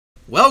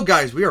Well,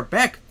 guys, we are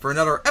back for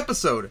another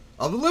episode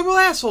of the Liberal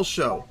Asshole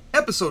Show,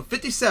 episode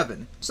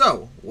 57.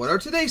 So, what are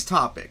today's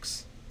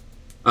topics?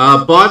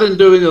 Biden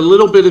doing a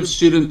little bit of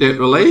student debt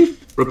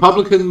relief,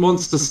 Republican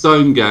wants to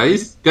stone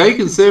gays, gay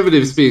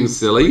conservatives being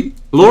silly,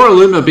 Laura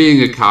Loomer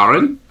being a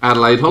Karen,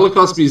 Adelaide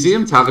Holocaust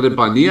Museum targeted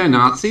by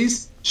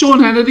neo-Nazis, Sean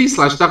Hannity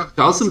 / Dr.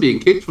 Carlson being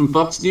kicked from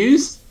Fox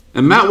News,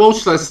 and Matt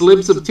Walsh /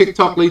 celebs of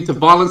TikTok lead to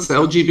violence to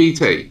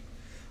LGBT.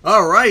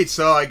 Alright,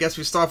 so I guess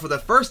we start with the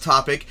first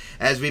topic,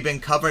 as we've been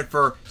covering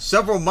for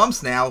several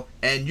months now,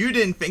 and you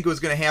didn't think it was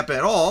going to happen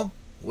at all.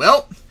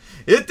 Well,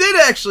 it did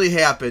actually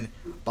happen.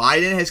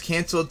 Biden has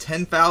canceled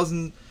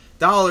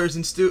 $10,000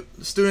 in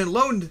student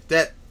loan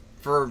debt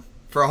for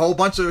a whole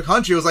bunch of the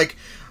country. It was like,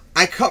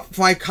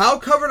 my cow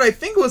covered, I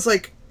think it was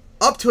like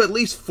up to at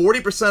least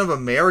 40% of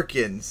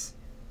Americans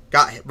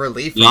got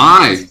relief.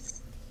 Nice.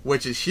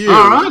 Which is huge.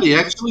 Alright, he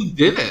actually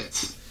did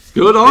it.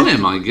 Good on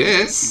him, I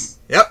guess.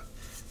 Yep.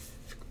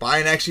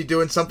 Biden actually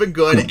doing something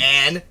good,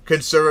 and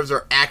conservatives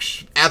are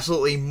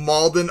absolutely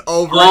mauling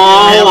over it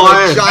and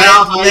having a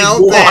giant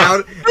meltdown,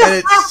 and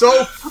it's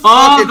so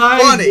fucking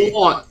funny.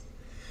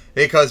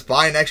 Because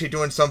Biden actually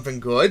doing something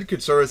good,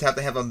 conservatives have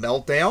to have a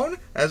meltdown,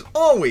 as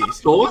always.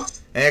 Of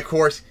course. And of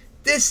course,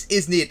 this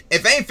is neat.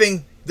 If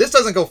anything, this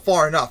doesn't go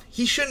far enough.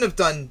 He shouldn't have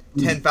done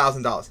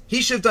 $10,000.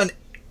 He should have done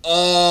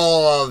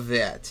all of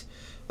it.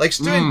 Like,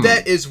 student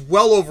debt is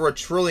well over $1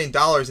 trillion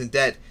in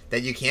debt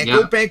that you can't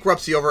go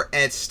bankruptcy over,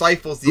 and it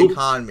stifles the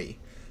economy.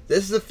 This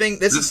is the thing.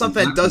 This is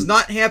something that does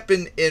not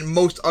happen in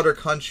most other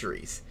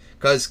countries,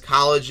 because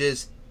college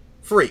is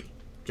free,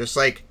 just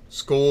like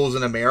schools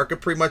in America,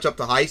 pretty much up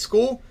to high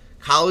school.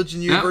 College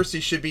and university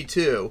should be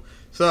too.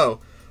 So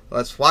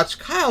let's watch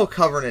Kyle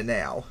covering it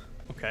now.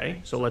 Okay,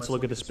 so let's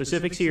look at the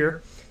specifics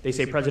here. They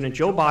say President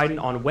Joe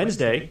Biden on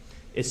Wednesday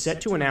is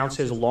set to announce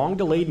his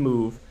long-delayed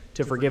move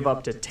to forgive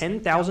up to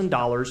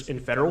 $10,000 in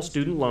federal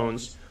student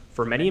loans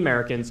for many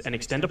Americans and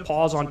extend a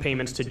pause on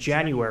payments to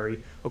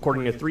January,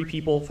 according to 3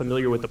 people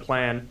familiar with the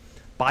plan.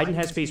 Biden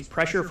has faced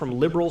pressure from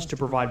liberals to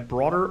provide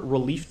broader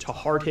relief to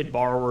hard-hit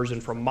borrowers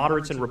and from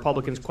moderates and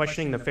Republicans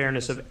questioning the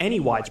fairness of any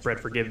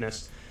widespread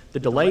forgiveness. The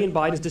delay in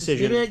Biden's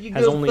decision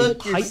has only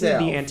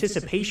heightened the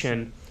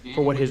anticipation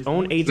for what his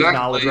own aides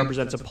acknowledge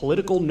represents a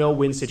political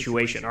no-win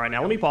situation. All right,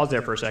 now let me pause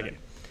there for a second.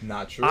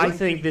 Not true. I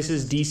think this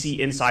is DC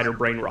insider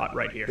brain rot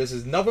right here. This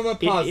is nothing but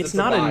positive. It's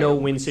not a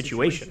no-win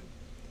situation.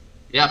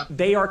 Yep.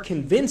 They are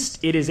convinced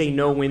it is a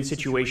no-win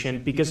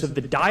situation because of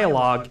the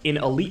dialogue in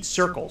elite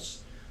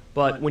circles.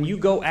 But when you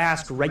go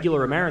ask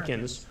regular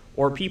Americans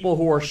or people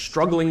who are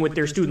struggling with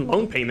their student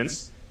loan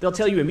payments, they'll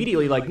tell you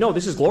immediately, like, no,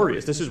 this is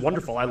glorious, this is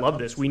wonderful, I love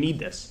this, we need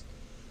this.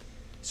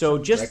 So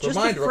just the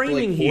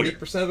framing here,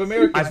 40% of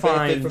Americans I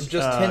find benefit from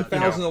just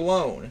 $10,000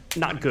 alone.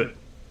 Not good.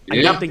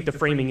 I don't think the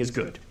framing is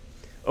good.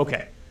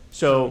 Okay,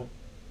 so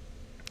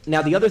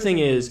now the other thing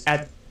is,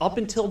 up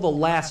until the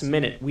last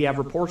minute, we have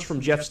reports from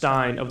Jeff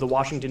Stein of the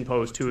Washington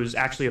Post, who is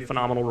actually a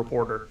phenomenal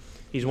reporter.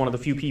 He's one of the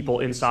few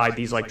people inside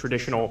these like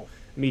traditional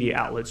media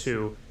outlets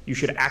who you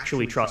should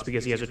actually trust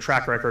because he has a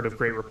track record of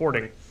great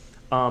reporting.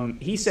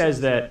 He says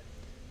that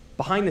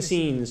behind the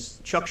scenes,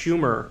 Chuck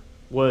Schumer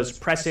was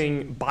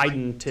pressing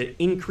Biden to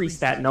increase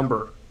that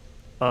number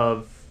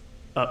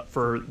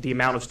for the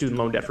amount of student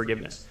loan debt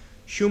forgiveness.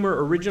 Schumer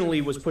originally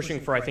was pushing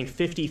for, I think,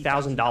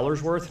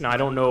 $50,000 worth. Now, I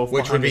don't know if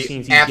behind the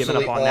scenes he's given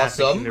up on that,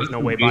 thinking there's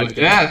no way Biden's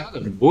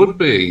going to... It would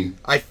be.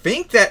 I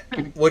think that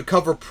would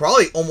cover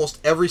probably almost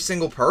every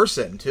single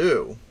person,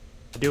 too.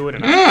 Do it,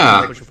 and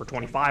I'm pushing for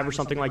 25 or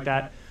something like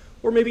that.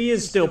 Or maybe he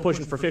is still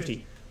pushing for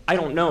 50. I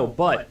don't know,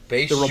 but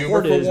the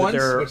report is that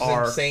there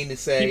are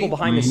people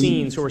behind the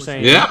scenes who are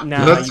saying, "Nah, you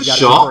got to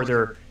go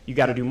further. You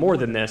got to do more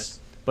than this."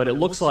 But it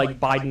looks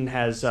like Biden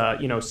has,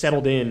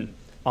 settled in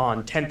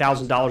on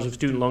 $10,000 of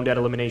student loan debt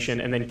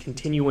elimination and then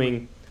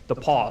continuing the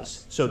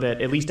pause, so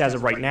that at least as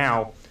of right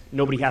now,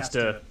 nobody has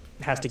to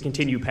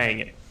continue paying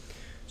it.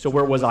 So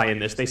where was I in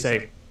this? They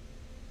say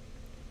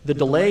the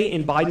delay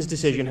in Biden's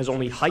decision has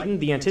only heightened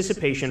the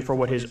anticipation for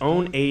what his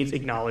own aides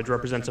acknowledge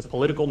represents a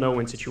political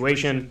no-win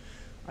situation.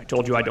 I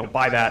told you I don't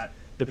buy that.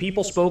 The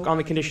people spoke on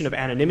the condition of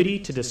anonymity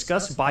to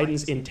discuss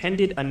Biden's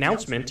intended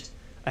announcement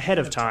ahead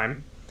of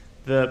time.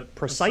 The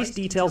precise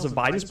details of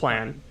Biden's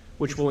plan,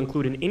 which will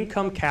include an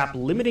income cap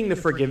limiting the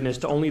forgiveness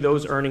to only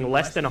those earning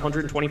less than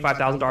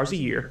 $125,000 a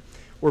year,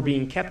 were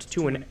being kept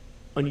to an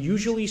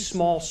unusually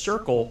small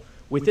circle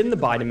within the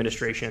Biden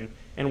administration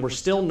and were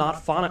still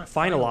not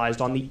finalized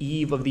on the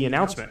eve of the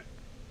announcement.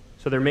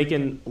 So they're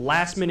making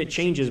last-minute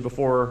changes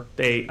before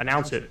they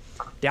announce it.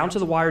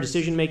 Down-to-the-wire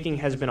decision-making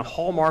has been a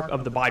hallmark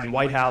of the Biden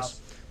White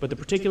House, but the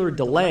particular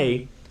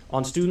delay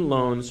on student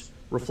loans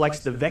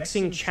reflects the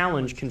vexing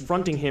challenge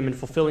confronting him in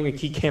fulfilling a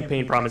key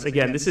campaign promise.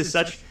 Again, this is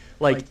such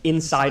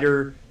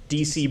insider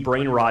DC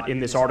brain rot in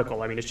this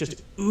article. I mean, it's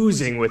just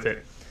oozing with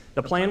it.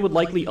 The plan would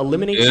likely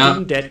eliminate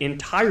student debt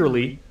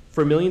entirely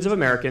for millions of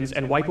Americans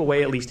and wipe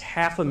away at least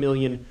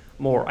 500,000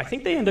 more. I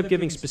think they end up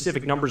giving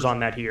specific numbers on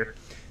that here.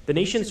 The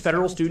nation's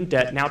federal student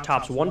debt now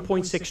tops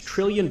 $1.6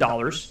 trillion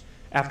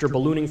after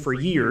ballooning for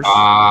years.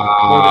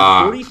 More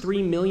than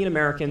 43 million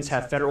Americans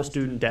have federal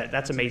student debt.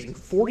 That's amazing.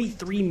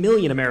 43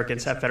 million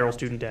Americans have federal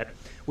student debt,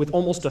 with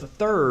almost a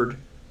third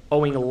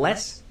owing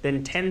less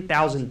than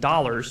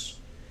 $10,000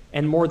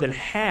 and more than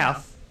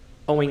half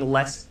owing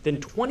less than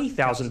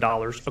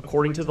 $20,000,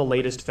 according to the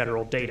latest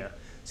federal data.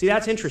 See,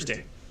 that's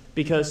interesting,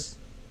 because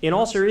in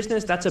all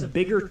seriousness, that's a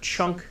bigger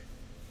chunk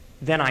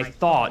than I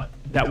thought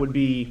that would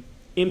be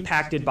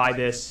impacted by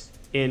this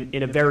in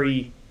a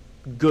very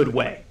good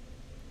way.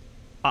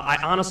 I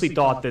honestly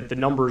thought that the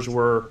numbers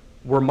were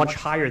much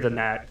higher than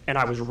that, and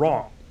I was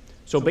wrong.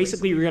 So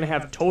basically, you're going to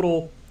have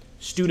total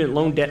student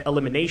loan debt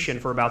elimination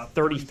for about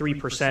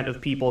 33% of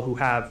people who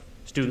have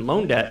student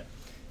loan debt.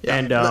 Yeah,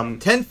 and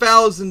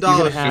 $10,000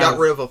 got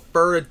rid of a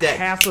third of debt,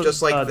 half of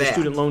just like the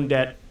student loan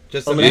debt.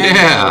 Just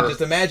imagine,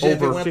 just imagine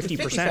over if it went 50%. To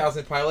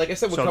 50,000, probably. Like I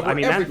said, we'll cover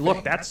everything.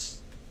 Look, that's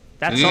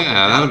something.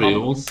 That'd be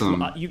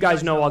awesome. You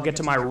guys know I'll get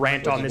to my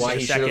rant on this in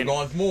a second. Should have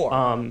gone for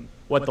more.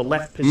 What the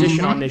left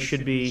position on this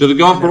should be. Should have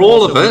gone for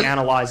all of it.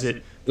 Analyze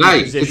it.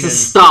 It's a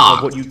start.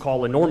 Of what you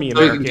call a normie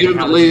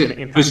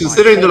American.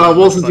 Considering that I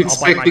wasn't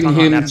expecting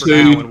him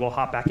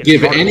to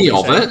give any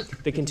of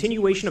it. The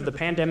continuation of the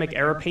pandemic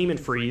era payment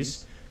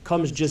freeze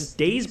comes just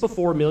days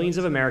before millions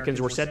of Americans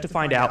were set to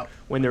find out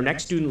when their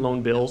next student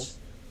loan bills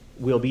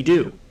will be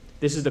due.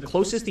 This is the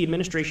closest the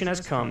administration has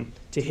come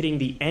to hitting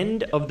the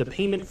end of the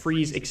payment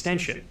freeze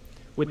extension,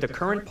 with the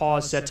current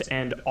pause set to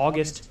end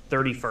August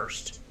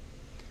 31st.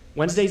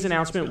 Wednesday's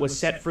announcement was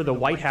set for the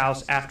White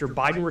House after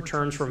Biden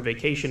returns from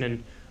vacation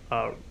in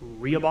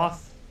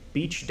Rehoboth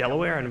Beach,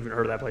 Delaware. I never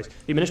heard of that place.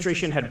 The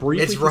administration had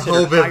briefly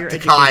considered higher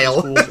education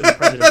schools in the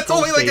president's that's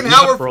only like an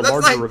hour for a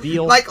larger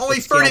reveal. Like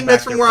only 30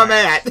 minutes from where I'm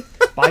at.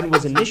 Biden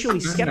was initially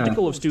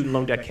skeptical of student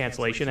loan debt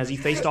cancellation as he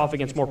faced off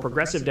against more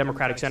progressive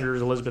Democratic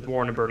senators Elizabeth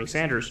Warren and Bernie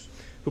Sanders,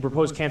 who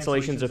proposed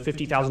cancellations of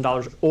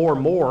 $50,000 or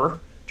more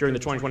during the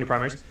 2020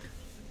 primaries.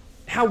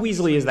 How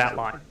weaselly is that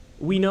line?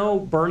 We know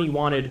Bernie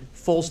wanted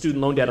full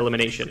student loan debt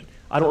elimination.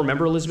 I don't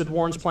remember Elizabeth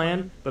Warren's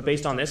plan, but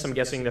based on this, I'm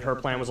guessing that her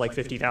plan was like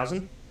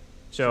 $50,000.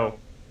 So,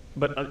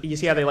 but you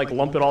see how they like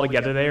lump it all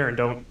together there and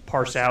don't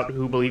parse out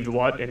who believed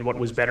what and what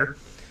was better?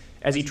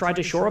 As he tried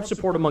to shore up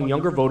support among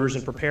younger voters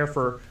and prepare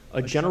for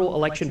a general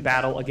election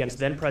battle against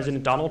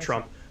then-President Donald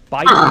Trump,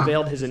 Biden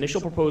unveiled his initial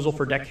proposal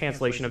for debt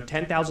cancellation of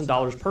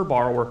 $10,000 per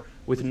borrower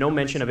with no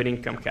mention of an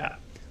income cap.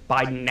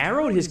 Biden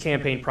narrowed his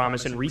campaign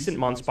promise in recent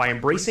months by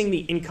embracing the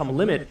income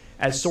limit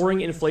as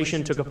soaring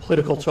inflation took a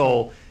political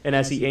toll and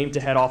as he aimed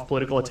to head off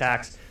political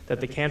attacks that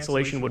the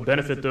cancellation would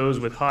benefit those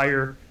with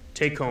higher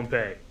take-home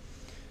pay.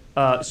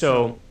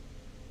 So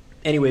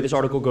anyway, this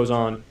article goes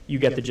on. You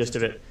get the gist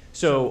of it.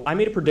 So I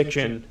made a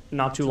prediction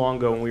not too long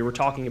ago when we were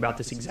talking about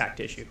this exact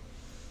issue.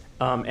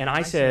 And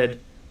I said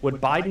what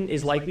Biden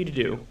is likely to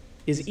do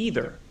is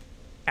either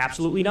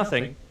absolutely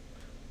nothing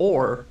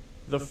or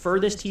the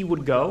furthest he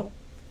would go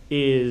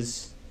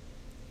is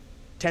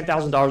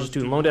 $10,000 of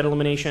student loan debt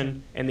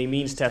elimination, and they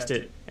means test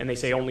it, and they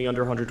say only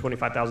under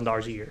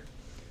 $125,000 a year.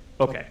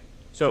 Okay,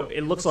 so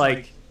it looks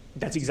like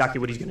that's exactly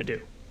what he's going to do.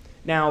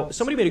 Now,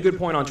 somebody made a good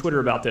point on Twitter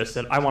about this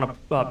that I want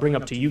to bring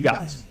up to you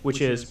guys,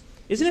 which is,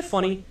 isn't it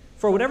funny,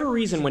 for whatever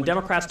reason, when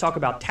Democrats talk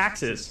about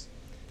taxes,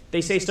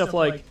 they say stuff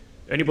like,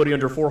 anybody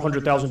under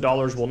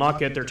 $400,000 will not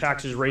get their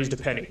taxes raised a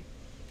penny.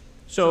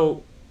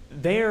 So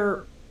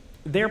their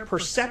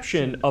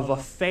perception of a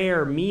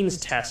fair means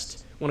test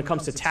when it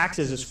comes to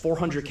taxes is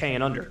 $400K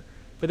and under.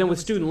 But then with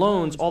student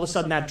loans, all of a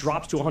sudden that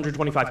drops to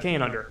 $125K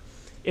and under.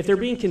 If they're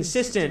being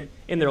consistent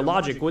in their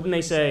logic, wouldn't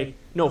they say,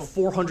 no,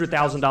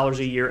 $400,000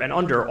 a year and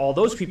under, all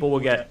those people will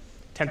get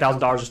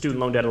 $10,000 of student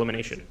loan debt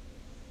elimination?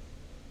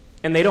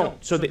 And they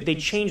don't. So they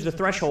change the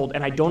threshold,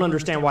 and I don't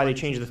understand why they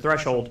changed the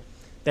threshold.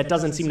 That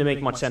doesn't seem to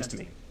make much sense to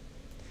me.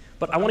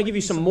 But I want to give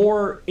you some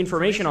more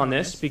information on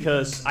this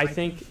because I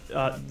think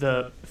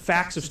the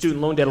facts of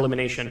student loan debt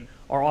elimination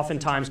are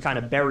oftentimes kind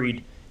of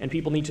buried, and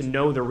people need to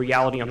know the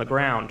reality on the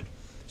ground.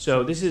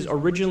 So this is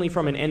originally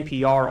from an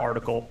NPR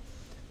article,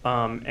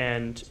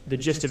 and the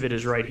gist of it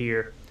is right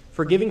here.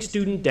 Forgiving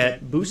student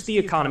debt boosts the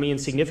economy in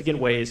significant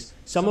ways.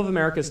 Some of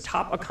America's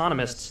top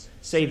economists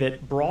say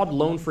that broad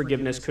loan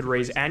forgiveness could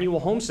raise annual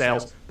home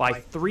sales by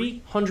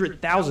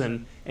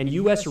 300,000, and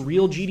U.S.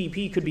 real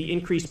GDP could be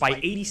increased by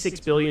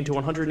 $86 billion to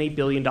 $108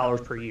 billion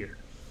per year.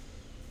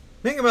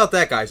 Think about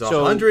that, guys.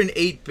 So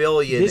 108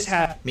 billion.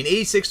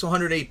 86 to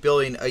 108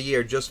 billion a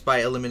year just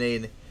by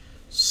eliminating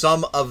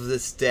some of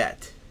this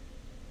debt.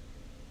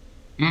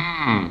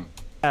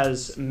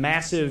 Has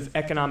massive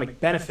economic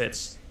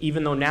benefits,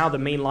 even though now the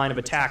main line of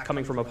attack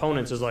coming from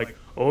opponents is like,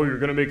 oh, you're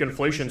going to make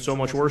inflation so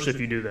much worse if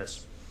you do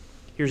this.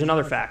 Here's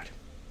another fact.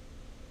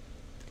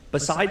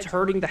 Besides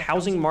hurting the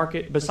housing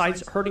market and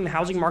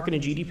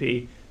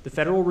GDP, the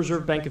Federal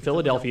Reserve Bank of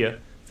Philadelphia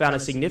found a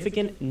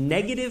significant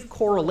negative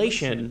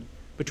correlation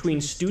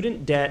between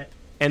student debt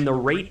and the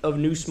rate of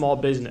new small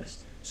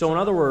business. So in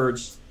other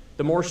words,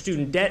 the more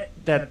student debt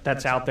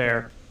that's out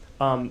there,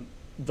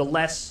 the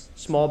less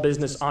small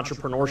business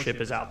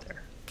entrepreneurship is out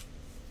there.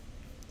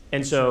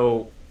 And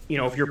so,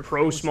 if you're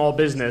pro small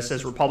business,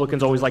 as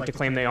Republicans always like to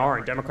claim they are,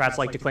 and Democrats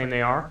like to claim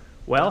they are,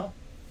 well,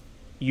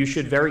 you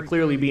should very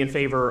clearly be in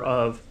favor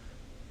of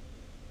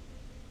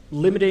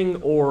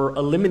limiting or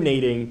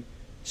eliminating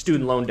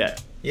student loan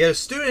debt. Yeah,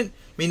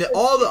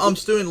 all the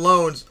student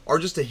loans are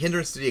just a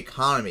hindrance to the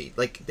economy.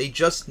 Like, they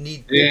just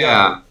need to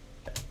go.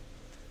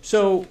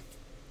 So,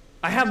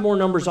 I have more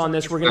numbers on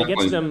this. We're going to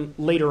get to them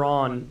later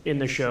on in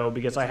the show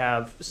because I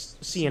have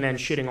CNN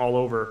shitting all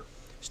over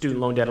student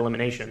loan debt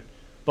elimination.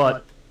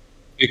 But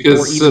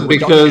because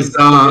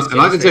and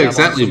I can tell you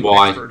exactly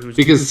why.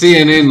 Because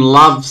CNN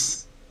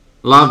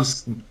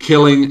loves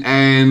killing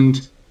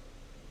and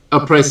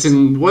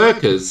oppressing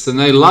workers, and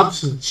they love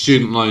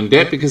student loan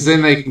debt because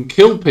then they can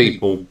kill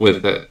people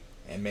with it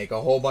and make a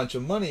whole bunch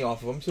of money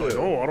off of them too. Like,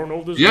 I don't know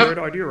if this is a great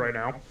idea right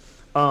now.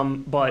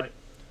 But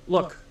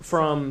look,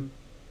 from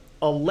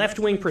a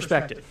left-wing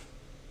perspective,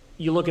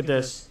 you look at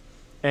this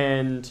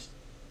and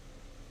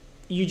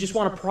you just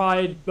want to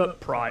prod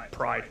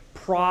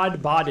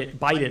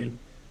Biden.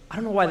 I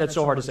don't know why that's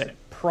so hard to say.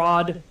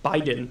 Prod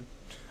Biden.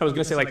 I was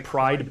going to say like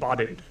Pride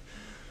Biden.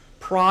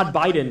 Prod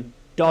Biden.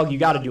 Dog, you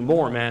got to do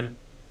more, man.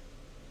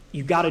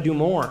 You got to do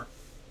more.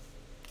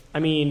 I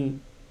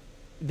mean,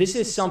 this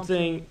is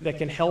something that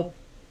can help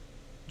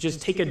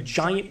just take a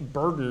giant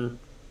burden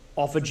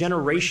off a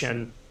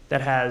generation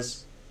that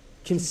has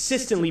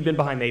consistently been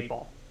behind the 8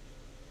 ball.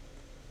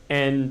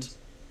 And,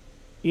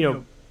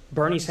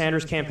 Bernie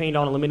Sanders campaigned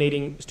on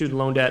eliminating student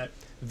loan debt.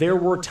 There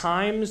were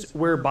times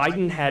where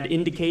Biden had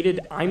indicated,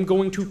 I'm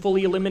going to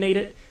fully eliminate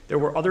it. There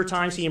were other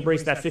times he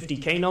embraced that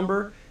 $50K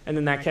number, and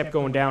then that kept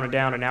going down and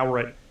down, and now we're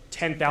at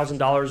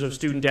 $10,000 of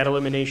student debt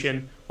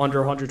elimination,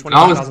 under $125,000.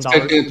 I was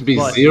expecting it to be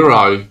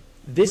zero.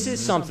 This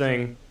is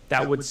something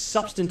that would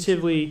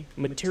substantively,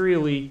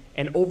 materially,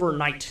 and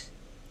overnight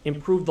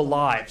improve the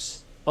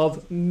lives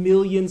of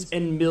millions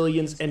and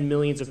millions and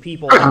millions of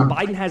people. And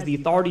Biden has the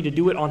authority to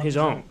do it on his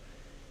own.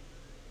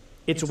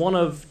 It's one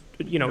of,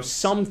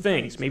 some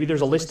things. Maybe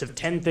there's a list of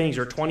 10 things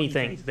or 20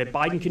 things that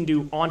Biden can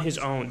do on his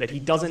own that he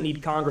doesn't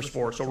need Congress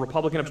for. So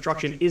Republican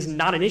obstruction is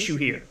not an issue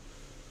here.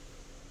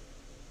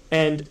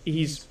 And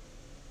he's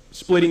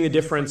splitting the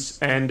difference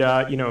and,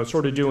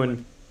 sort of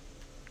doing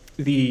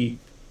the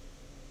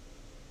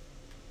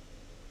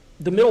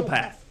middle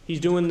path. He's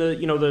doing the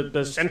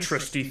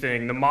centrist-y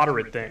thing, the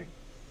moderate thing.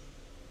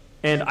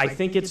 And I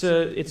think it's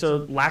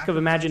a lack of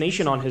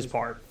imagination on his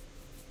part.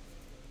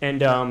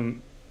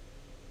 And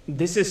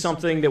this is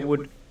something that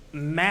would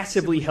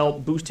massively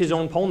help boost his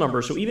own poll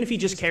numbers. So even if he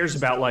just cares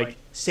about, like,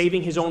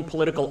 saving his own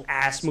political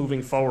ass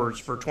moving forwards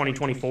for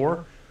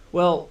 2024,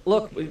 well,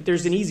 look,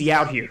 there's an easy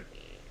out here.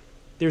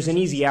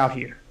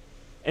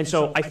 And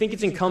so I think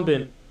it's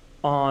incumbent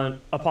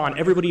upon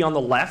everybody on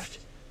the left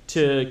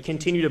to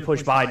continue to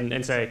push Biden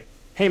and say,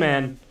 hey,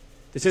 man,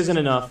 this isn't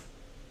enough.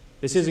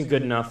 This isn't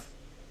good enough.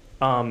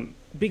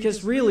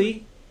 Because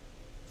really,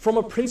 from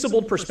a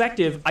principled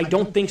perspective, I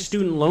don't think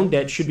student loan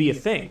debt should be a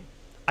thing.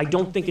 I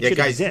don't think it should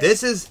exist.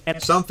 This is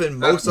something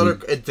most other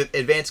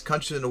advanced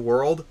countries in the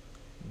world,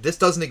 this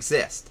doesn't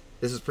exist.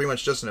 This is pretty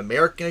much just an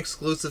American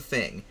exclusive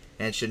thing,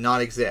 and it should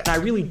not exist. I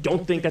really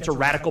don't think that's a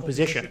radical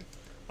position.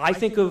 I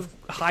think of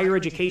higher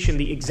education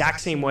the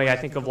exact same way I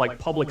think of, like,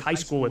 public high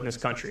school in this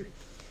country.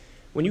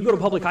 When you go to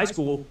public high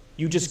school,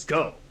 you just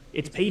go.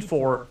 It's paid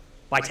for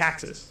by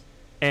taxes,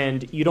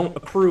 and you don't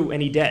accrue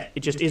any debt. It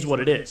just is what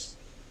it is.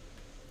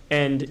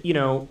 And,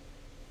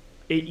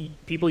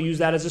 people use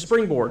that as a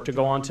springboard to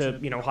go on to,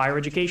 higher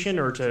education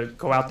or to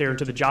go out there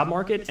into the job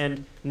market.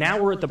 And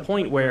now we're at the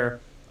point where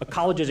a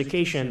college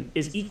education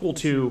is equal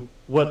to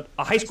what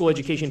a high school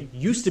education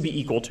used to be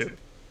equal to.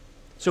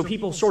 So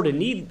people sort of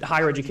need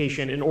higher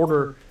education in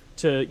order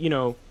to,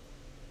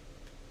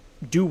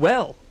 do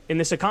well in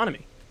this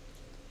economy.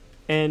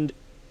 And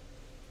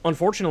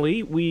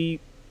unfortunately, we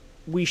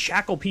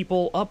shackle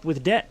people up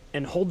with debt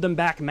and hold them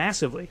back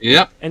massively.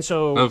 Yep. And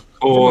so,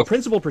 from a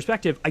principled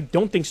perspective, I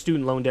don't think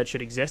student loan debt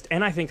should exist,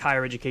 and I think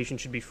higher education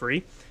should be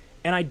free.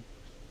 And I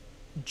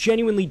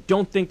genuinely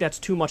don't think that's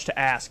too much to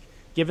ask,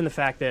 given the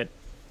fact that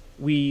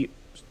we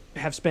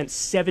have spent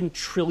 $7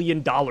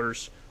 trillion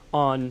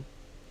on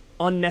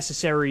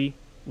unnecessary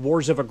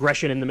wars of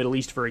aggression in the Middle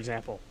East, for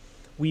example.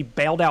 We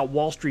bailed out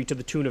Wall Street to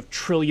the tune of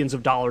trillions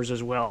of dollars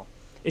as well.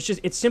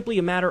 It's simply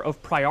a matter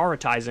of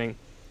prioritizing.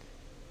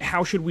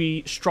 How should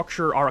we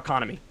structure our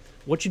economy?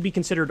 What should be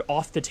considered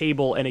off the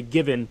table and a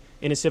given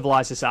in a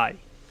civilized society?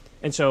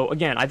 And so,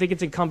 again, I think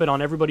it's incumbent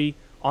on everybody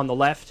on the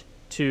left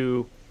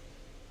to,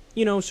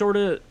 sort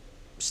of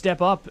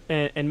step up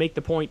and make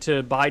the point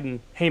to Biden,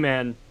 hey,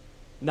 man,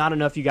 not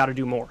enough, you got to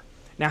do more.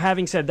 Now,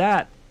 having said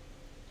that,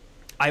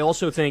 I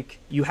also think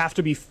you have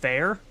to be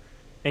fair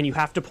and you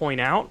have to point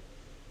out,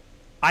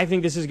 I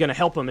think this is going to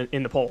help him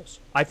in the polls.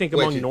 I think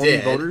among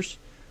normie voters,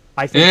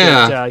 I think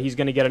that he's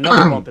going to get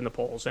another bump in the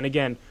polls. And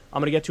again,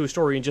 I'm going to get to a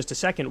story in just a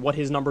second, what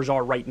his numbers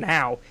are right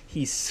now.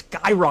 He's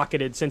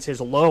skyrocketed since his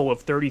low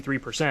of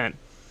 33%.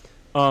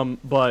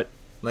 But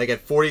Like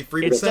at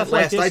 43%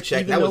 last I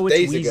checked. That was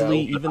days ago.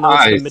 Even though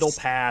it's the middle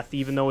path,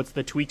 even though it's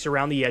the tweaks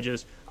around the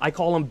edges, I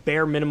call him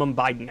bare minimum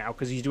Biden now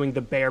because he's doing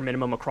the bare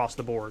minimum across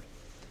the board.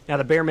 Now,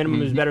 the bare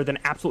minimum is better than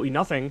absolutely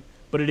nothing,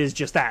 but it is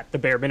just that, the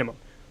bare minimum.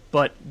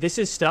 But this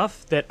is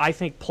stuff that I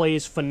think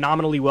plays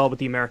phenomenally well with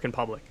the American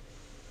public.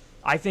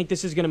 I think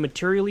this is going to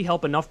materially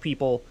help enough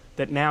people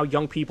that now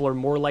young people are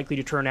more likely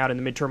to turn out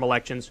in the midterm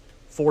elections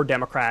for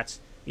Democrats.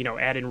 You know,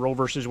 add in Roe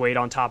versus Wade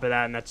on top of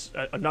that, and that's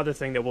another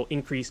thing that will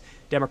increase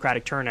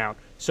Democratic turnout.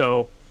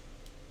 So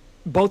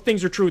both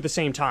things are true at the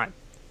same time.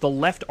 The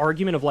left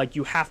argument of, like,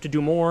 you have to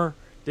do more,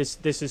 this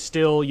is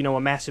still, you know,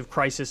 a massive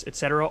crisis,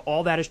 etc.,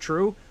 all that is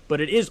true,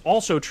 but it is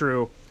also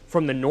true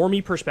from the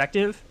normie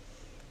perspective.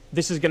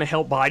 This is going to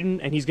help Biden,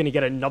 and he's going to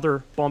get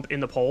another bump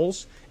in the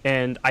polls,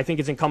 and I think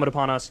it's incumbent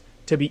upon us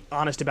to be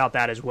honest about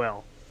that as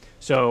well.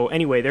 So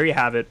anyway, there you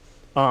have it.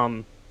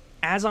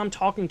 As I'm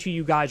talking to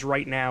you guys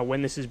right now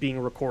when this is being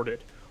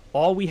recorded,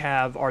 all we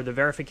have are the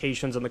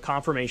verifications and the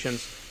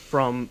confirmations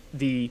from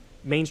the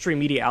mainstream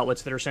media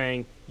outlets that are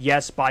saying,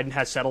 yes, Biden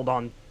has settled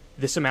on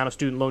this amount of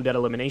student loan debt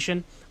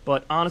elimination.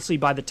 But honestly,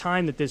 by the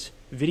time that this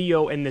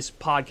video and this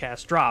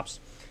podcast drops,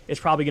 it's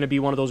probably going to be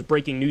one of those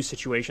breaking news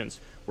situations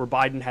where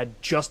Biden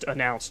had just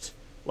announced,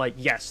 like,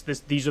 yes,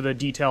 these are the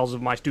details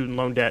of my student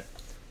loan debt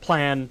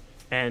plan.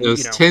 And, it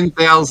was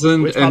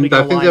 10,000, and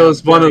I think there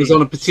was one that was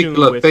on a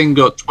particular thing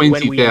got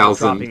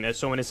 20,000.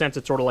 So in a sense,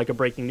 it's sort of like a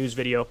breaking news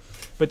video.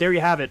 But there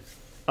you have it.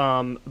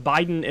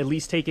 Biden at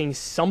least taking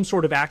some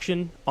sort of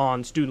action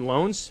on student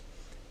loans.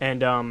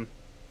 And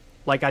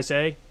like I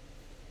say,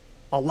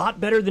 a lot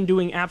better than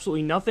doing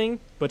absolutely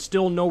nothing, but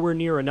still nowhere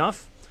near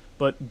enough.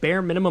 But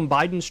bare minimum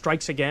Biden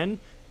strikes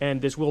again,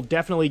 and this will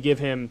definitely give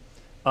him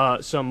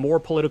some more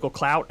political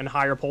clout and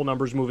higher poll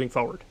numbers moving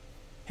forward.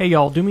 Hey,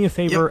 y'all, do me a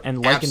favor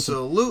and like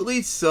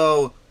absolutely.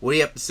 So, what do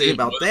you have to say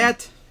about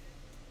that?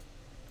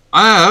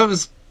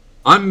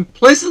 I'm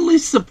pleasantly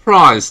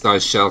surprised, I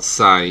shall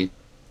say.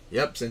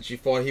 Yep, since you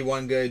thought he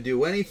wasn't going to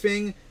do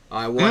anything,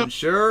 I wasn't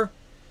sure.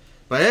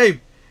 But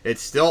hey,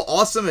 it's still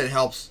awesome. It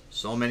helps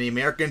so many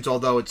Americans,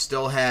 although it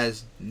still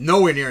has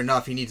nowhere near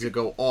enough. He needs to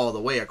go all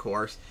the way, of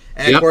course.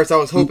 And of course, I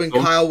was hoping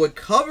Kyle would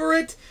cover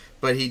it,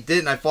 but he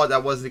didn't. I thought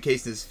that wasn't the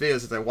case in this video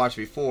since I watched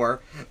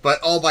before. But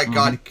oh my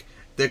god,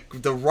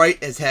 the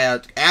right has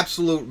had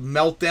absolute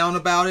meltdown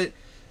about it.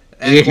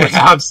 And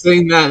I've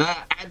seen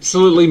that.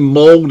 Absolutely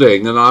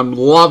molding, and I'm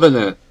loving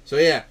it. So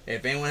yeah,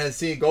 if anyone has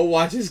seen, go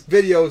watch his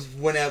videos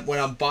when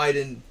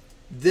Biden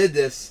did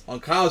this on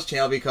Kyle's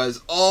channel,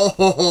 because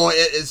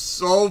it is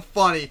so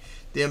funny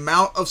the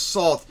amount of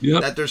salt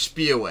that they're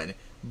spewing.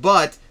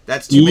 But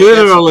that's too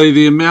literally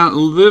the amount.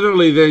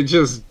 Literally, they're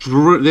just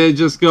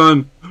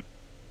going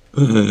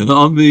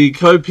on the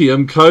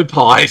copium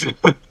copide.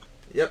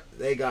 Yep,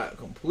 they got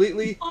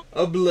completely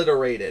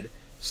obliterated.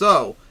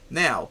 So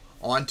now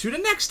on to the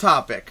next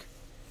topic.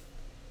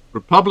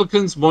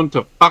 Republicans want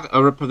to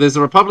there's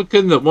a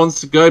Republican that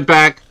wants to go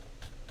back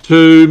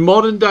to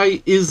modern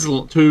day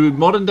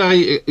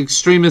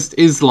extremist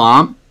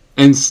Islam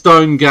and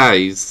stone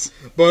gays.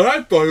 But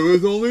I thought it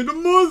was only the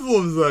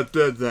Muslims that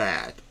did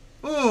that.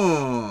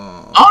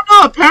 Oh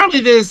no! Apparently,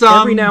 there's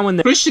every now and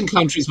then Christian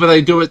countries where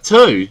they do it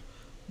too.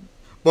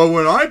 But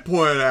when I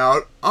point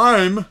out,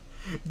 I'm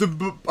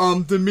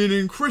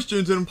demeaning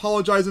Christians and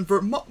apologizing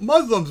for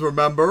Muslims.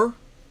 Remember?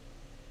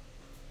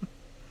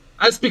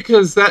 That's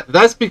because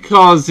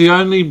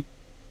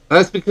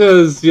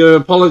you're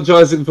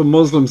apologizing for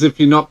Muslims if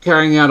you're not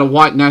carrying out a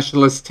white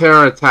nationalist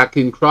terror attack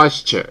in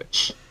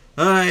Christchurch.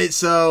 Alright,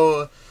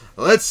 so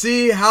let's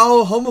see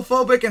how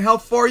homophobic and how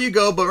far you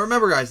go. But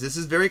remember, guys, this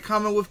is very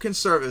common with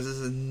conservatives. This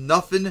is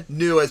nothing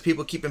new, as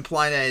people keep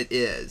implying that it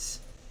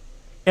is.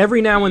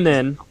 Every now and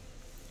then,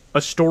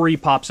 a story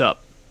pops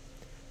up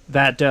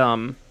that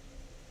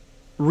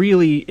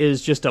really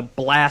is just a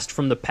blast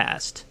from the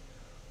past.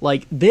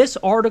 Like, this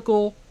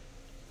article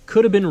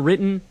could have been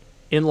written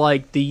in,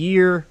 like, the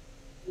year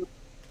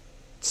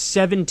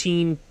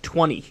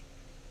 1720,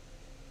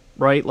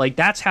 right? Like,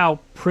 that's how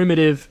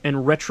primitive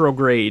and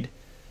retrograde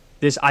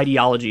this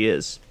ideology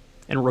is,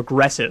 and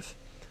regressive.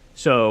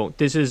 So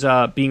this is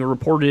being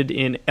reported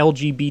in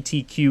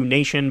LGBTQ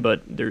Nation,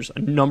 but there's a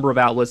number of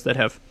outlets that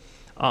have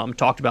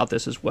talked about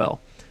this as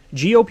well.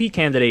 GOP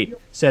candidate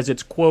says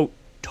it's, quote,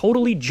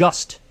 totally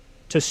just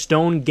to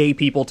stone gay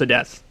people to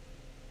death.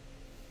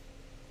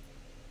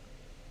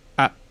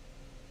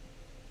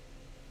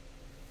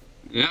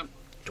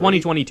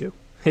 2022.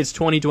 It's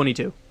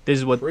 2022. This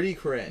is what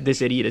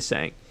this idiot is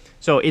saying.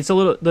 So it's a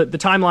little the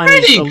timeline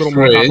is a little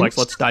more complex.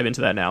 Let's dive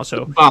into that now.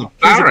 So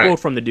here's a quote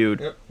from the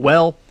dude. Yep.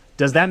 Well,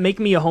 does that make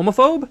me a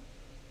homophobe?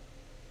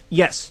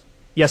 Yes.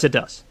 Yes, it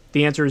does.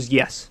 The answer is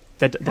yes.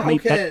 That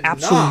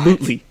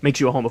absolutely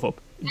makes you a homophobe.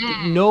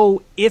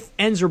 No ifs,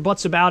 ands, or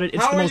buts about it.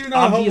 It's the most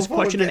obvious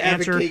question and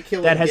answer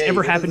that has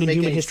ever happened in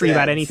human history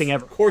about anything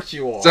ever. Of course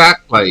you are.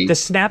 Exactly. The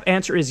snap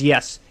answer is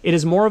yes. It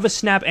is more of a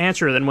snap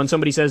answer than when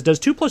somebody says, does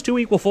 2 +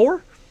 2 =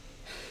 4?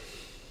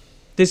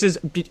 This is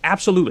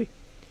absolutely.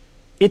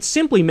 It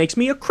simply makes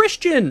me a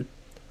Christian.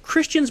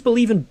 Christians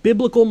believe in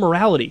biblical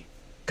morality.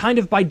 kind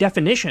of by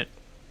definition.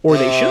 Or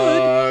they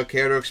should.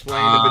 Care to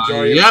explain the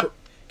majority Yep.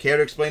 Care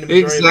to explain the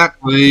majority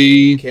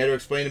exactly. Care to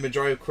explain the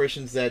majority of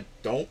Christians that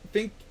don't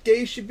think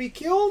gays should be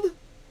killed?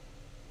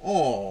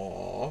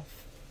 Aww.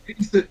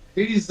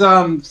 He's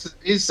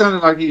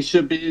sounding like he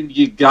should be in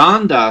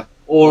Uganda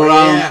or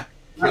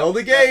kill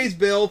the gays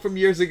bill from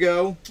years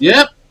ago.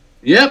 Yep.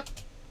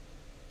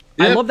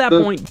 I love that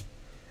point.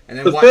 And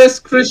then the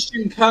first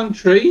Christian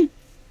country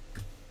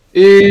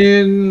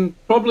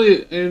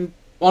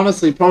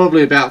honestly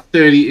probably about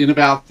 3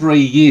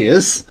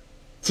 years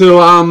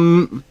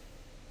to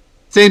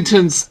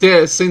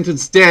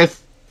sentence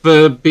death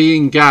for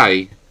being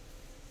gay.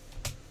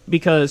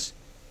 Because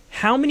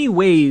how many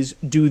ways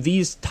do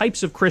these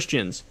types of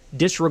Christians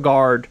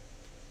disregard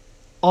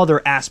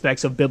other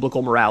aspects of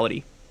biblical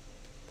morality?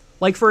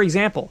 Like, for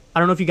example, I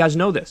don't know if you guys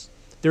know this,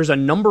 there's a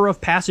number of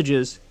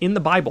passages in the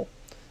Bible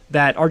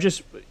that are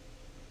just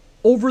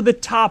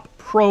over-the-top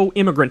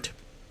pro-immigrant.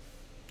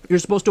 You're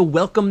supposed to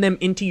welcome them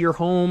into your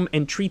home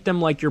and treat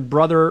them like your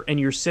brother and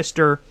your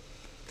sister.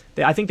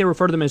 I think they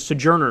refer to them as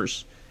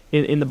sojourners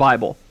in the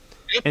Bible.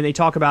 And they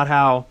talk about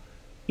how,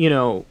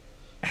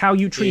 how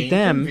you treat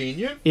them,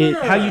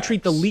 how you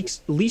treat the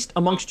least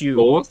amongst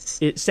you,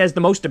 it says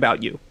the most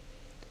about you.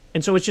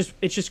 And so it's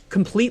just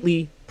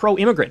completely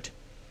pro-immigrant.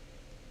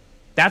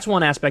 That's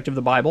one aspect of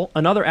the Bible.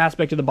 Another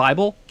aspect of the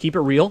Bible, keep it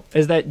real,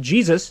 is that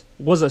Jesus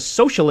was a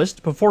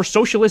socialist before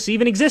socialists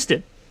even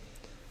existed.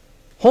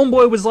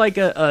 Homeboy was like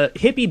a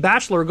hippie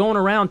bachelor going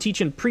around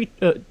teaching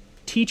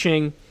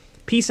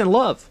peace and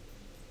love.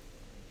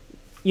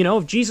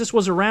 If Jesus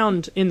was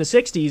around in the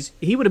 60s,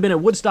 he would have been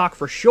at Woodstock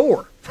for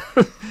sure.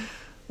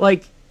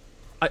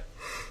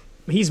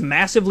 He's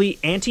massively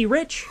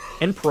anti-rich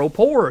and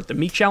pro-poor. The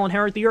meek shall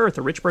inherit the earth.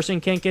 A rich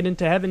person can't get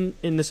into heaven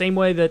in the same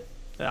way that,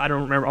 I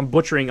don't remember,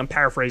 I'm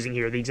paraphrasing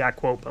here the exact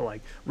quote, but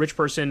rich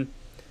person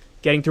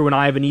getting through an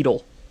eye of a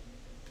needle.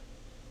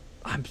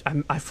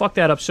 I fucked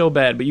that up so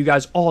bad, but you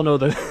guys all know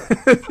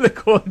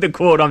the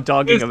quote I'm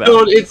talking about.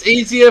 It's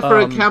easier for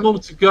a camel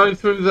to go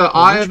through the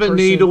eye of a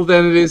needle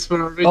than it is for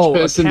a rich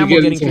person to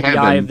get into heaven. The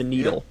eye of the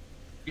needle.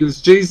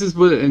 Because Jesus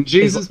was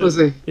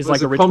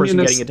like a rich person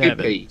getting into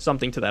heaven. Hippie.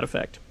 Something to that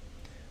effect.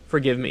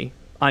 Forgive me.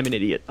 I'm an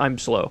idiot. I'm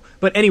slow.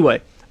 But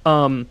anyway,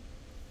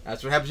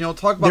 that's what happens. You don't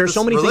talk about. There are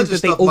so many things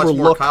that they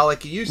overlook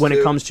when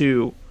it comes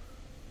to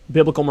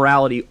biblical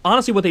morality.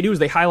 Honestly, what they do is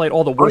they highlight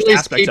all the worst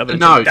aspects of it.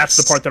 That's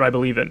the part that I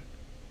believe in.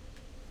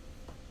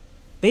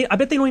 I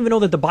bet they don't even know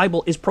that the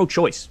Bible is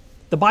pro-choice.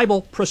 The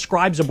Bible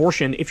prescribes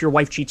abortion if your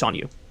wife cheats on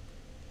you.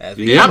 As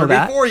we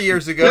covered 4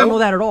 years ago. They don't know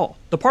that at all.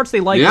 The parts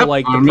they like are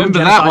like the I remember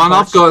that one.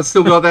 I've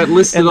still got that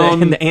listed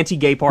and the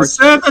anti-gay parts.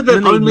 The server that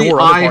and then they ignore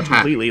other parts had.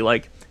 Completely,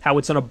 like how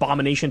it's an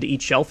abomination to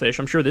eat shellfish.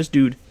 I'm sure this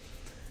dude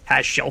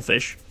has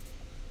shellfish.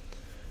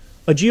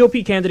 A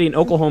GOP candidate in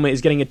Oklahoma is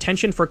getting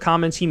attention for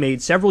comments he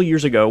made several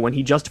years ago when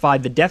he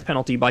justified the death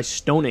penalty by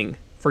stoning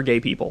for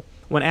gay people.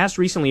 When asked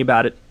recently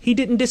about it, he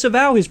didn't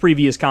disavow his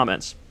previous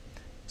comments.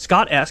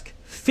 Scott Esk,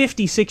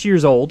 56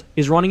 years old,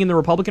 is running in the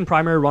Republican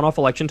primary runoff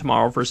election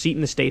tomorrow for a seat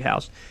in the State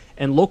House,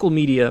 and local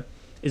media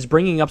is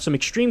bringing up some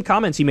extreme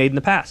comments he made in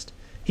the past.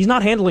 He's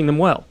not handling them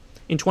well.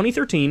 In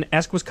 2013,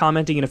 Esk was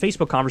commenting in a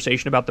Facebook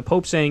conversation about the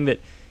Pope saying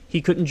that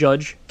he couldn't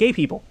judge gay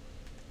people.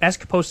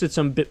 Esk posted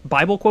some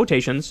Bible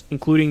quotations,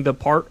 including the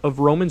part of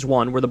Romans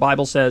 1 where the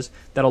Bible says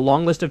that a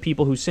long list of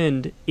people who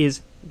sinned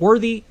is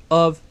worthy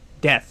of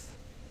death.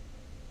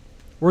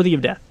 Worthy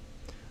of death.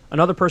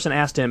 Another person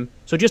asked him,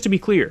 so just to be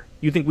clear,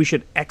 you think we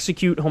should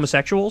execute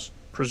homosexuals,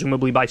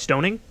 presumably by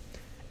stoning?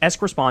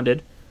 Esk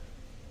responded,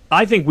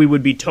 I think we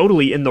would be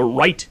totally in the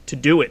right to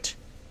do it.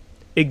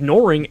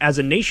 Ignoring, as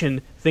a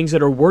nation, things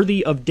that are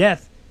worthy of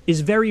death is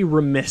very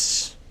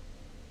remiss.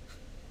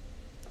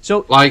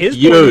 So his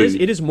point is,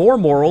 it is more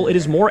moral, it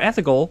is more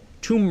ethical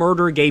to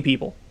murder gay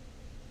people.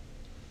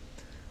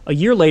 A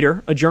year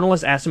later, a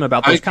journalist asked him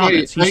about those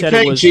comments. He said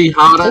it was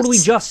totally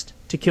just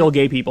to kill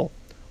gay people.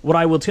 What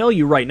I will tell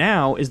you right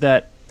now is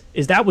that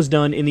was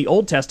done in the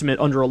Old Testament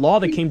under a law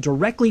that came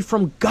directly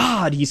from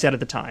God, he said at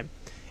the time.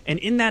 And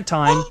in that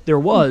time, it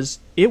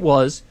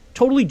was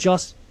totally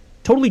just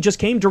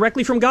came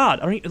directly from God.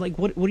 I don't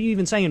what are you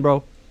even saying,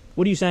 bro?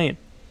 What are you saying?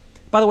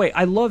 By the way,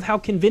 I love how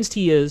convinced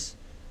he is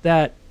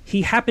that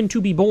he happened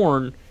to be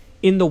born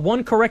in the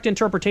one correct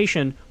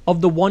interpretation of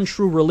the one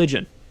true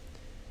religion.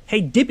 Hey,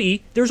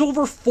 Dippy, there's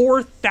over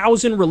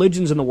 4,000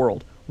 religions in the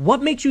world.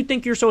 What makes you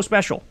think you're so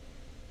special?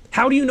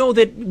 How do you know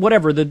that,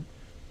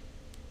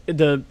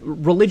 the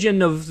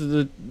religion of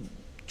the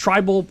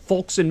tribal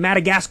folks in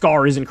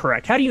Madagascar isn't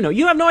correct? How do you know?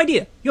 You have no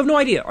idea. You have no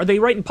idea. Are they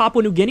right in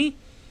Papua New Guinea?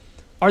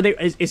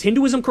 Is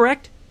Hinduism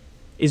correct?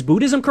 Is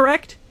Buddhism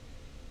correct?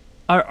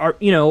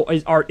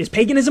 Is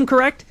paganism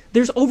correct?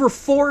 There's over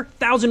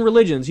 4,000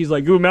 religions. He's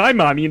like, my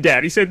mommy and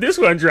daddy said this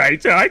one's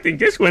right, so I think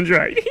this one's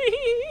right.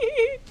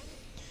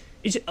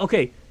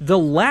 Okay, the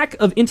lack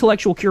of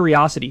intellectual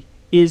curiosity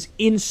is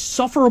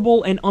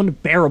insufferable and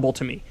unbearable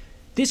to me.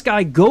 This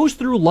guy goes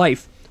through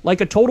life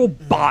like a total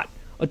bot,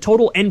 a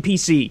total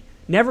NPC,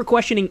 never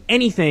questioning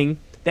anything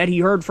that he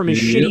heard from his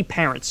shitty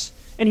parents.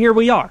 And here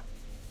we are.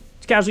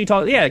 casually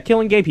talk. Yeah,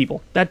 killing gay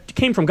people. That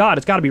came from God.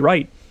 It's got to be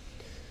right.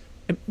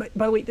 And,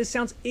 by the way, this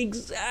sounds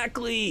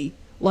exactly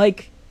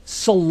like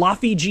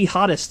Salafi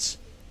jihadists,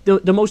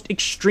 the most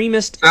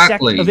extremist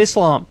sect of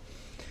Islam.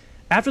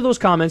 After those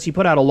comments, he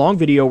put out a long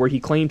video where he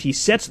claimed he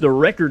sets the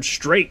record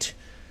straight.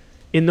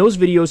 In those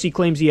videos, he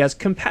claims he has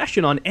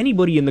compassion on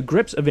anybody in the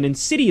grips of an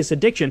insidious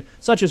addiction,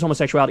 such as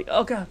homosexuality.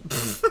 Oh, God.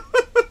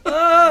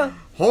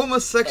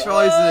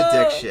 Homosexuality is an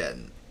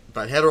addiction,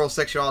 but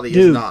heterosexuality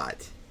is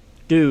not.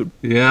 Dude.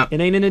 Yeah. It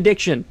ain't an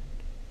addiction.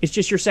 It's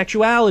just your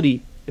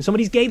sexuality. If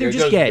somebody's gay, they're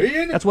just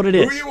gay. That's what it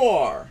is. Who you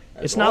are.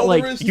 It's not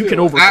like you can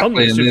overcome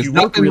this if you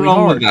work really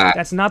hard.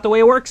 That's not the way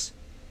it works.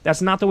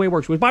 That's not the way it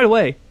works. Which, by the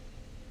way,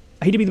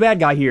 I hate to be the bad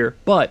guy here,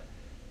 but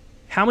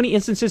how many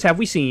instances have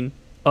we seen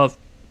of,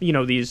 you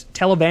know, these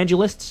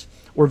televangelists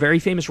or very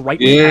famous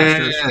right-wing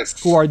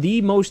pastors who are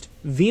the most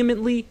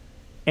vehemently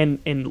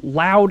and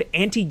loud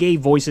anti-gay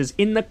voices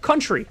in the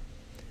country?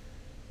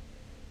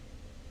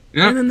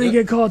 Yeah. And then they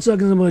get caught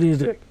sucking somebody's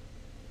dick.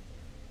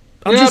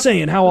 I'm just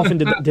saying, how often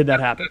did that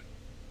happen?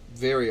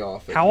 Very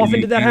often. How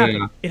often did that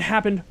happen? It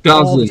happened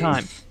all the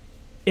time.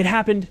 It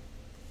happened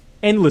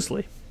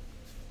endlessly.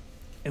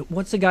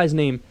 What's the guy's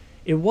name?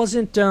 It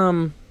wasn't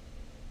Hagee.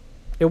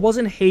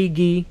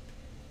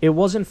 It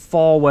wasn't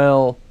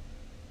Falwell.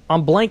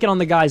 I'm blanking on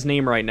the guy's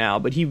name right now,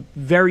 but he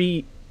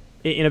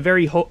in a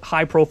very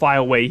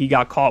high-profile way, he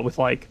got caught with,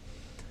 like,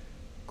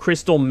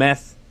 crystal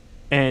meth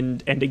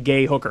and a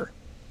gay hooker.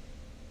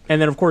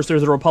 And then, of course,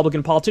 there's the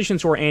Republican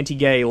politicians who are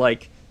anti-gay,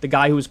 like the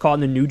guy who was caught in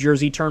the New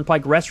Jersey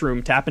Turnpike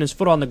restroom, tapping his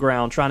foot on the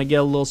ground, trying to get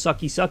a little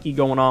sucky-sucky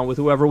going on with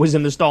whoever was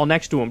in the stall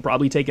next to him,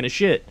 probably taking a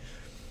shit.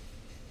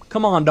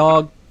 Come on,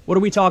 dog. What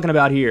are we talking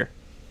about here?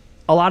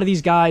 A lot of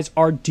these guys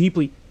are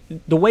deeply...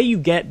 The way you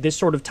get this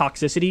sort of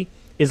toxicity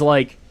is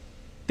like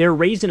they're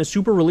raised in a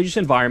super religious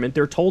environment.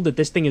 They're told that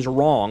this thing is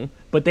wrong,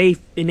 but they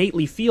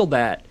innately feel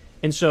that.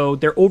 And so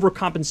their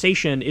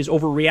overcompensation is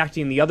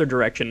overreacting in the other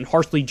direction and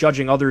harshly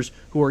judging others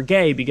who are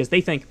gay because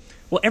they think,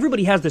 well,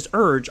 everybody has this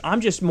urge.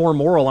 I'm just more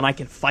moral and I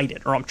can fight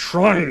it, or I'm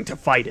trying to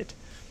fight it.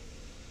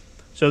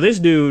 So this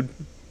dude,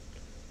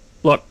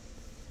 look,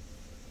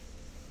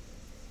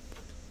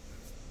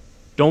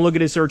 don't look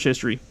at his search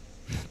history.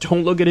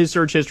 Don't look at his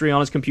search history on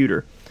his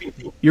computer.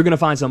 You're going to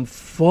find some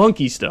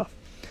funky stuff.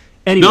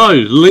 Anyway, no,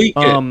 leak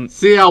it.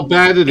 See how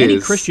bad it is. Any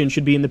Christian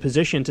should be in the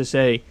position to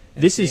say,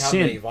 this is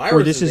sin,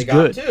 or this is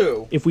good.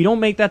 If we don't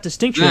make that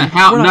distinction,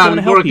 we're not going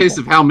to help people. Not a case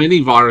of how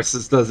many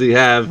viruses does he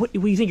have. What,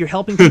 you think you're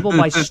helping people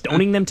by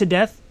stoning them to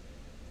death?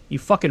 You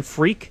fucking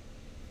freak.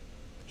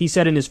 He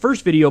said in his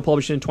first video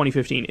published in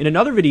 2015. In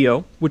another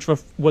video, which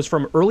was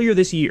from earlier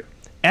this year,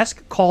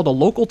 Esk called a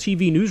local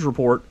TV news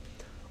report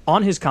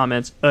on his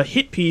comments a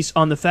hit piece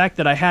on the fact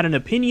that I had an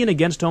opinion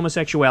against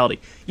homosexuality.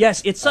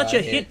 Yes, it's such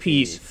a hit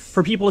piece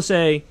for people to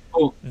say,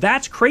 oh,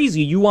 that's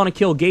crazy, you want to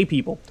kill gay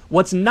people.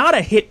 What's not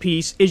a hit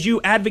piece is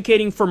you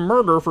advocating for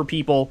murder for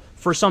people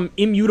for some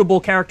immutable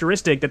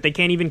characteristic that they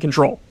can't even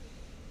control.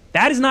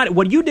 That is not,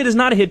 what you did is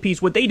not a hit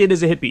piece, what they did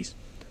is a hit piece.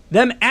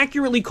 Them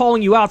accurately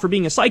calling you out for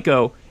being a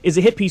psycho is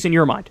a hit piece in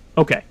your mind.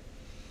 Okay.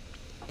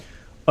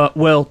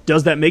 Well,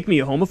 does that make me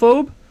a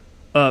homophobe?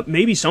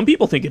 Maybe some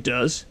people think it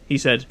does, he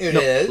said. It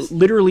is.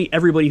 Literally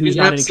everybody who's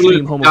not an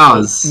extreme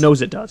homophobe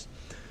knows it does.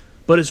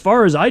 But as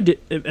far as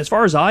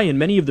I and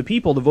many of the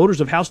people, the voters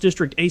of House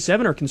District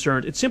A7 are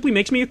concerned, it simply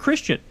makes me a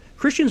Christian.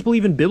 Christians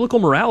believe in biblical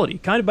morality,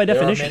 kind of by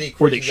definition,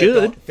 or they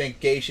should.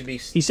 Think gay should be.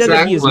 He said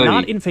that he is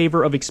not in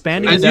favor of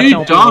expanding the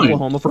death penalty in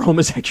Oklahoma for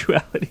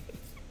homosexuality.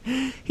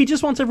 He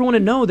just wants everyone to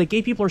know that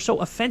gay people are so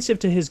offensive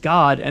to his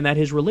God and that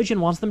his religion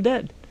wants them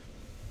dead.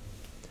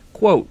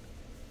 Quote,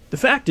 the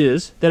fact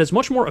is that it's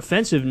much more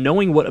offensive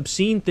knowing what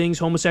obscene things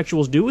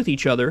homosexuals do with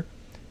each other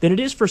than it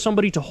is for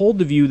somebody to hold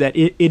the view that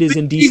it is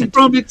indecent.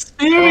 From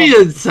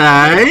experience,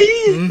 eh?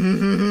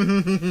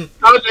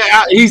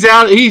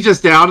 He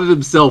just outed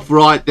himself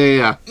right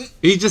there.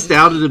 He just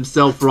outed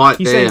himself right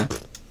there. Said,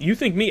 you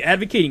think me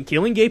advocating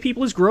killing gay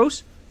people is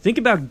gross? Think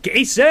about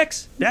gay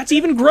sex? That's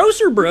even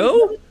grosser,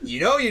 bro. You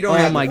know you don't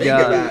have to think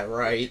of that,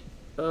 right?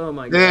 Oh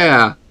my god.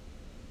 Yeah.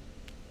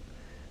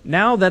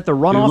 Now that the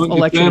runoff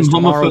election is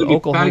tomorrow,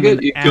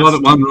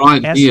 Oklahoma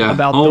asked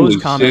about those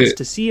comments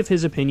to see if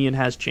his opinion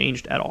has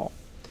changed at all.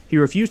 He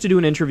refused to do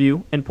an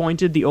interview and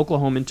pointed the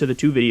Oklahoman to the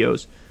two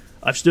videos.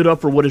 I've stood up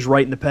for what is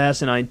right in the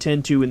past, and I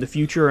intend to in the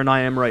future, and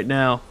I am right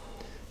now.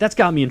 That's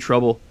got me in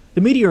trouble.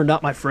 The media are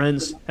not my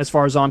friends, as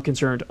far as I'm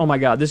concerned. Oh my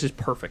god, this is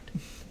perfect.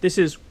 This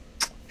is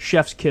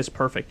chef's kiss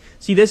perfect.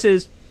 See, this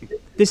is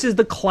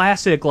the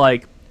classic,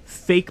 like,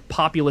 fake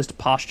populist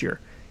posture.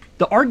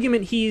 The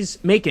argument he's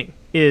making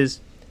is,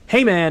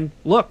 hey man,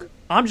 look,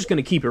 I'm just going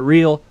to keep it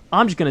real.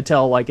 I'm just going to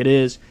tell it like it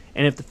is.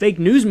 And if the fake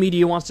news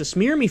media wants to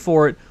smear me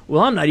for it,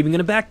 well, I'm not even going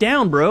to back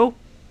down, bro.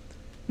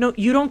 No,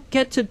 you don't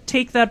get to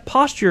take that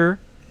posture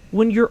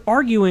when you're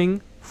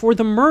arguing for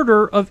the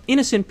murder of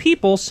innocent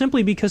people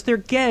simply because they're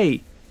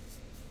gay.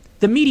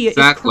 The media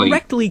is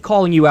correctly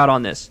calling you out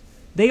on this.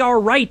 They are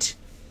right.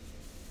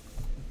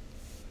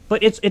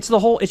 But it's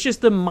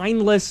just the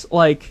mindless,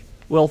 like,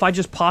 well, if I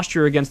just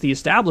posture against the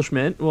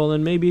establishment, well,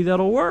 then maybe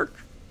that'll work.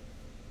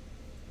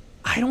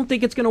 I don't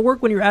think it's going to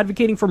work when you're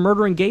advocating for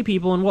murdering gay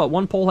people. And what,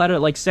 one poll had it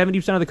like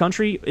 70% of the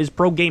country is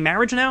pro-gay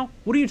marriage now?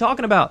 What are you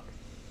talking about?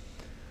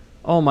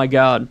 Oh, my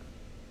God.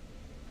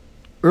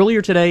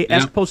 Earlier today,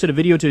 Esk posted a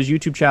video to his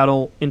YouTube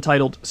channel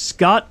entitled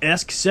Scott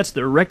Esk Sets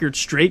the Record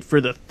Straight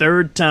for the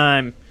Third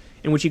Time,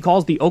 in which he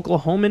calls the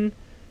Oklahoman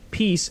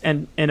piece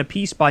and a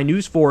piece by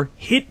News 4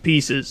 hit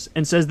pieces,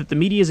 and says that the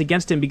media is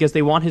against him because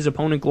they want his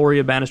opponent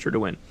Gloria Bannister to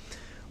win.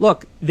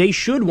 Look, they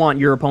should want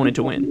your opponent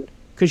to win,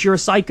 because you're a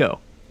psycho.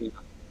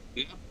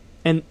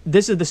 And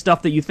this is the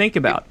stuff that you think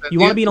about. You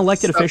want to be an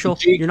elected official,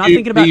 you're not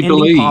thinking about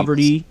ending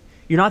poverty,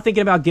 you're not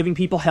thinking about giving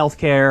people health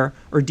care,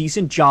 or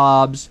decent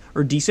jobs,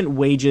 or decent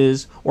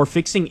wages, or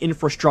fixing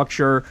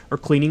infrastructure, or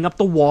cleaning up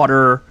the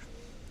water,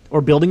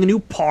 or building a new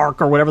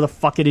park, or whatever the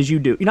fuck it is you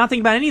do. You're not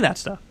thinking about any of that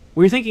stuff.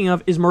 What you're thinking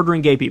of is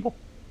murdering gay people.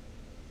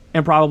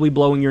 And probably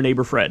blowing your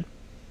neighbor Fred.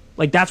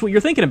 Like, that's what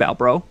you're thinking about,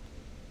 bro.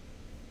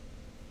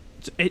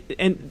 It's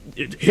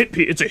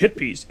a hit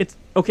piece. It's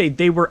okay,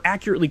 they were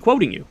accurately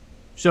quoting you.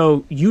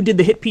 So you did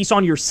the hit piece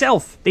on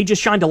yourself. They just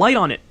shined a light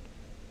on it.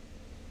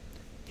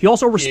 He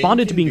also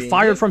responded to being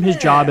fired from his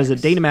job as a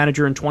data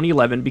manager in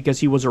 2011 because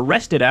he was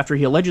arrested after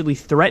he allegedly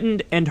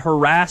threatened and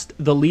harassed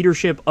the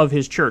leadership of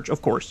his church,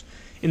 of course.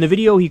 In the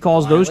video, he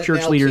calls those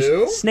church leaders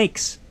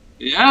snakes.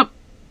 Yep.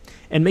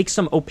 And makes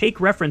some opaque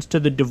reference to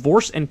the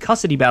divorce and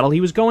custody battle he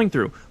was going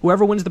through.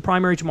 Whoever wins the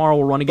primary tomorrow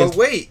will run against... But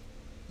wait,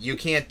 you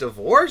can't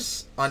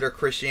divorce under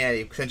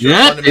Christianity since you're a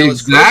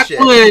fundamentalist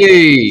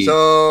Christian.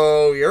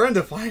 So you're in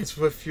defiance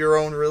with your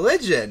own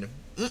religion.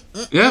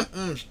 Yeah.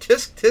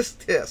 Tisk,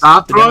 tisk, tisk.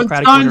 The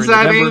Democratic winner in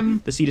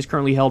November. The seat is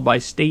currently held by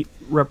State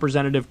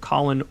Representative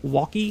Colin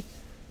Walkie,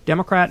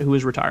 Democrat, who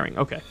is retiring.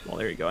 Okay, well,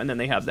 there you go. And then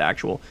they have the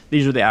actual...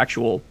 These are the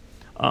actual...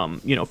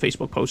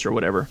 Facebook posts or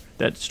whatever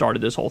that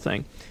started this whole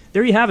thing.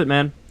 There you have it,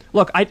 man.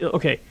 Look,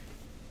 okay.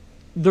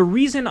 The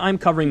reason I'm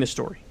covering this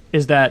story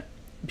is that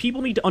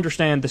people need to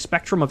understand the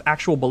spectrum of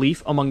actual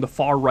belief among the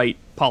far-right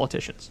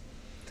politicians.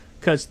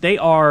 Because they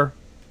are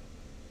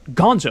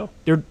gonzo.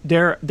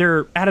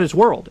 They're out of this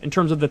world in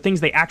terms of the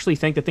things they actually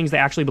think, the things they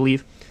actually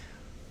believe.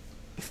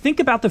 Think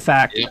about the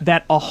fact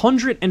that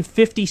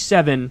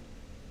 157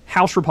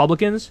 House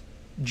Republicans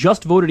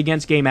just voted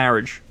against gay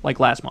marriage like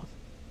last month.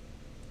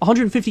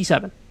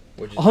 157.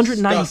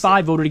 195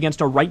 disgusting. Voted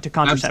against a right to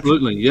contraception.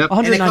 Absolutely, yep.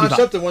 195. And a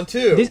contraceptive one,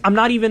 too. I'm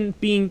not even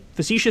being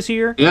facetious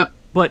here. Yep.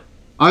 But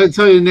I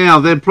tell you now,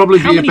 there'd probably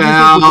be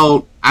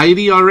about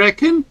 80, I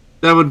reckon,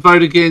 that would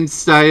vote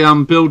against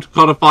a bill to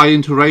codify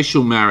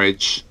interracial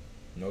marriage.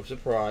 No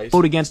surprise.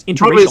 Vote against interracial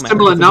probably a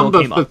similar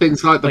number for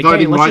things like the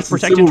Voting Rights and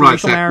Civil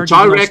Rights Act, which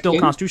I reckon, still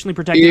constitutionally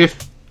protected.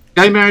 If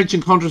gay marriage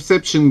and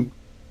contraception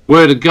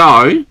were to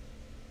go,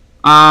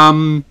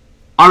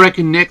 I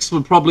reckon next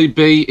would probably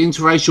be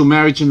interracial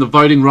marriage and the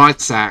Voting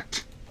Rights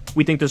Act.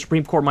 We think the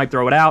Supreme Court might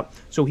throw it out.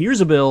 So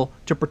here's a bill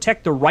to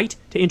protect the right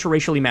to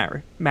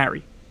interracially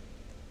marry.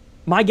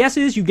 My guess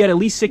is you get at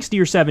least 60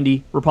 or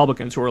 70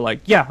 Republicans who are like,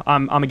 yeah,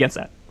 I'm against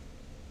that.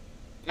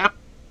 Yep.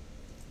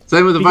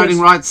 Same with the Voting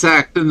Rights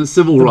Act and the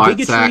Civil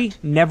Rights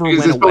Act. Never because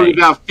went there's probably away.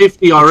 About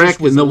 50, I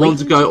reckon, that want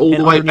to go all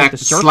the way back to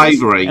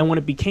slavery. And when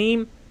it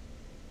became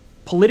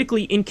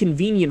politically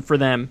inconvenient for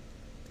them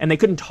and they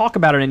couldn't talk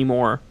about it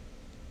anymore,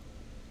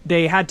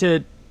 they had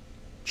to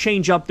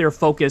change up their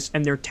focus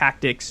and their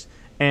tactics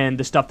and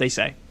the stuff they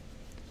say.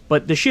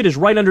 But the shit is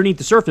right underneath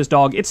the surface,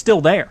 dog. It's still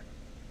there.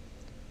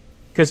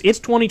 Because it's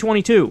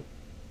 2022.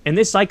 And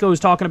this psycho is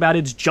talking about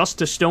it's just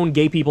to stone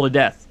gay people to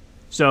death.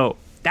 So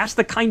that's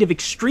the kind of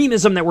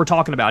extremism that we're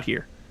talking about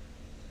here.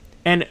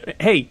 And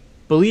hey,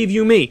 believe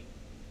you me,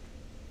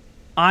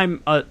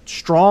 I'm a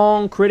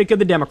strong critic of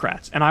the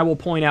Democrats. And I will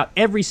point out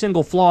every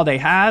single flaw they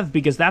have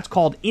because that's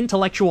called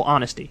intellectual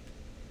honesty.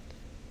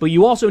 But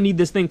you also need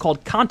this thing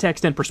called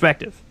context and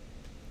perspective.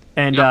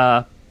 And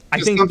I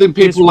think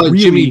people like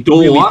Jimmy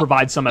Dore really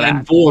provides some of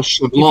that. If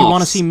you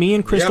want to see me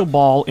and Crystal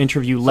Ball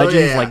interview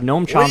legends like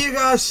Noam Chomsky. What do you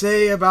guys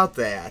say about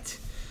that?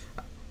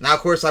 Now, of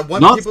course, I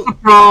want people...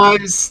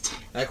 surprised.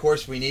 Now, of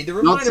course, we need to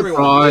remind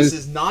everyone, this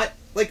is not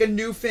like a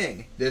new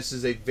thing. This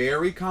is a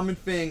very common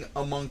thing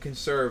among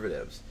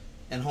conservatives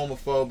and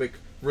homophobic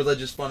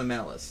religious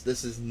fundamentalists.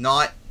 This is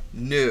not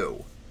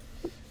new.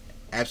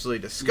 Absolutely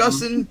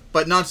disgusting,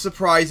 but not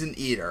surprising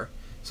either.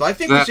 So I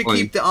think we should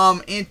keep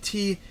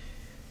the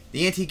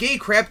anti-gay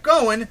crap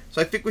going. So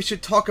I think we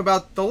should talk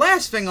about the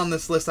last thing on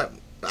this list that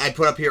I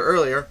put up here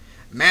earlier.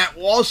 Matt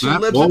Walsh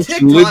and libs of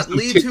TikTok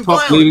lead to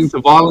violence. Leading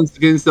to violence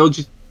against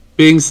LGBT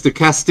being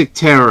stochastic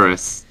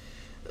terrorists.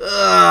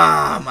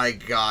 Oh my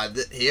God!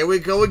 Here we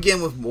go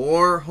again with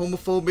more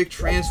homophobic,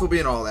 transphobia,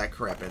 and all that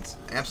crap. It's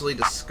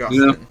absolutely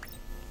disgusting. Yeah.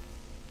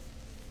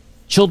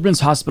 Children's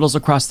hospitals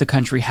across the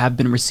country have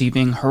been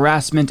receiving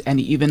harassment and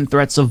even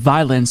threats of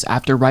violence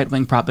after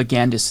right-wing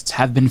propagandists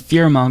have been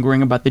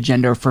fear-mongering about the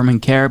gender-affirming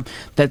care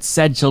that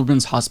said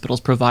children's hospitals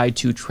provide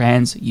to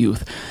trans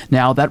youth.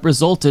 Now, that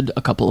resulted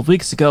a couple of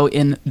weeks ago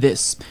in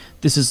this.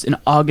 This is an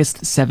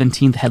August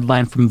 17th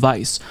headline from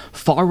Vice.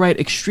 Far-right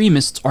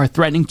extremists are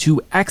threatening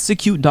to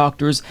execute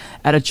doctors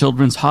at a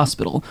children's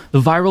hospital.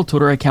 The viral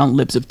Twitter account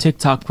Libs of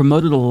TikTok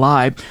promoted a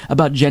lie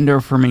about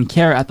gender-affirming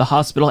care at the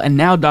hospital, and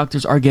now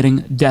doctors are getting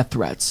death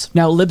threats.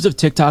 Now, Libs of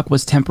TikTok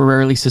was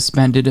temporarily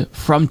suspended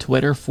from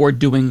Twitter for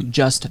doing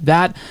just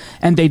that,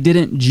 and they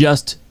didn't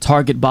just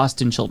target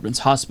Boston Children's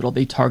Hospital,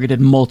 they targeted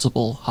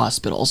multiple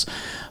hospitals.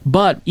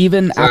 But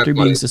even after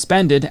being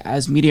suspended,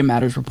 as Media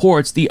Matters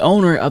reports, the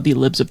owner of the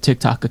Libs of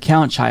TikTok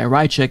account, Chaya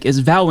Rychik, is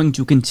vowing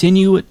to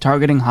continue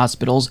targeting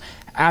hospitals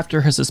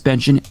after her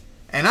suspension.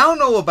 And I don't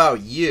know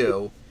about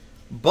you,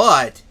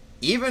 but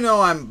even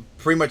though I'm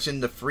pretty much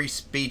in the free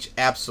speech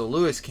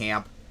absolutist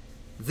camp,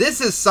 this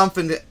is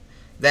something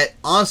that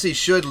honestly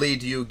should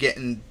lead to you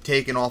getting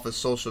taken off of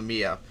social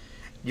media.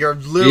 You're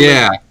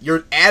literally,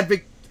 you're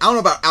I don't know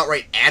about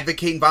outright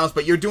advocating violence,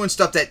 but you're doing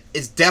stuff that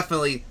is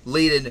definitely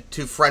leading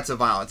to threats of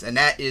violence, and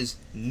that is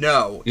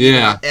no.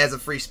 Yeah. As a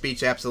free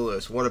speech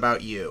absolutist, what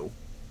about you?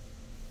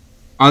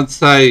 I'd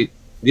say,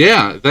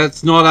 yeah,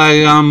 that's not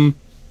a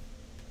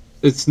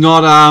it's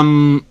not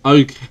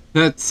okay.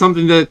 That's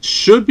something that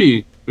should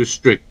be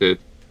restricted.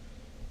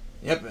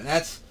 Yep, and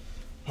that's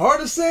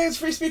hard to say as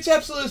free speech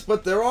absolutist,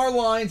 but there are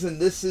lines, and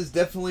this is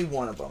definitely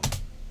one of them.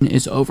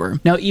 Is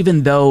over. Now,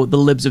 even though the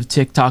Libs of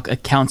TikTok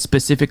account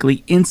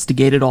specifically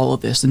instigated all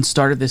of this and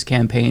started this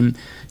campaign,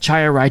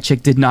 Chaya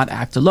Rychik did not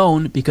act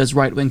alone, because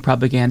right-wing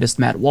propagandist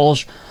Matt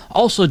Walsh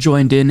also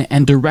joined in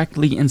and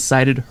directly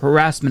incited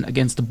harassment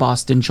against the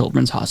Boston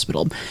Children's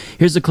Hospital.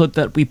 Here's a clip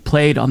that we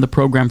played on the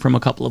program from a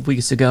couple of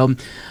weeks ago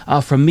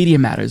from Media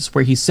Matters,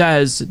 where he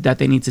says that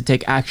they need to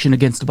take action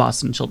against the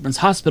Boston Children's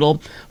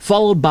Hospital,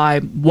 followed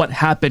by what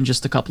happened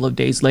just a couple of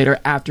days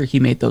later after he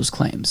made those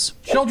claims.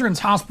 Children's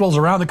hospitals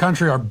around the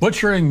country are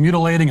butchering,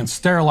 mutilating, and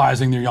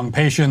sterilizing their young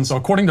patients. So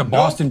according to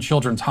Boston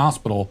Children's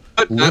Hospital,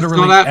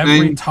 literally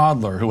every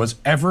toddler who has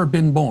ever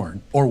been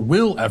born or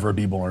will ever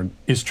be born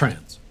is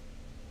trans.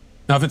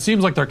 Now, if it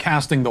seems like they're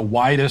casting the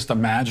widest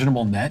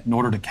imaginable net in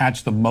order to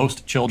catch the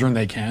most children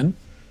they can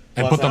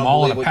and put them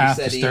all on a path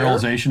to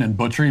sterilization and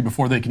butchery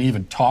before they can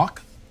even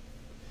talk,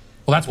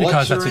 well, that's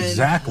because that's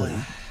exactly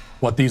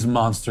what these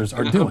monsters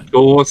are doing. Of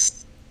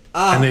course.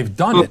 And they've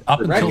done it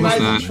up until this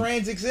point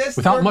trans exist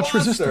without much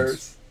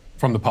resistance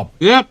from the public.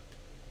 Yep.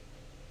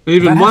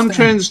 Even one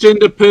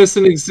transgender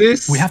person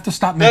exists. We have to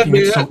stop making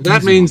it so easy.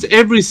 That means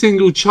every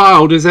single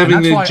child is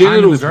having their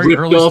genitals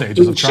ripped off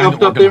and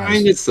shoved up their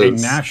anuses.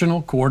 A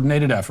national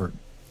coordinated effort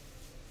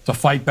to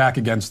fight back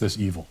against this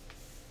evil.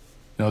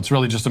 You know, it's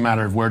really just a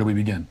matter of where do we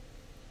begin.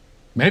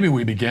 Maybe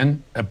we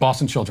begin at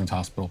Boston Children's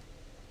Hospital.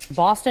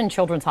 Boston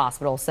Children's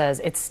Hospital says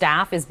its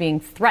staff is being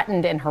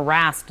threatened and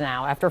harassed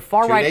now after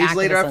far-right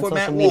activists on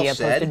social media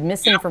posted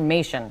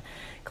misinformation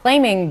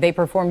claiming they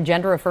perform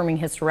gender-affirming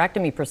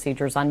hysterectomy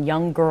procedures on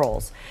young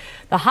girls.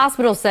 The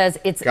hospital says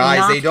it's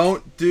guys, they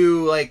don't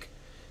do like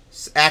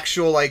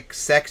actual like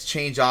sex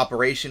change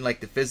operation,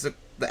 like the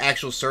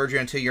actual surgery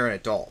until you're an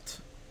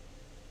adult.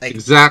 Like,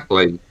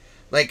 exactly.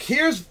 Like,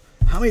 here's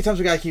how many times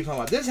we gotta keep talking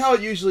about this. Is how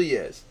it usually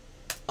is.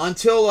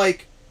 Until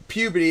like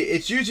puberty,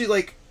 it's usually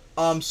like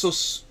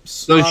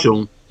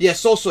social. Yeah,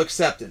 social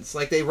acceptance.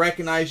 Like, they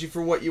recognize you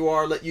for what you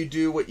are, let you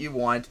do what you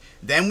want.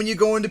 Then when you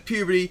go into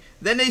puberty,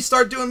 then they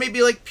start doing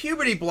maybe like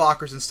puberty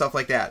blockers and stuff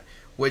like that,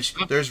 which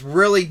there's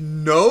really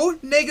no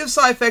negative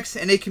side effects,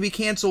 and it can be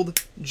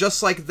canceled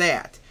just like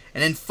that.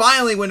 And then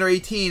finally, when they're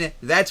 18,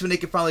 that's when they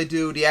can finally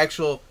do the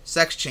actual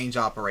sex change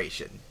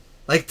operation.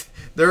 Like,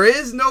 there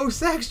is no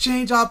sex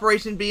change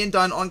operation being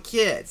done on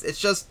kids. It's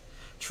just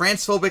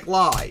transphobic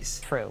lies.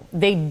 True.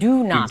 They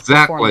do not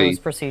perform those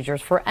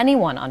procedures for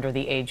anyone under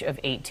the age of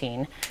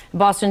 18.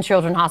 Boston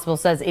Children's Hospital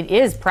says it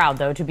is proud,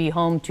 though, to be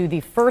home to the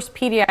first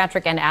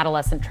pediatric and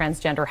adolescent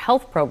transgender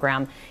health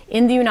program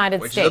in the United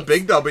States. Which is a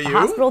big W. The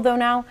hospital, though,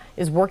 now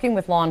is working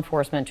with law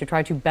enforcement to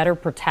try to better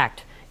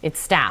protect its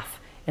staff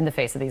in the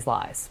face of these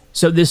lies.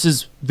 So this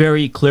is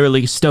very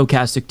clearly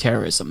stochastic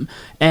terrorism,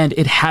 and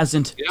it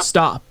hasn't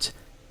stopped.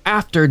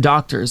 After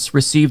doctors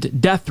received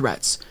death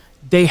threats,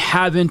 they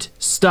haven't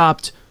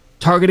stopped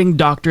targeting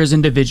doctors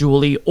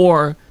individually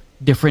or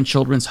different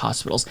children's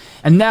hospitals.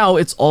 And now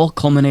it's all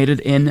culminated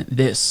in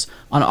this.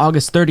 On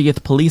August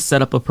 30th, police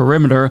set up a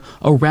perimeter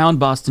around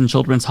Boston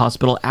Children's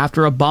Hospital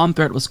after a bomb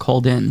threat was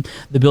called in.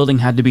 The building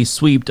had to be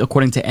swept,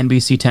 according to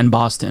NBC 10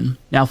 Boston.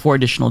 Now, for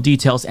additional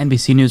details,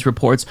 NBC News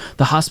reports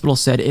the hospital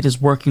said it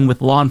is working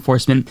with law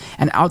enforcement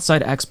and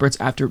outside experts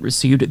after it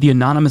received the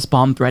anonymous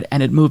bomb threat,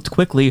 and it moved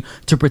quickly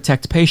to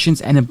protect patients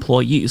and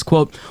employees.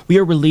 Quote, "We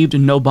are relieved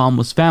no bomb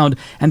was found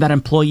and that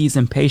employees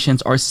and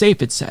patients are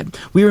safe," it said.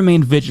 "We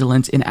remain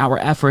vigilant in our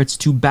efforts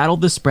to battle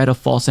the spread of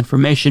false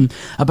information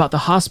about the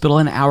hospital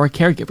and our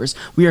caregivers.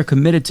 We are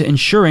committed to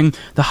ensuring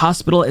the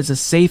hospital is a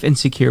safe and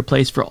secure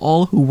place for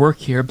all who work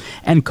here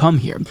and come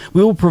here.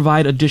 We will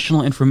provide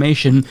additional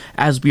information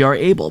as we are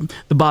able."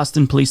 The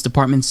Boston Police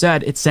Department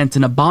said it sent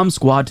in a bomb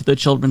squad to the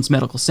Children's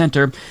Medical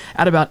Center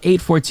at about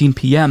 8:14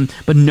 p.m.,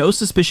 but no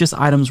suspicious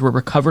items were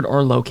recovered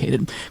or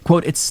located.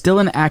 Quote, "It's still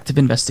an active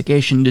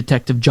investigation,"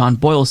 Detective John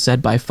Boyle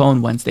said by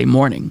phone Wednesday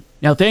morning.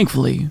 Now,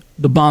 thankfully,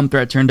 the bomb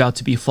threat turned out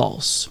to be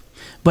false.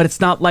 But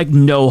it's not like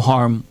no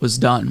harm was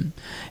done.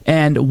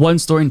 And one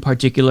story in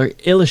particular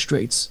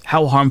illustrates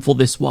how harmful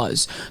this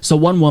was. So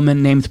one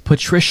woman named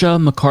Patricia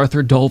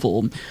MacArthur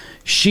Dovell,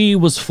 she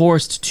was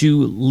forced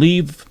to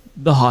leave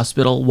the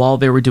hospital while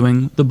they were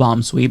doing the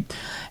bomb sweep.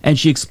 And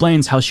she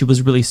explains how she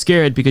was really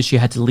scared because she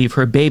had to leave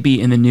her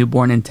baby in the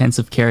newborn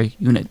intensive care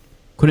unit.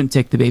 Couldn't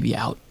take the baby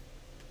out.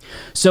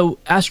 So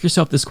ask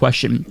yourself this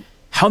question.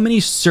 How many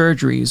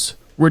surgeries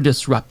were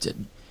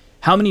disrupted?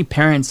 How many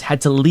parents had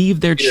to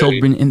leave their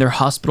children in their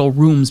hospital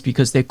rooms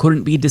because they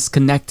couldn't be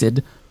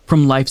disconnected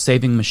from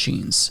life-saving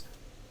machines?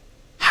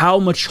 How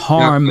much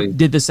harm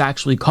did this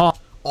actually cause?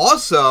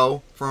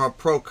 Also, from a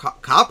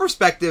pro-cop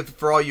perspective,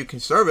 for all you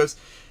conservatives,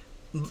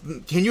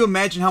 can you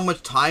imagine how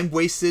much time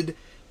wasted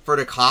for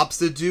the cops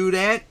to do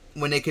that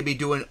when they could be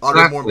doing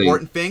other more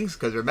important things?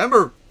 Because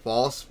remember,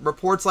 false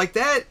reports like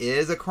that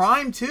is a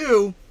crime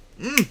too.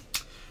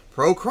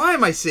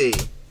 Pro-crime, I see.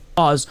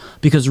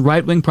 Because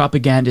right-wing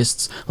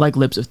propagandists like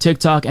Libs of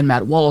TikTok and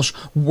Matt Walsh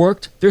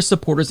worked their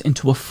supporters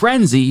into a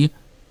frenzy,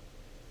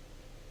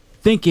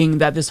 thinking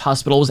that this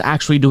hospital was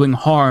actually doing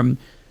harm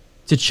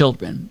to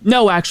children.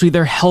 No, actually,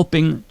 they're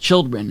helping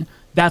children.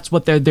 That's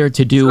what they're there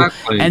to do.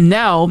 Exactly. And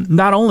now,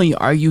 not only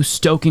are you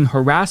stoking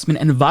harassment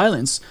and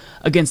violence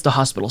against the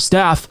hospital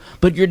staff,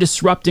 but you're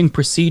disrupting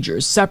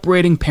procedures,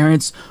 separating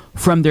parents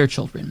from their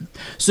children.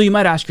 So you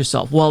might ask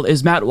yourself, well,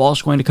 is Matt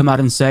Walsh going to come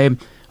out and say,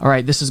 all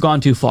right, this has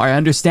gone too far. I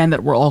understand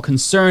that we're all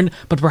concerned,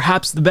 but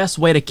perhaps the best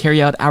way to carry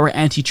out our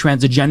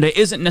anti-trans agenda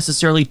isn't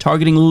necessarily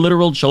targeting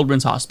literal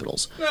children's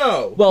hospitals.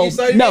 No. Well,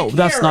 no,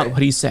 that's not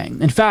what he's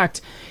saying. In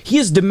fact, he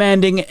is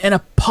demanding an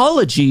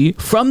apology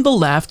from the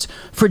left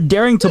for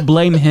daring to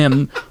blame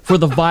him for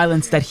the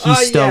violence that he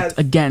stoked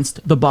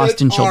against the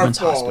Boston Children's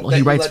Hospital.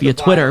 He writes via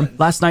Twitter,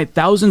 last night,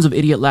 thousands of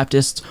idiot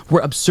leftists were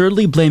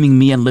absurdly blaming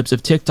me and Libs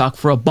of TikTok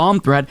for a bomb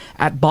threat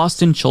at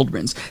Boston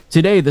Children's.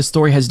 Today, the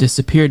story has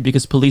disappeared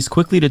because police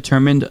quickly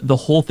determined the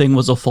whole thing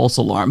was a false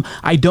alarm.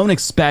 I don't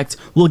expect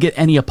we'll get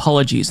any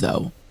apologies,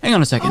 though. Hang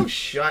on a second. Oh,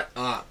 shut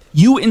up.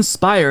 You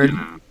inspired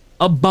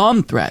a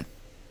bomb threat.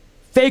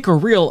 Fake or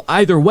real,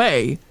 either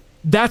way,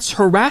 that's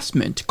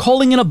harassment.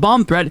 Calling in a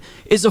bomb threat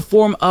is a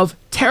form of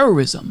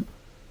terrorism.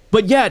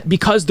 But yet,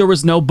 because there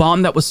was no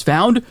bomb that was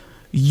found,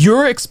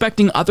 you're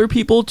expecting other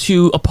people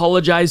to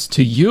apologize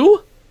to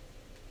you?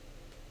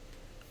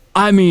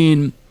 I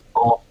mean,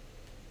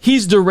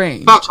 he's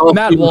deranged.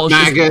 Matt Walsh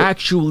is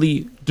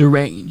actually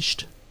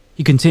deranged.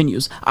 He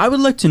continues, I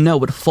would like to know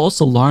what false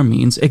alarm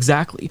means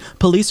exactly.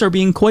 Police are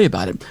being coy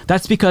about it.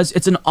 That's because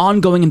it's an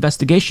ongoing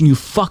investigation, you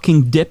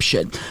fucking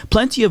dipshit.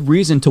 Plenty of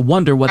reason to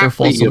wonder whether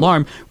false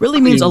alarm really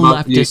means a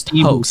leftist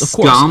hoax. Of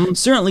course,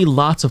 certainly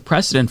lots of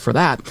precedent for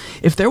that.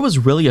 If there was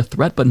really a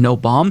threat but no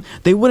bomb,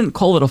 they wouldn't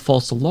call it a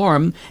false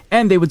alarm,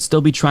 and they would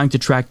still be trying to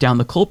track down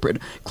the culprit.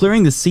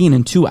 Clearing the scene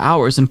in 2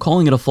 hours and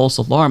calling it a false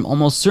alarm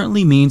almost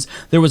certainly means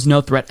there was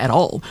no threat at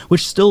all,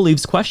 which still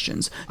leaves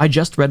questions. I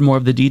just read more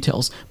of the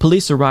details.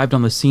 Police arrived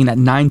on the scene at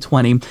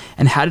 9:20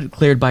 and had it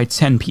cleared by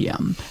 10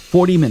 p.m.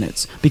 40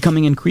 minutes,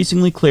 becoming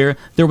increasingly clear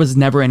there was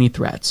never any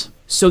threat.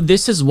 So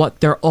this is what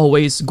they're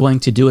always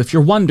going to do. If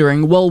you're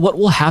wondering, well, what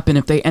will happen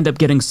if they end up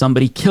getting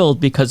somebody killed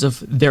because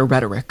of their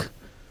rhetoric?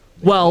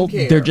 Well,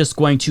 they're just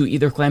going to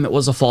either claim it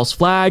was a false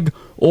flag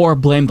or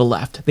blame the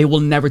left. They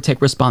will never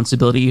take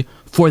responsibility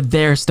for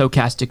their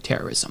stochastic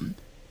terrorism.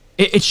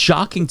 It's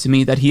shocking to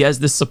me that he has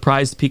this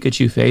surprised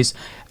Pikachu face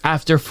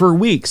after, for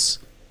weeks,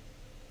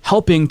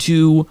 helping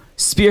to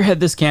spearhead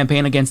this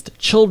campaign against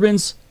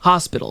children's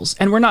hospitals.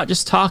 And we're not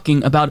just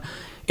talking about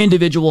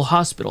individual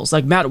hospitals.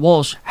 Like Matt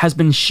Walsh has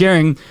been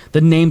sharing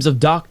the names of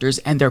doctors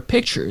and their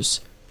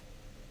pictures,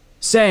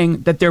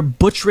 saying that they're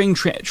butchering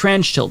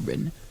trans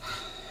children.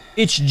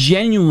 It's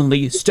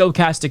genuinely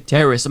stochastic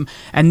terrorism.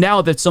 And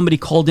now that somebody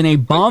called in a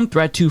bomb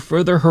threat to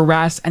further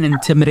harass and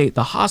intimidate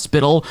the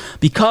hospital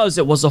because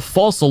it was a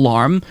false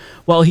alarm,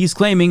 well, he's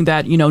claiming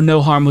that, you know,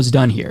 no harm was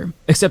done here.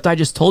 Except I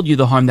just told you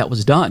the harm that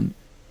was done.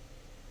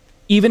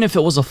 Even if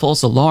it was a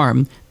false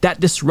alarm,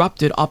 that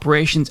disrupted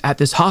operations at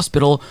this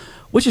hospital,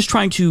 which is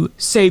trying to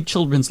save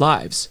children's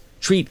lives,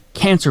 treat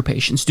cancer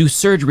patients, do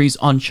surgeries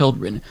on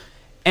children.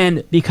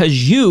 And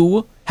because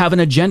you have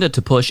an agenda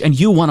to push and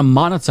you want to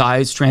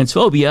monetize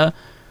transphobia,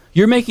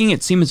 you're making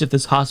it seem as if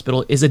this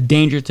hospital is a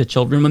danger to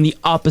children when the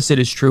opposite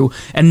is true.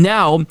 And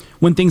now,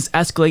 when things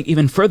escalate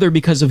even further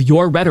because of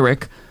your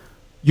rhetoric,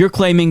 you're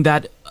claiming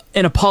that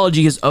an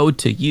apology is owed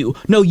to you.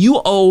 No,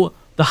 you owe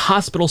the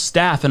hospital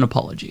staff an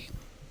apology.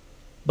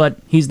 But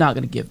he's not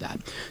going to give that.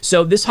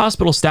 So this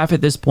hospital staff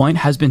at this point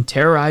has been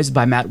terrorized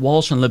by Matt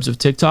Walsh and Libs of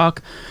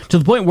TikTok to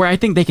the point where I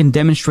think they can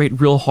demonstrate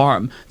real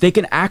harm. They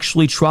can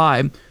actually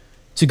try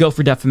to go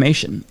for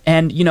defamation.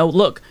 And, you know,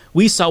 look,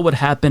 we saw what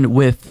happened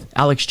with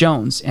Alex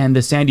Jones and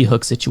the Sandy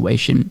Hook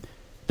situation.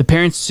 The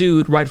parents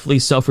sued, rightfully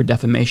so, for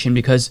defamation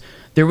because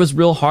there was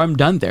real harm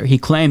done there. He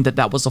claimed that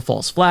that was a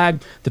false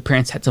flag. The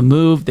parents had to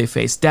move. They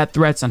faced death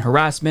threats and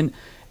harassment.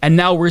 And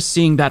now we're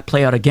seeing that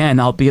play out again,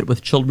 albeit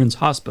with children's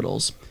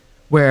hospitals,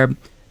 where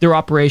their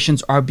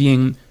operations are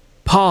being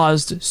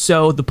paused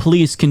so the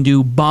police can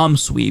do bomb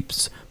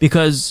sweeps,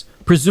 because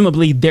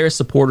presumably their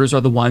supporters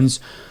are the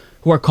ones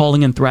who are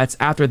calling in threats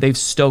after they've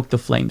stoked the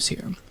flames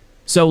here.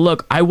 So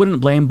look, I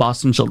wouldn't blame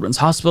Boston Children's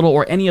Hospital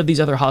or any of these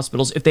other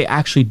hospitals if they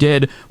actually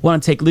did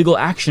want to take legal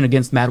action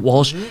against Matt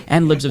Walsh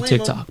and Libs of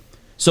TikTok.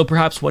 So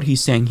perhaps what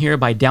he's saying here,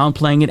 by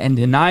downplaying it and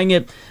denying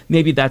it,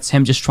 maybe that's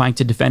him just trying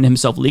to defend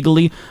himself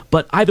legally.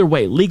 But either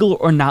way, legal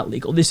or not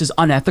legal, this is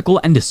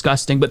unethical and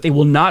disgusting, but they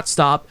will not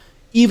stop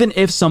even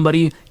if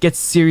somebody gets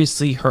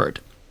seriously hurt.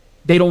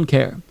 They don't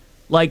care.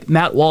 Like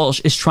Matt Walsh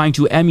is trying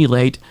to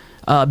emulate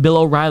Bill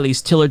O'Reilly's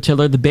Tiller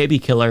Tiller the Baby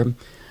Killer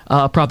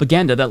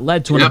propaganda that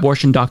led to an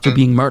abortion doctor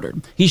being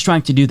murdered. He's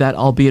trying to do that,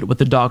 albeit with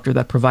the doctor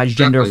that provides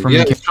gender-affirming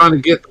care. He's trying to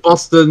get the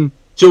Boston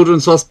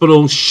Children's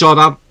Hospital shot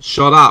up,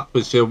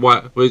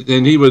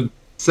 and he would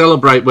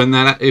celebrate when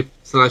that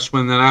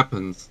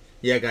happens.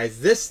 Yeah,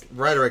 guys, this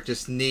rhetoric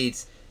just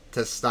needs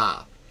to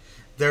stop.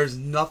 There's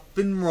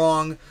nothing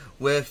wrong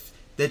with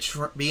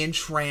being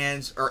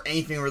trans or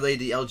anything related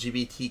to the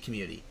LGBT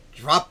community.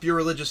 Drop your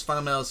religious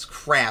fundamentals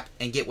crap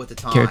and get with the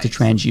times. Care to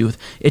trans youth.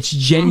 It's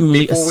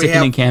genuinely a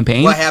sickening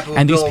campaign,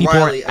 and these people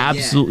are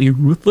absolutely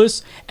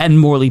ruthless and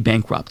morally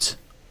bankrupt.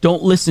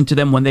 Don't listen to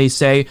them when they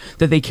say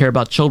that they care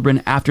about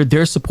children after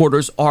their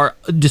supporters are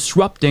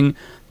disrupting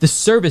the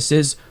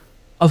services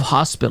of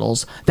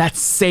hospitals that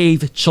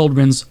save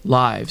children's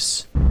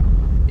lives.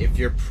 If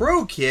you're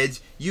pro-kids,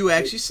 you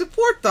actually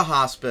support the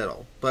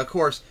hospital. But of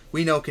course,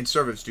 we know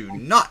conservatives do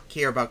not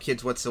care about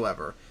kids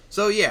whatsoever.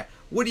 So yeah,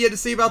 what do you have to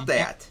say about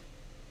that?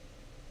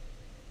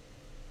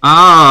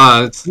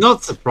 It's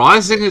not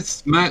surprising.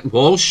 It's Matt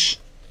Walsh.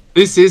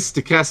 This is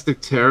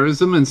stochastic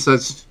terrorism and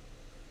such.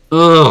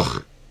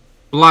 Ugh.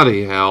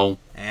 Bloody hell.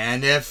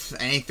 And if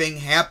anything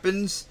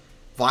happens,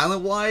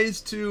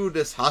 violent-wise, to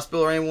this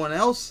hospital or anyone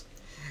else,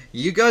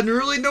 you got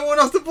really no one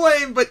else to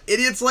blame but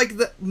idiots like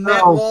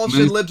Matt Walsh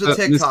and Libs of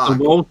TikTok.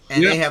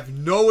 And they have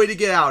no way to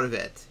get out of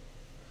it.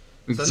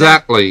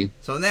 Exactly.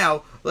 So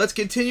now, let's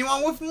continue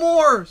on with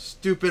more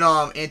stupid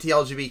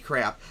anti-LGBT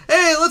crap.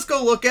 Hey, let's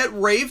go look at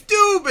Rave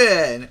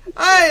Dubin.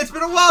 Hey, it's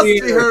been a while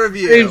since we heard of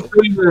you. Rave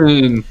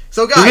Dubin.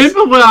 So guys...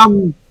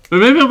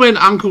 Remember when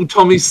Uncle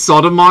Tommy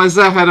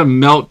Sodomizer had a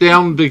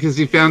meltdown because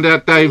he found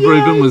out Dave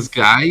Rubin was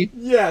gay?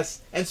 Yes.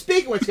 And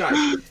speaking of which,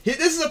 guys,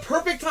 this is a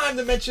perfect time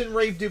to mention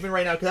Rave Dubin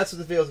right now because that's what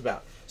the video is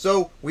about.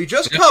 So, we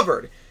just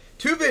covered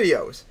 2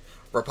 videos.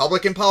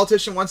 Republican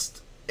politician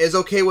is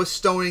okay with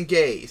stoning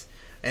gays.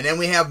 And then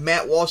we have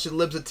Matt Walsh and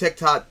Libs of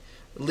TikTok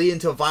leading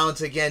to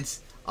violence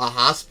against a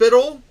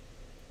hospital.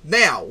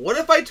 Now, what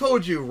if I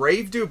told you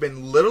Rave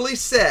Dubin literally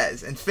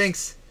says and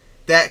thinks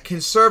that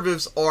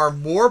conservatives are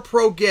more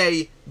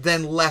pro-gay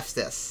than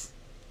leftists?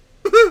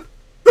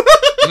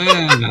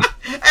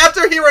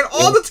 After hearing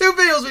all the 2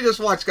 videos we just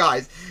watched,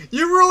 guys,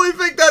 you really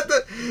think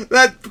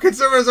that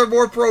conservatives are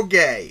more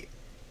pro-gay?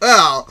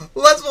 Well,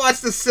 let's watch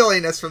the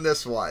silliness from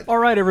this one. All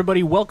right,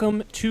 everybody,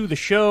 welcome to the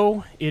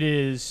show. It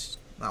is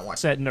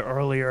set in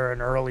earlier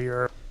and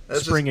earlier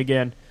spring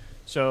again.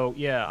 So,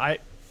 yeah,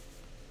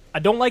 I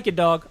don't like it,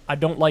 dog. I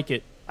don't like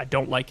it. I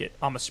don't like it.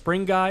 I'm a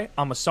spring guy.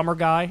 I'm a summer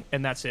guy,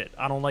 and that's it.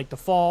 I don't like the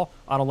fall.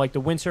 I don't like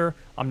the winter.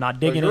 I'm not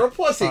digging it. You're a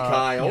pussy,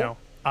 Kyle. You know,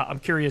 I'm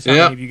curious how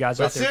many of you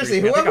guys out there. But seriously,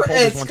 whoever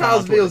edits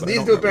Kyle's videos needs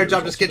to do a better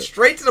job. Just get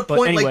straight to the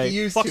point anyway, like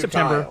you used to,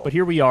 September, Kyle. But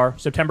here we are,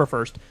 September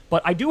 1st.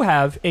 But I do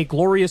have a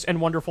glorious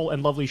and wonderful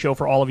and lovely show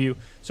for all of you,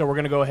 so we're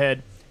going to go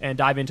ahead and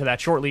dive into that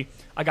shortly.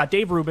 I got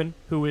Dave Rubin,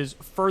 who is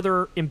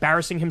further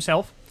embarrassing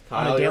himself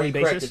on a daily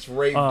basis,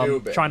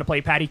 trying to play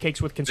patty cakes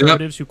with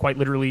conservatives who quite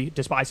literally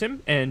despise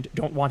him and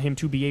don't want him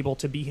to be able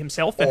to be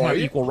himself and have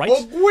equal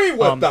rights. Agree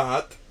with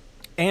that.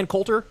 Ann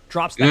Coulter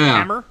drops that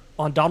hammer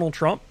on Donald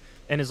Trump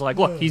and is like,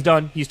 look, he's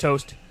done, he's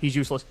toast, he's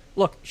useless.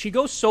 Look, she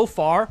goes so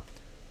far,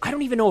 I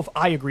don't even know if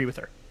I agree with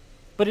her.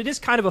 But it is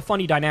kind of a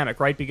funny dynamic,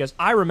 right? Because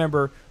I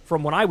remember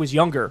from when I was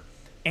younger,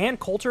 Ann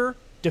Coulter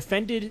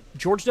defended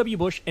George W.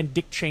 Bush and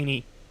Dick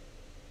Cheney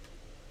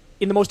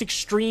in the most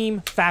extreme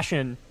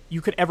fashion you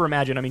could ever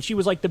imagine. I mean, she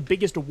was like the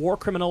biggest war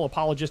criminal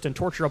apologist and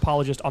torture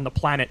apologist on the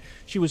planet.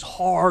 She was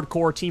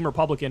hardcore Team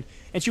Republican,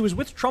 and she was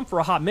with Trump for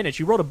a hot minute.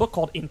 She wrote a book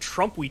called In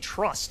Trump We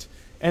Trust,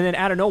 and then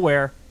out of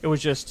nowhere, it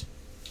was just,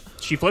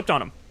 she flipped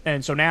on him.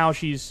 And so now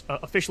she's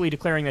officially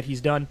declaring that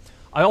he's done.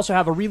 I also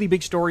have a really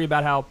big story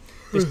about how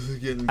this is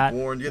getting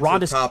boring. Get to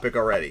the topic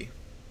already.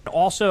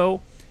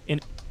 Also, in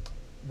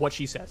what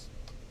she says.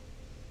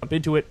 Jump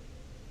into it.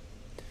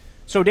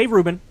 So Dave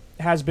Rubin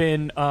has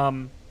been,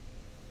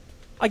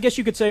 I guess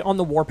you could say, on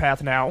the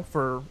warpath now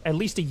for at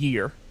least a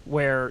year,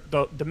 where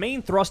the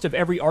main thrust of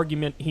every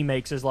argument he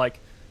makes is like,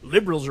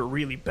 liberals are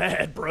really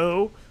bad,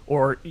 bro.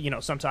 Or, you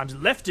know, sometimes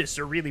leftists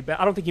are really bad.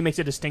 I don't think he makes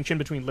a distinction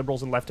between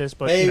liberals and leftists,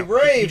 but hey, you know,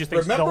 Ray, he just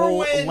thinks the whole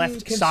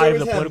left side of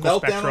the political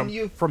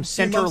spectrum, from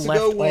center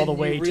left all the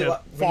way to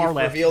far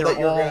left, they're that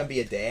all going to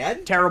be a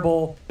dad?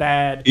 Terrible,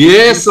 bad.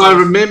 Yes, I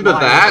remember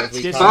that.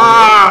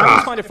 I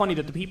always find it funny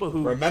that the people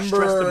who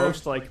stress the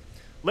most, like,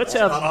 let's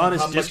have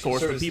honest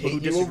discourse with people who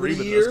disagree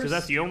with us, because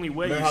that's the only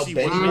way you see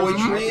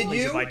what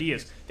is of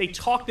ideas. They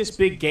talk this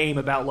big game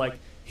about, like,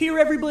 hear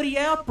everybody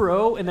out,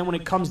 bro. And then when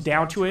it comes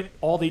down to it,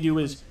 all they do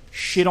is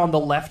shit on the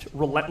left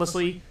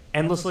relentlessly,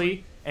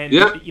 endlessly, and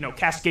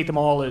castigate them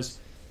all as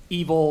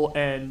evil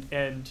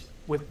and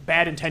with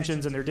bad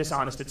intentions, and they're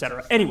dishonest,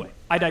 etc. Anyway,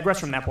 I digress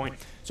from that point.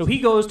 So he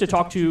goes to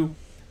talk to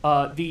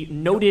the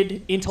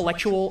noted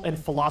intellectual and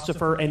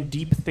philosopher and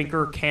deep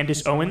thinker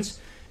Candace Owens,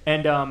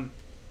 and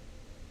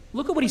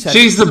look at what he says.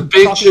 She's the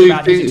bitch who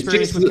about his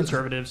experience with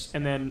conservatives,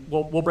 and then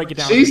we'll break it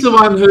down. She's the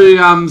one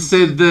who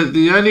said that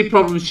the only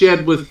problem she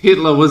had with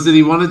Hitler was that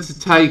he wanted to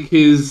take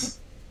his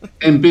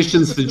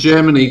ambitions for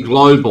Germany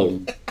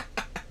global,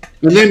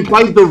 and then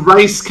played the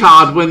race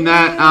card when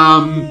that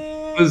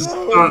was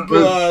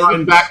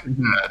thrown back at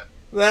her.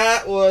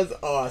 That was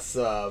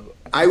awesome.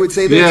 I would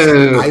say this.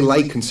 Yeah. I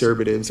like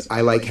conservatives.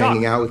 I like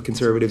hanging out with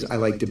conservatives. I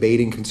like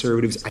debating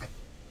conservatives.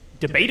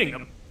 Debating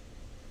them?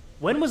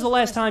 When was the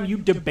last time you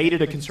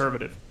debated a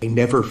conservative? I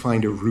never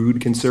find a rude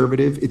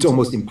conservative. It's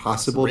almost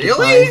impossible to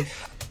find.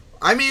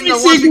 I mean, the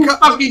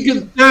fucking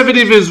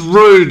conservative is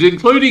rude,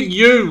 including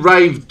you,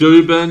 Rave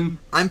Dubin.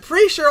 I'm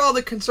pretty sure all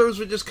the conservatives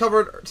we just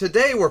covered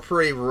today were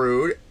pretty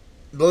rude.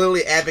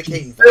 Literally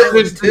advocating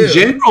violence, too.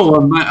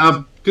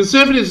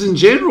 Conservatives in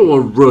general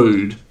are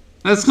rude.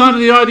 That's kind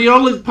of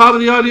the part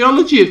of the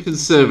ideology of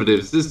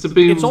conservatives is to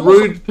be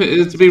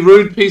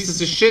rude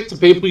pieces of shit to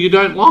people you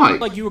don't like.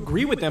 Like you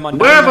agree with them on.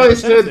 Where have I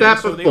heard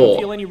that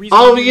before?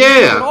 Oh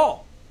yeah,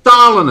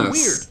 Stalinist.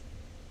 Weird.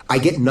 I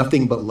get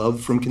nothing but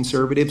love from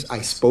conservatives. I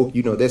spoke,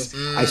 you know this.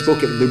 I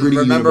spoke at Liberty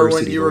remember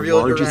University, when you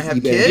revealed you're going to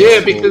have kids? Yeah,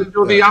 because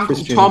you're the Uncle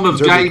Tom of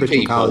gay Christian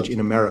people. College in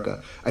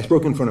America. I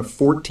spoke in front of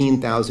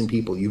 14,000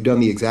 people. You've done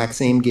the exact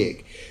same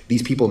gig.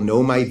 These people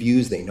know my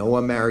views. They know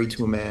I'm married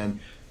to a man.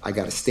 I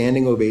got a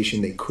standing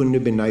ovation. They couldn't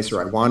have been nicer.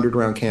 I wandered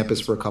around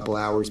campus for a couple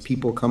hours.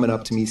 People coming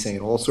up to me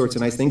saying all sorts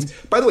of nice things.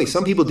 By the way,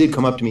 some people did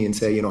come up to me and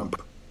say, you know,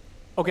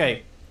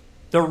 okay,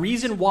 the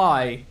reason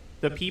why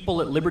the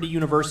people at Liberty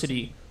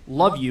University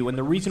love you and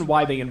the reason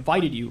why they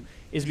invited you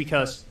is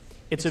because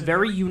it's a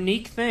very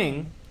unique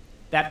thing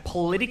that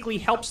politically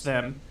helps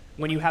them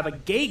when you have a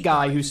gay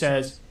guy who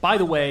says, by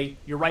the way,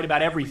 you're right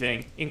about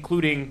everything,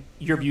 including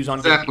your views on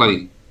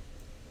exactly.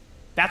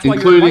 That's why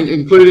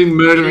including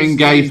murdering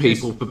gay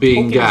people for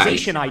being gay.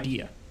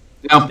 Idea.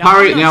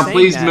 Now,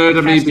 please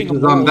murder me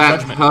because I'm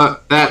that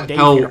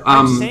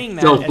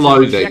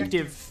self-loathing.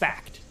 Objective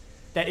fact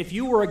that if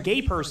you were a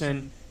gay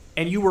person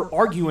and you were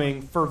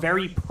arguing for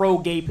very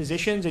pro-gay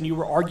positions and you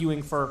were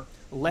arguing for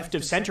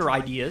left-of-center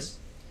ideas,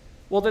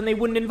 well, then they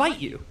wouldn't invite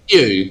you.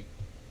 They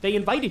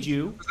invited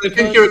you. They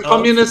think you're a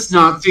communist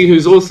Nazi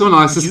who's also an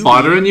ISIS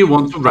fighter and you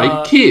want to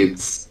rape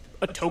kids.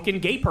 A token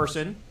gay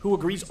person who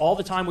agrees all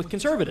the time with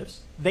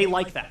conservatives. They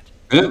like that.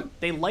 Yeah.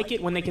 They like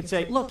it when they can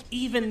say, look,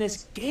 even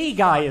this gay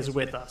guy is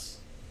with us.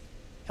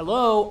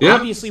 Hello, yeah.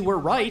 Obviously we're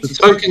right. The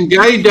token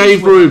gay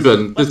Dave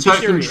Rubin. The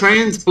token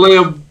trans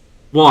Blair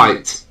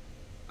White.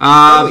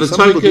 The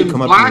token come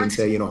black up to me and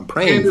say, you know, I'm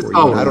praying for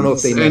you. I don't know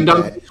if they meant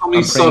that. I'm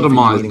praying for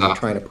you, meaning I'm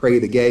trying to pray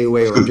the gay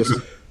away, or I'm just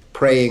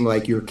praying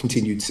like your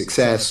continued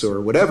success or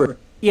whatever.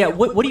 Yeah,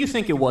 what do you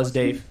think it was,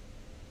 Dave?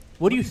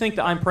 What do you think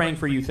the I'm praying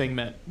for you thing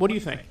meant? What do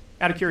you think?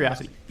 Out of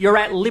curiosity. You're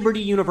at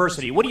Liberty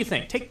University. What do you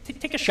think?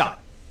 Take a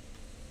shot.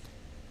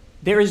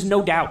 There is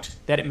no doubt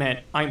that it meant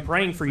I'm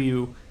praying for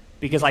you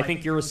because I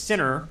think you're a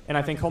sinner and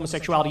I think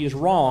homosexuality is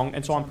wrong,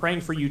 and so I'm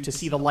praying for you to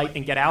see the light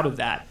and get out of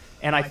that.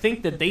 And I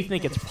think that they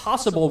think it's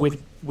possible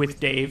with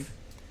Dave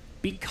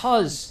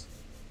because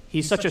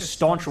he's such a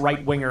staunch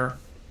right-winger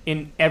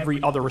in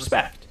every other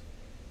respect.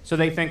 So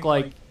they think,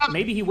 like,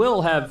 maybe he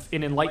will have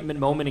an enlightenment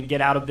moment and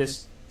get out of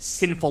this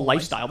sinful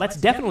lifestyle. That's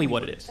definitely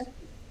what it is.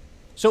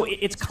 So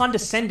it's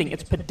condescending.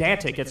 It's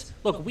pedantic. It's,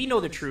 look, we know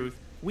the truth.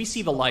 We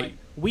see the light.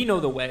 We know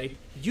the way.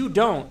 You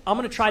don't. I'm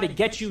going to try to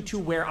get you to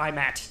where I'm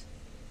at.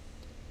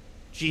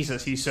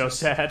 Jesus, he's so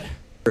sad.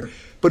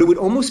 But it would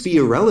almost be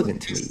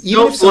irrelevant to me.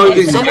 Even if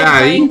someone's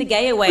praying the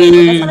gay away,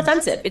 that's not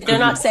offensive. If they're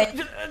not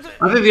saying...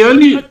 I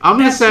think I'm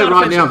going to say it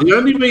right now, the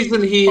only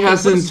reason he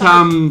hasn't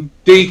come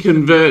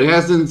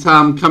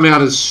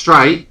out as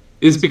straight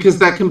is because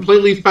that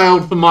completely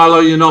failed for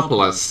Milo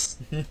Yiannopoulos.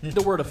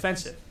 The word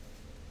offensive.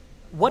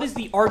 What is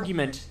the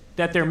argument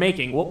that they're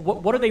making?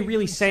 What are they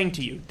really saying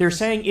to you? They're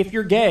saying if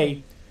you're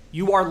gay,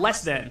 you are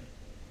less than.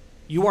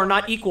 You are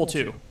not equal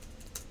to.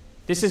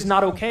 This is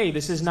not okay.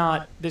 This is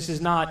not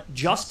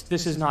just.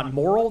 This is not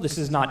moral. This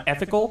is not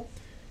ethical.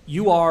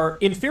 You are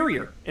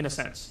inferior in a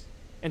sense.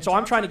 And so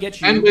I'm trying to get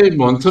you... And they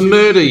want to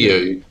murder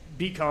you.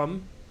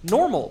 ...become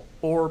normal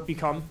or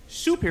become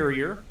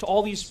superior to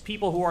all these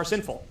people who are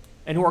sinful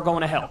and who are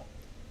going to hell.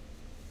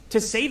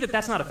 To say that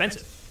that's not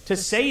offensive, to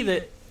say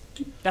that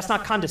that's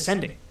not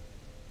condescending,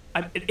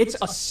 it's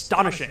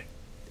astonishing.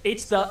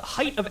 It's the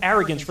height of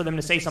arrogance for them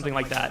to say something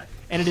like that.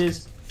 And it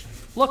is,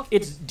 look,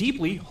 it's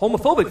deeply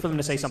homophobic for them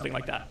to say something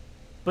like that.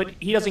 But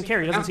he doesn't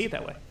care. He doesn't see it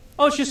that way.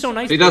 Oh, it's just so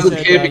nice. He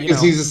doesn't care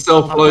because he's a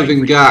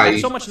self-loathing guy.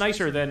 It's so much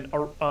nicer than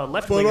a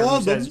left-winger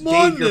who says,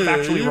 Dave, you're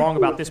factually wrong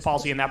about this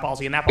policy and that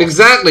policy and that policy.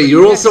 Exactly.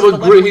 He's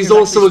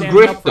also a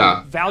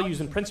grifter.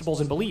 Values and principles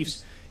and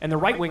beliefs. And the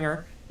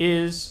right-winger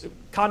is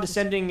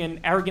condescending and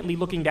arrogantly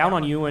looking down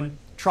on you and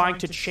trying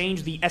to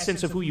change the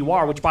essence of who you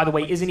are, which, by the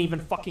way, isn't even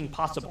fucking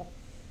possible.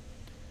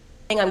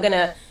 I'm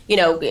gonna,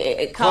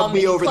 club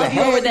you over the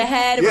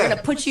head. Yeah. We're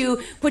gonna put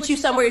you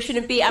somewhere you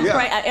shouldn't be.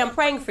 I'm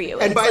praying for you.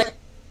 And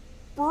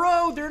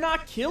bro, they're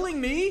not killing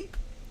me.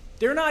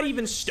 They're not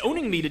even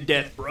stoning me to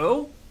death,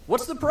 bro.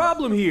 What's the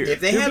problem here?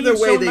 If they had their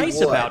way, they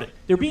would. About it.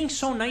 They're being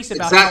so nice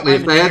about it. Exactly.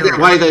 If they had their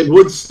way, they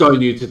would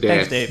stone you to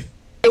death. Thanks, Dave.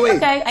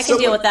 Okay, I can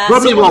deal with that.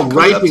 Probably while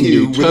raping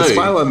you with a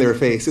smile on their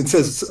face and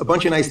says a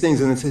bunch of nice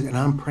things, and then says, "And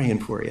I'm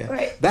praying for you."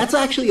 Right. That's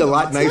actually a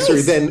lot nicer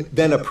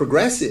than a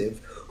progressive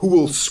who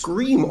will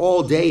scream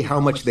all day how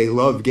much they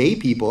love gay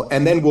people,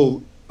 and then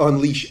will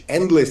unleash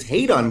endless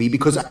hate on me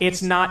because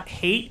it's not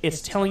hate.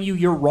 It's telling you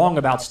you're wrong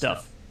about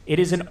stuff. It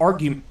is an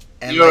argument.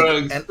 And you're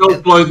a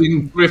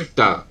self-loathing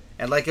grifter.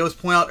 And like it was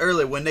pointed out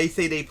earlier, when they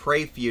say they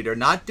pray for you, they're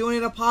not doing it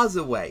in a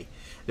positive way.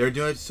 They're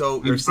doing it so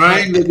they're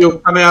saying that you'll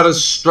come out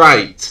as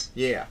straight.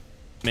 Yeah.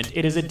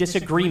 It is a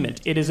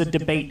disagreement. It is a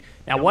debate.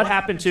 Now, what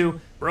happened to,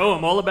 bro,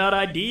 I'm all about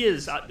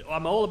ideas.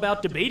 I'm all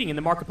about debating in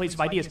the marketplace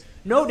of ideas.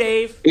 No,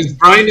 Dave. His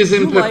brain is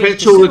in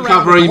perpetual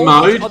recovery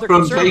mode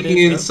from taking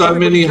in so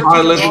many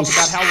high-level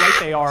about how right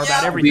they are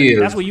about everything.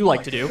 That's what you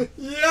like to do.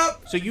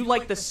 Yep. So you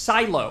like the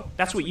silo.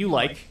 That's what you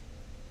like.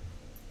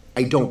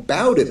 I don't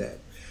bow to that.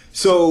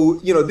 So,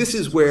 this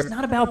is where... It's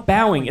not about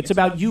bowing. It's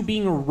about you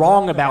being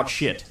wrong about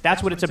shit.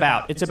 That's what it's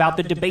about. It's about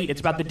the debate. It's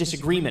about the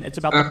disagreement. It's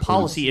about the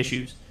policy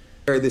issues.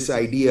 This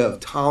idea of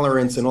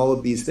tolerance and all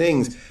of these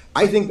things,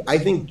 I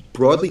think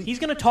broadly... He's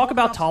going to talk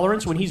about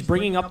tolerance when he's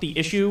bringing up the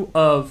issue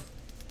of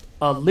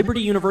a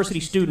Liberty University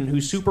student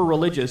who's super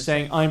religious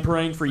saying, I'm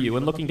praying for you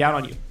and looking down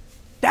on you.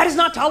 That is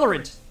not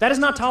tolerant. That is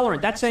not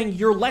tolerant. That's saying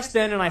you're less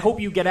than and I hope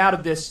you get out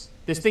of this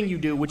thing you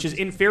do, which is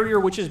inferior,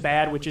 which is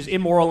bad, which is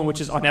immoral, and which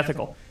is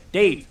unethical.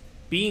 Dave,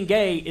 being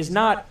gay is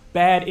not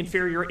bad,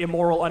 inferior,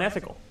 immoral,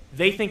 unethical.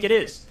 They think it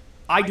is.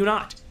 I do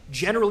not.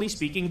 Generally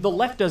speaking, the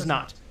left does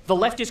not. The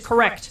left is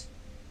correct.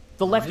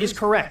 The left is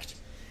correct.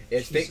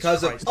 It's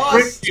because of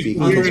us. You've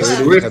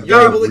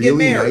done a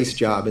really nice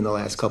job in the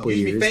last couple of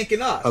years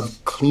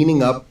of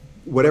cleaning up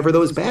whatever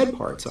those bad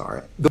parts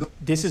are.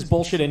 This is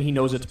bullshit, and he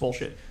knows it's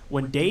bullshit.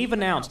 When Dave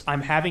announced,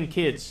 I'm having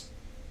kids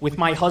with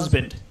my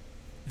husband,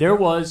 there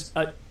was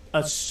a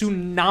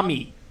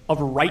tsunami of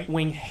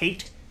right-wing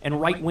hate and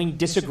right-wing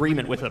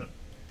disagreement with him.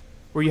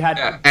 Where you had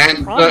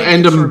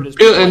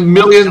and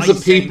millions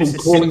of people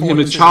calling him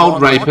a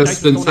child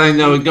rapist and saying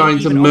they were going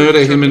to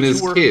murder him and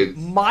his kids.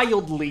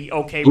 Mildly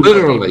okay,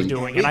 literally with what he was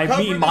doing, and I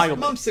mean mildly.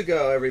 Months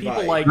ago, everybody.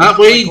 People like that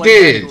we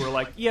did. Who were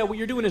like, yeah, what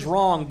you're doing is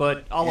wrong,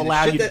 but I'll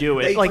allow you to do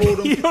it. Like, you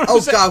know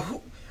what I'm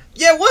God,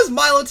 yeah, it was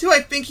Milo too.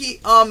 I think he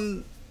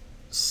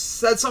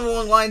said something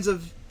along the lines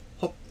of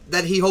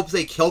that he hopes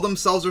they kill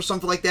themselves or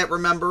something like that.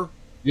 Remember?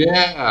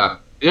 Yeah.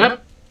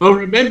 Yep. Well,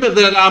 remember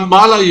that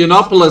Milo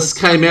Yiannopoulos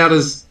came out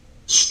as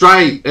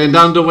straight and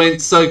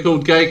underwent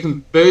so-called gay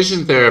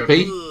conversion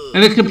therapy,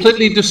 and it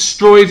completely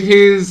destroyed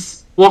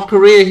what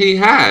career he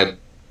had.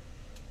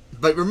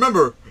 But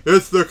remember,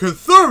 it's the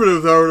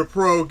conservatives that are the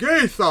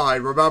pro-gay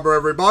side. Remember,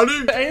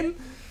 everybody? The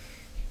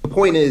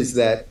point is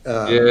that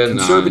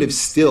conservatives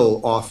still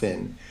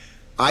often,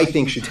 I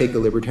think, should take a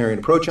libertarian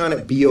approach on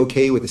it, be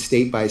okay with a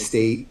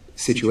state-by-state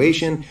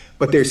situation,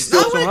 but there's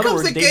still... Not when it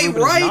comes to gay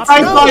rights.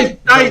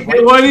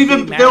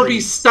 There'll be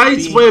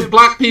states where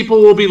black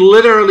people will be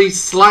literally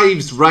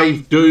slaves,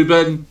 Rave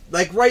Dubin.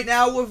 Like right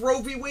now with Roe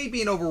v. Wade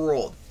being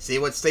overruled. See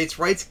what states'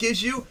 rights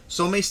gives you?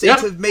 So many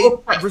states have made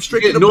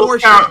restricted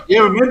abortion.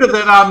 Remember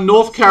that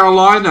North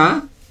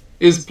Carolina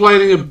is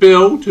planning a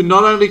bill to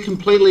not only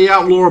completely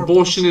outlaw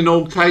abortion in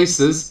all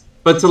cases,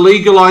 but to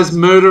legalize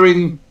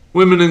murdering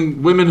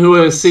women who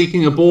are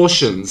seeking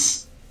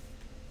abortions.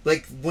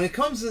 Like, when it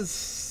comes to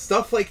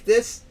stuff like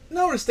this,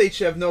 no state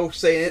should have no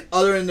say in it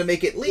other than to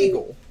make it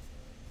legal.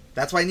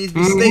 That's why it needs to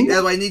be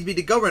That's why it needs to be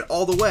the government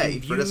all the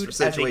way for this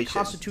situation. As a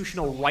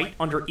constitutional right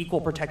under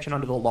equal protection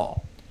under the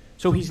law.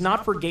 So he's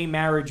not for gay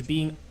marriage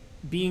being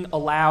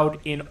allowed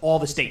in all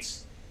the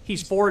states.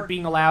 He's for it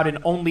being allowed in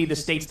only the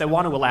states that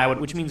want to allow it,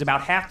 which means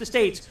about half the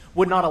states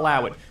would not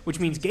allow it. Which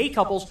means gay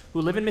couples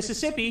who live in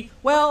Mississippi,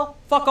 well,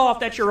 fuck off,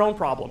 that's your own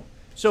problem.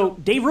 So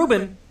Dave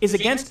Rubin is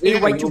against a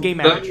right to gay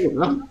marriage.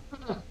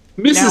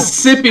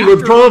 Mississippi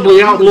would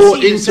probably outlaw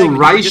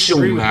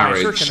interracial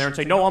marriage. There and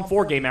say, no, I'm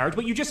for gay marriage,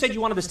 but you just said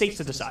you wanted the states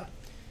to decide.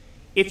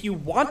 If you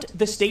want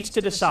the states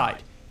to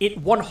decide,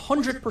 it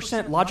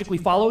 100% logically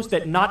follows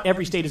that not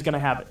every state is going to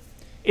have it.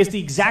 It's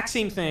the exact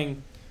same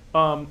thing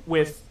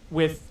with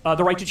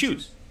the right to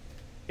choose.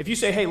 If you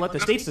say, hey, let the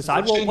states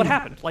decide, well, what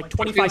happened? Like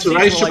 25 states were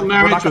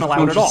like, we're not going to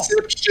allow it at all.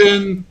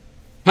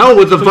 Hell,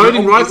 with the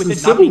Voting Rights and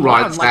Civil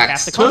Rights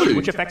Acts, too.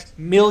 Which affects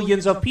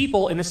millions of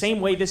people in the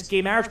same way this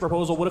gay marriage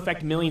proposal would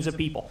affect millions of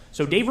people.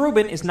 So Dave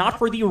Rubin is not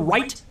for the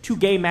right to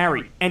gay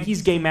marry, and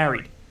he's gay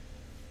married.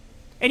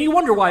 And you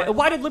wonder why.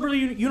 Why did Liberty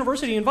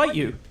University invite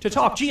you to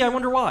talk? Gee, I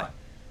wonder why.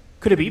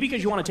 Could it be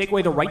because you want to take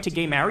away the right to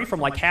gay marry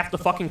from like half the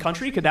fucking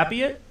country? Could that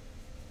be it?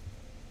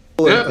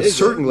 a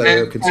certain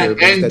layer of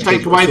conservatives and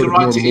take away the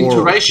right to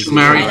interracial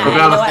marriage for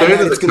about a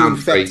third of the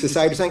country.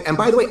 Society. And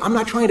by the way, I'm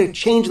not trying to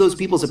change those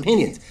people's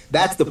opinions.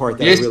 That's the part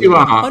that yes, I really you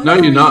are. No,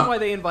 you're not.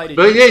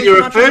 But yeah,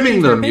 you're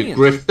affirming them, you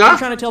grifter. You're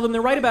trying to tell them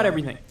they're right about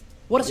everything.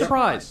 What a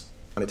surprise.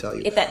 I'm tell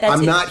you.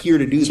 I'm not here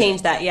to do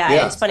change that.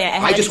 Yeah, it's funny.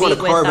 I just want to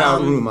carve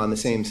out room on the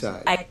same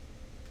side.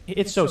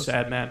 It's so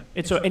sad, man.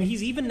 And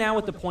he's even now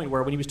at the point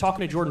where when he was talking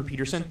to Jordan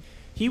Peterson,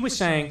 he was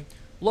saying,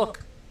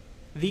 look,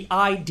 the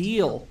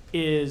ideal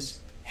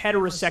is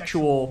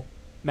heterosexual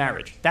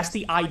marriage. That's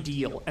the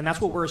ideal, and that's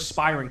what we're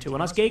aspiring to.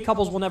 And us gay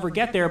couples will never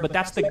get there, but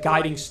that's the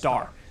guiding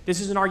star. This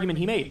is an argument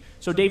he made.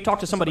 So Dave talked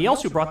to somebody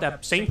else who brought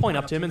that same point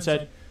up to him and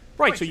said,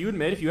 right, so you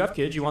admit if you have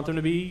kids, you want them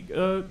to be,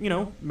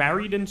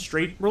 married in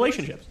straight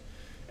relationships.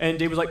 And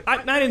Dave was like, I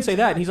didn't say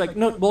that. And he's like,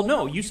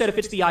 no, you said if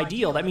it's the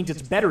ideal, that means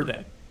it's better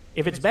than.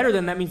 If it's better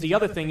than, that means the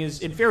other thing is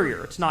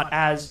inferior. It's not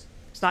as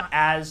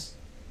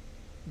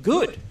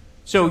good.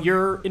 So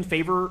you're in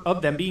favor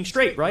of them being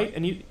straight, right?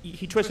 And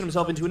he twisted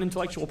himself into an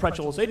intellectual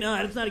pretzel and said, no,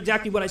 that's not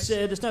exactly what I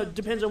said. It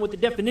depends on what the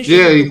definition is.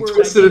 Yeah, he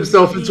twisted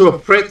himself into a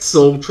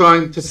pretzel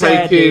trying to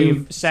take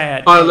in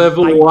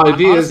high-level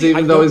ideas,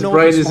 even though his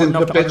brain is in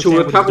perpetual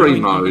recovery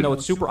mode. Even though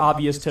it's super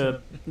obvious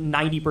to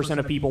 90%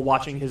 of people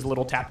watching his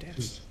little tap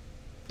dance.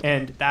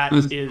 And that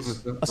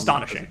is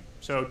astonishing.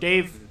 So,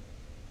 Dave,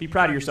 be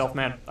proud of yourself,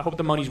 man. I hope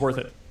the money's worth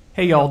it.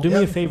 Hey, y'all, do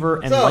me a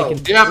favor and like and...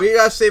 What do you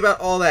got to say about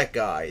all that,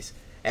 guys?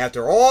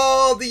 After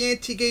all the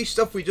anti-gay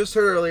stuff we just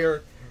heard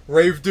earlier,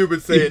 Rave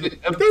Dubin saying,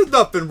 there's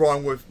nothing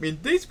wrong with me.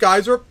 These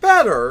guys are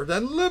better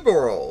than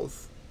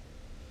liberals.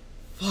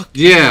 Fuck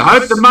yeah, I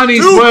hope the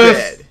money's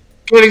worth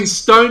getting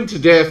stoned to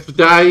death,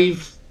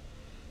 Dave.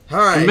 All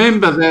right.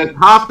 Remember that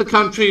half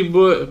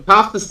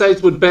the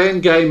states would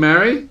ban gay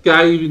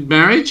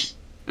marriage,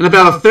 and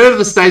about a third of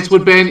the states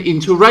would ban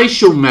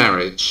interracial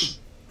marriage.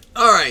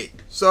 All right,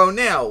 so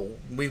now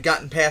we've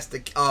gotten past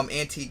the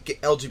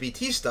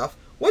anti-LGBT stuff.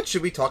 What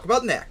should we talk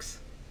about next?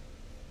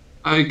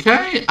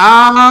 Okay,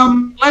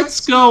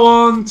 let's go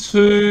on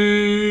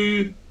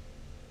to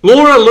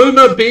Laura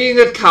Loomer being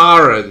a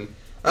Karen.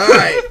 All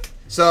right,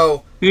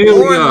 so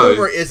Laura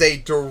Loomer is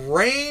a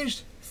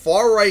deranged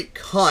far-right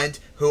cunt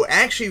who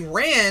actually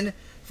ran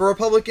for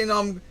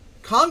Republican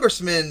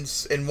congressman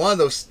in one of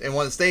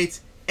the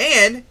states,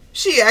 and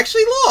she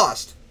actually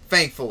lost,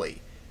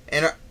 thankfully,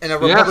 in a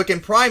Republican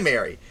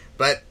primary.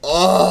 But,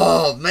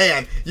 oh,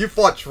 man, you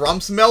thought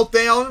Trump's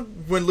meltdown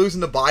when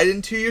losing to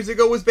Biden 2 years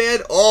ago was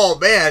bad? Oh,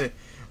 man,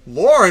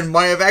 Lauren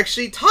might have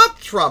actually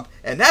topped Trump,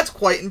 and that's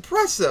quite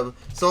impressive.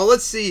 So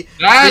let's see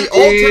the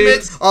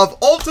ultimate of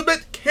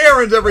ultimate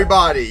Karens,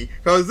 everybody,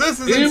 because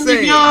this is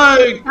insane.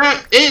 Here we go.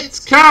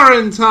 It's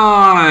Karen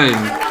time.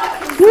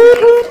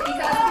 Because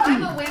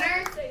I'm a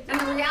winner, and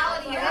the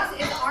reality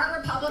is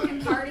our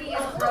Republican Party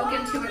is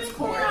broken to its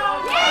core.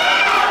 What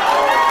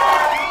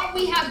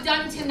we have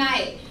done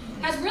tonight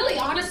has really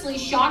honestly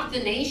shocked the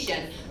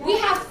nation. We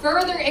have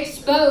further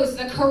exposed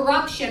the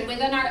corruption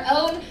within our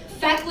own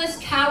feckless,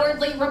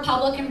 cowardly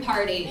Republican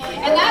Party.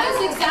 And that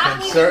is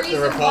exactly the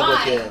reason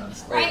why,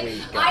 right?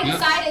 I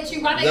decided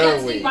to run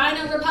against the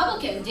Rhino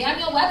Republican,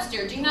 Daniel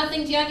Webster. Do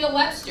nothing, Daniel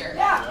Webster.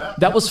 Yeah.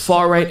 That was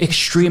far-right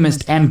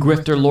extremist and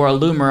grifter Laura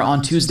Loomer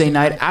on Tuesday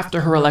night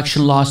after her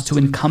election loss to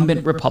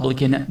incumbent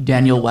Republican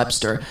Daniel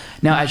Webster.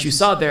 Now, as you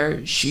saw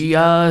there, she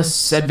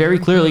said very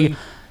clearly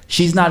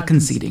she's not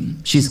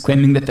conceding. She's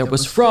claiming that there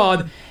was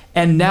fraud.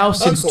 And now,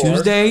 since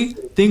Tuesday,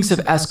 things have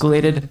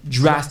escalated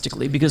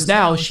drastically because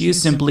now she is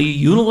simply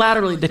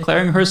unilaterally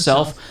declaring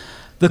herself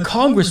the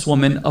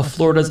Congresswoman of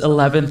Florida's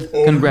 11th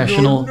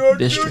Congressional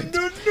District.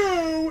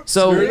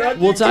 So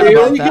we'll talk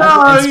about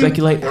that and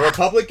speculate. The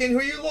Republican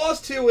who you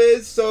lost to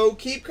is, so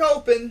keep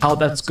coping. How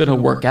that's going to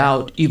work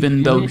out,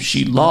 even though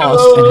she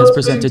lost and has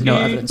presented no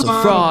evidence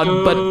of fraud.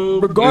 But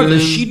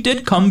regardless, she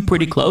did come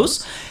pretty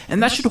close,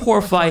 and that should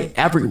horrify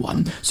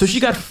everyone. So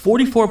she got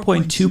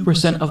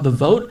 44.2% of the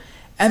vote.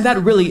 And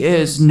that really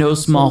is no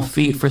small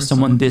feat for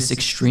someone this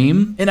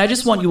extreme. And I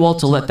just want you all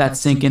to let that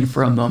sink in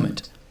for a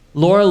moment.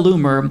 Laura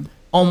Loomer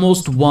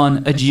almost won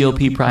a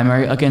GOP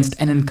primary against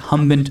an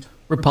incumbent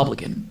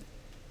Republican.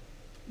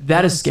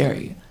 That is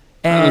scary.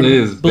 And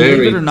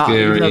believe it or not,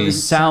 even though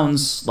this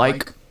sounds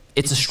like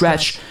it's a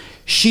stretch,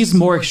 she's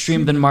more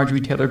extreme than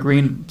Marjorie Taylor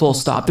Greene, full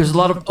stop. There's a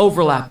lot of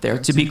overlap there,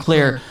 to be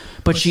clear,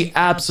 but she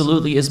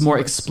absolutely is more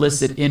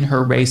explicit in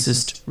her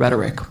racist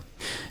rhetoric.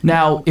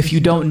 Now, if you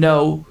don't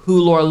know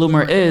who Laura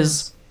Loomer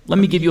is, let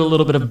me give you a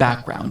little bit of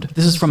background.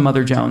 This is from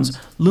Mother Jones.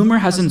 Loomer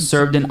hasn't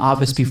served in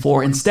office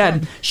before.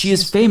 Instead, she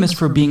is famous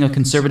for being a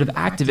conservative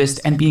activist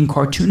and being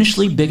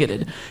cartoonishly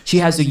bigoted. She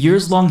has a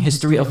years-long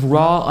history of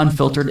raw,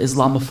 unfiltered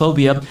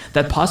Islamophobia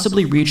that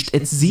possibly reached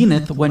its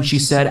zenith when she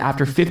said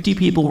after 50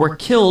 people were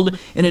killed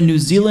in a New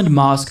Zealand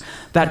mosque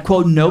that,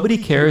 quote, nobody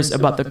cares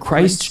about the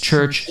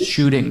Christchurch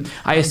shooting.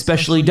 I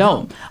especially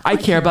don't. I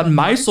care about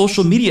my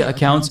social media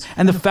accounts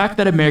and the fact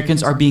that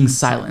Americans are being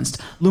silenced.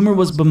 Loomer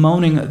was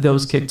bemoaning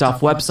those kicked off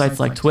websites websites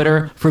like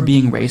Twitter for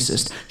being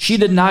racist. She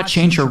did not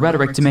change her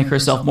rhetoric to make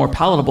herself more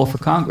palatable for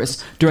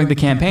Congress during the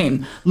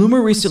campaign.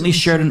 Loomer recently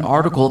shared an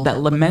article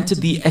that lamented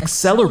the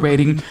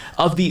accelerating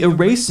of the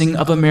erasing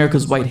of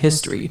America's white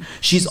history.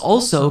 She's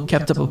also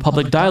kept up a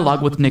public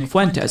dialogue with Nick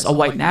Fuentes, a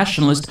white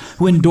nationalist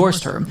who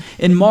endorsed her.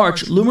 In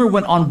March, Loomer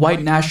went on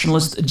white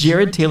nationalist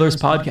Jared Taylor's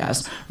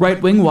podcast.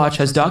 Right Wing Watch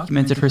has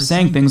documented her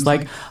saying things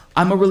like,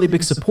 I'm a really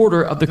big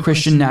supporter of the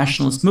Christian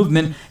nationalist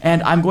movement,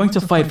 and I'm going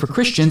to fight for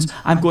Christians,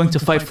 I'm going to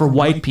fight for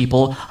white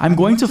people, I'm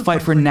going to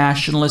fight for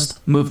nationalist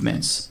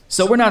movements.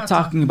 So we're not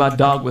talking about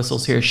dog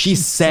whistles here.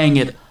 She's saying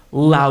it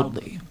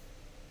loudly.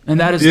 And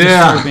that is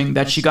disturbing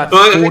that she got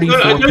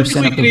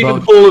 44% of the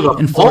vote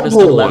in Florida's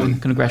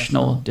 11th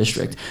congressional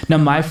district. Now,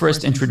 my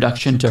first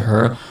introduction to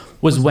her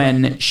was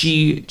when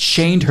she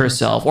chained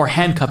herself, or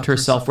handcuffed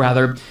herself,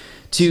 rather,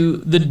 to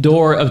the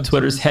door of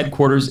Twitter's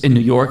headquarters in New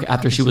York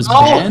after she was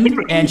banned,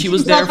 and she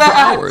was there for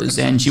hours,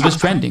 and she was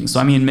trending. So,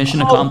 I mean,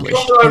 mission accomplished.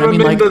 And I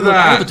mean, like, look,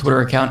 I have a Twitter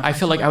account. I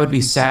feel like I would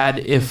be sad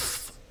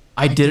if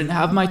I didn't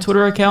have my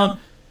Twitter account.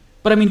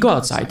 But, I mean, go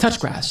outside, touch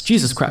grass,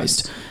 Jesus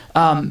Christ.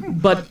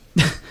 But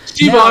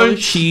now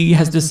she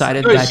has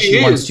decided that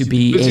she wants to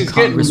be a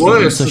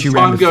congresswoman. So she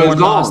ran before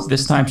and lost.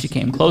 This time she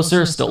came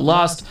closer, still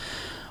lost.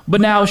 But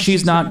now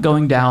she's not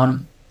going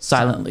down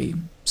silently.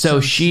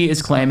 So she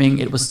is claiming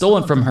it was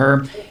stolen from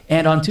her.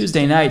 And on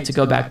Tuesday night, to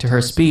go back to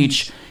her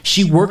speech,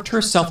 she worked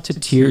herself to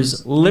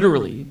tears,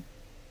 literally,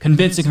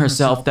 convincing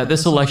herself that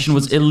this election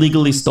was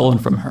illegally stolen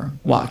from her.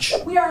 Watch.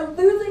 We are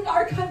losing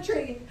our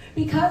country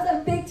because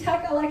of big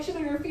tech election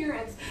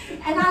interference.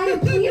 And I am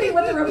pleading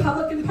with the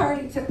Republican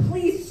Party to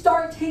please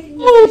start taking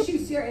this issue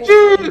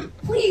seriously.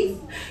 Please.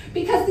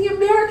 Because the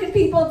American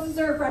people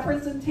deserve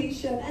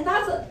representation. And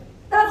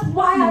that's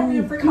why I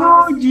ran for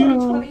Congress in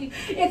 2020.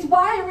 It's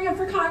why I ran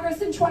for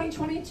Congress in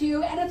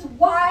 2022. And it's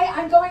why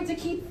I'm going to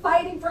keep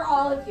fighting for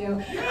all of you.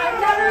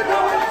 I'm never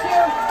going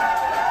to...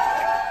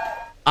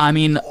 I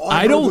mean,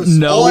 I don't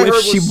know if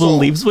she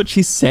believes what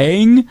she's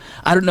saying.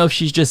 I don't know if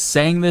she's just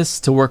saying this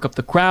to work up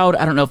the crowd.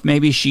 I don't know if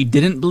maybe she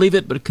didn't believe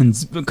it but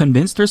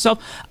convinced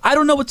herself. I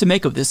don't know what to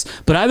make of this.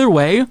 But either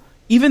way,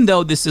 even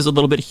though this is a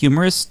little bit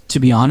humorous, to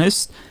be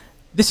honest,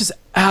 this is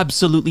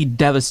absolutely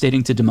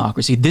devastating to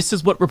democracy. This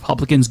is what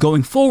Republicans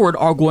going forward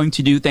are going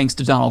to do thanks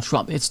to Donald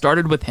Trump. It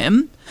started with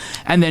him,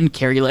 and then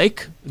Carrie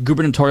Lake,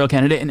 gubernatorial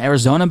candidate in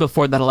Arizona,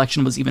 before that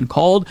election was even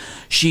called.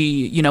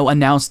 She,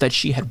 announced that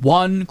she had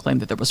won,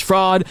 claimed that there was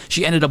fraud.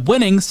 She ended up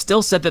winning,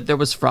 still said that there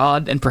was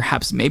fraud, and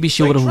perhaps maybe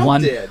she would have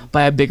won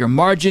by a bigger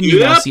margin. You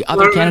now see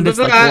other candidates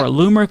like Laura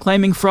Loomer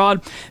claiming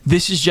fraud.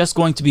 This is just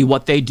going to be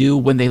what they do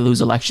when they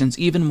lose elections,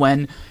 even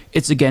when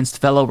it's against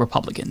fellow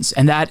Republicans.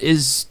 And that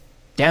is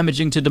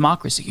damaging to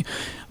democracy.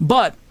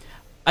 But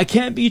I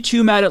can't be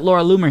too mad at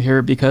Laura Loomer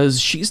here because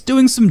she's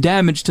doing some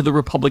damage to the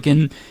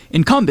Republican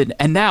incumbent,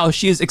 and now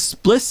she is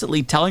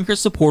explicitly telling her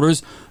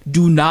supporters,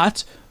 do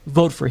not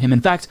vote for him.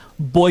 In fact,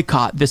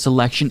 boycott this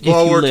election if you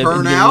live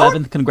in the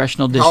 11th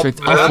congressional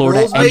district of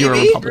Florida and you're a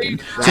Republican.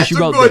 So she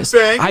wrote this.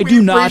 I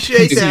do not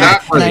concede,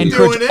 and I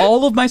encourage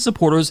all of my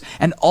supporters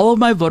and all of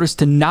my voters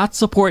to not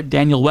support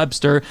Daniel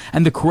Webster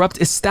and the corrupt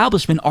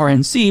establishment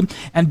RNC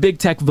and big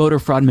tech voter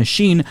fraud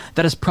machine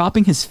that is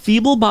propping his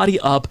feeble body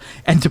up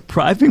and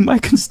depriving my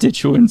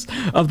constituents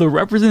of the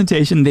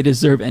representation they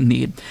deserve and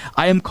need.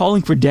 I am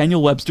calling for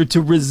Daniel Webster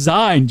to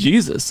resign,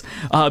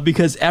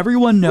 because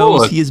everyone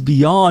knows he is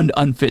beyond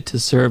unfit to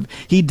serve.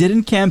 He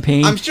didn't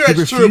campaign. I'm sure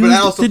it's true, but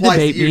that also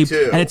applies to you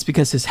too. And it's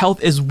because his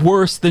health is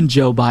worse than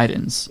Joe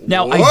Biden's.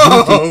 Now,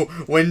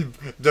 when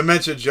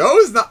Dementia Joe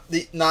is not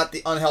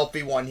the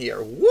unhealthy one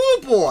here.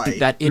 Woo boy!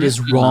 That it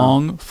is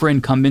wrong for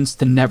incumbents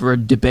to never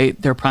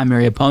debate their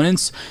primary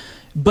opponents,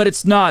 but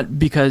it's not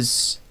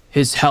because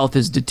his health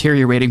is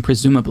deteriorating,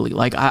 presumably.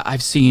 Like,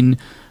 I've seen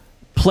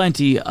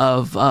plenty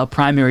of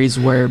primaries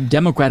where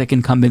Democratic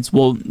incumbents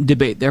will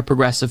debate their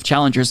progressive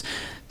challengers.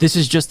 This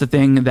is just the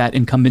thing that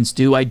incumbents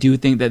do. I do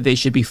think that they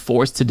should be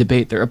forced to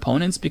debate their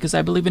opponents because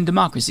I believe in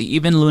democracy,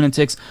 even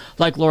lunatics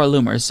like Laura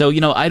Loomer. So,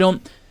 I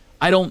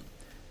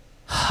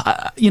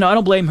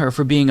don't blame her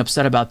for being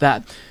upset about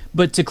that.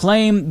 But to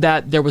claim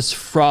that there was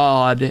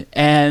fraud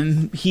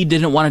and he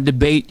didn't want to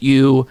debate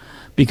you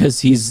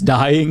because he's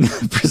dying,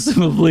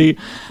 presumably,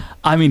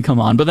 I mean, come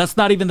on. But that's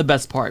not even the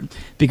best part,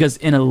 because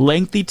in a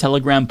lengthy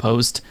Telegram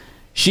post,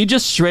 she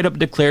just straight up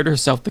declared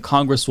herself the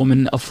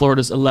Congresswoman of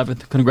Florida's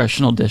 11th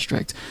congressional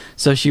district.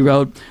 So she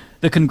wrote,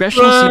 the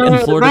congressional seat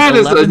in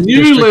Florida's 11th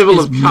district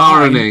is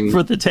mine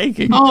for the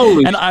taking.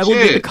 And I will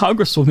be the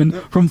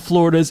Congresswoman from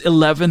Florida's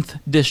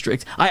 11th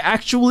district. I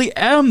actually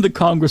am the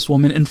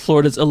Congresswoman in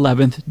Florida's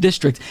 11th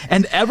district.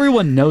 And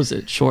everyone knows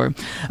it, sure.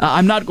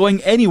 I'm not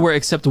going anywhere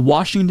except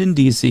Washington,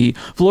 D.C.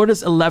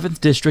 Florida's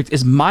 11th district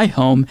is my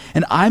home,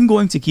 and I'm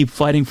going to keep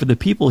fighting for the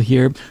people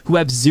here who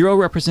have zero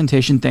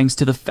representation thanks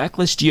to the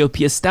feckless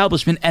GOP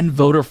establishment and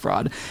voter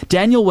fraud.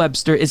 Daniel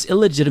Webster is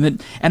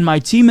illegitimate, and my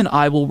team and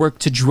I will work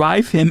to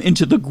drive him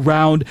into the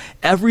ground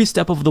every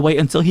step of the way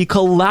until he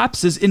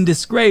collapses in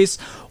disgrace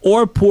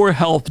or poor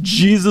health,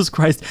 Jesus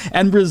Christ,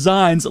 and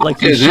resigns like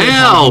he should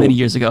have many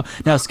years ago.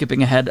 Now,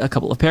 skipping ahead a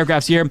couple of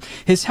paragraphs here.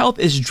 His health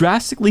is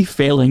drastically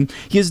failing.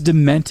 He is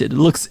demented,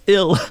 looks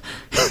ill.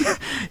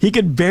 He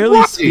could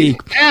barely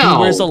speak. He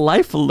wears a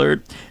life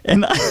alert.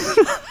 And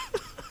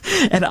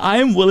and I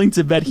am willing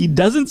to bet he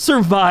doesn't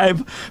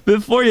survive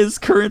before his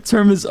current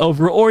term is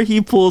over, or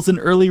he pulls an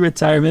early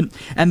retirement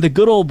and the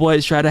good old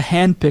boys try to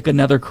handpick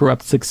another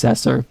corrupt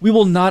successor. We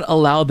will not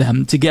allow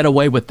them to get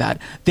away with that.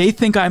 They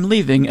think I'm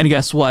leaving, and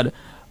guess what?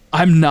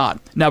 I'm not.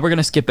 Now we're going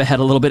to skip ahead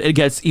a little bit. It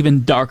gets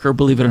even darker,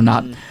 believe it or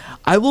not.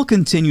 I will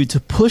continue to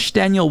push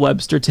Daniel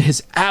Webster to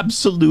his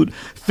absolute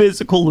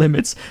physical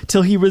limits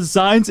till he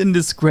resigns in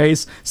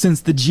disgrace,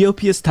 since the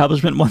GOP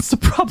establishment wants to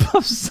prop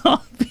up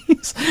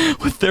zombies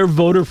with their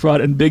voter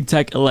fraud and big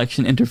tech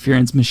election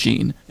interference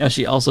machine. Now,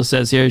 she also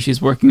says here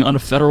she's working on a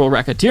federal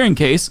racketeering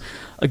case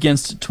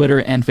against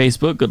Twitter and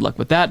Facebook. Good luck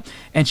with that.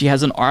 And she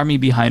has an army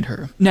behind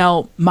her.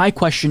 Now, my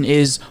question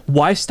is,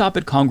 why stop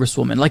at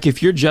Congresswoman? Like,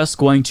 if you're just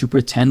going to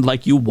pretend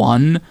like you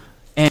won,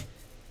 and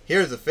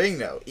here's the thing,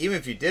 though. Even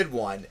if you did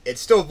win, it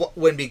still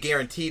wouldn't be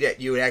guaranteed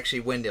that you would actually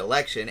win the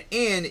election,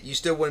 and you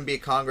still wouldn't be a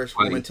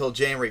congresswoman until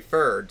January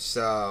 3rd,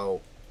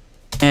 so...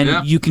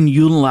 And you can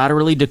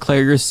unilaterally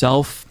declare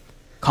yourself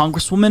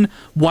congresswoman.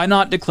 Why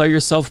not declare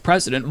yourself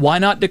president? Why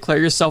not declare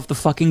yourself the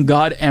fucking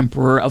god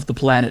emperor of the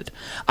planet?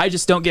 I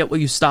just don't get why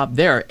you stop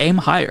there. Aim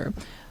higher.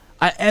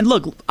 And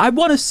look, I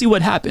want to see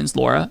what happens,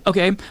 Laura.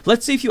 Okay,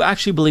 let's see if you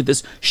actually believe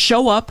this.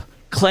 Show up,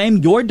 claim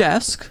your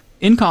desk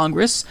in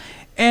Congress,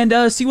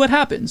 and see what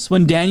happens.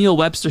 When Daniel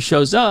Webster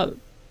shows up,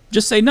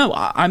 just say, no,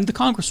 I'm the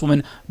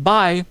congresswoman.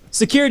 Bye.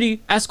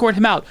 Security, escort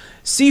him out.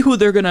 See who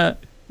they're going to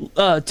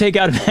take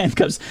out of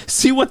handcuffs.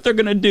 See what they're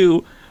going to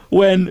do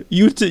when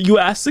you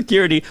ask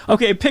security,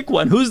 okay, pick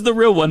one. Who's the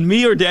real one,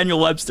 me or Daniel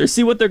Webster?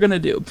 See what they're going to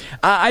do.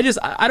 I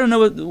don't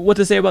know what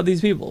to say about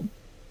these people.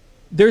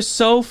 They're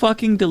so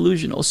fucking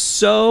delusional.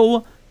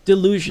 So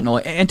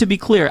delusional. And to be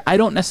clear, I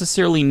don't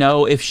necessarily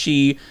know if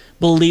she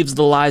believes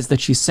the lies that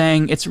she's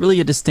saying. It's really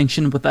a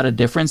distinction without a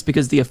difference,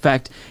 because the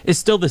effect is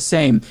still the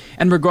same.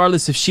 And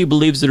regardless if she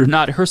believes it or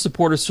not, her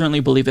supporters certainly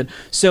believe it.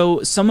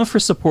 So some of her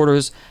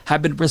supporters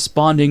have been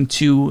responding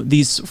to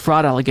these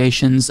fraud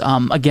allegations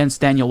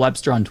against Daniel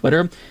Webster on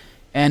Twitter,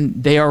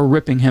 and they are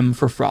ripping him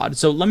for fraud.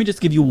 So let me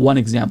just give you one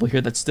example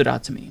here that stood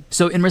out to me.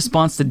 So in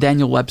response to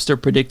Daniel Webster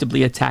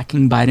predictably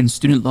attacking Biden's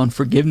student loan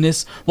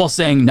forgiveness, while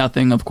saying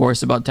nothing, of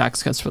course, about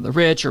tax cuts for the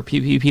rich or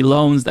PPP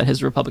loans that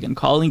his Republican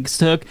colleagues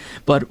took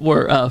but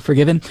were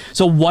forgiven.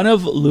 So one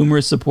of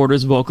Loomer's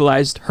supporters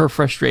vocalized her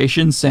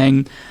frustration,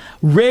 saying,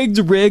 rigged,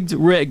 rigged,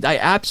 rigged. I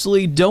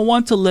absolutely don't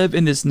want to live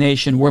in this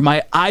nation where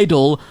my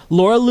idol,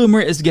 Laura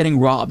Loomer, is getting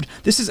robbed.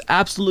 This is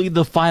absolutely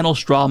the final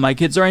straw. My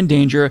kids are in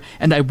danger,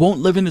 and I won't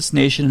live in this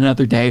nation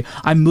another day.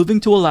 I'm moving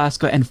to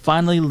Alaska and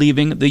finally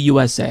leaving the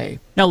USA.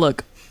 Now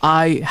look,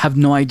 I have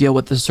no idea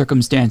what the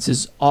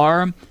circumstances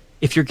are.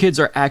 If your kids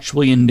are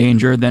actually in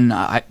danger, then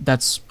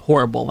that's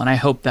horrible, and I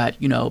hope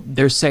that, you know,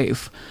 they're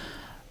safe.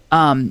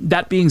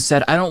 That being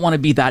said, I don't want to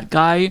be that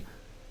guy,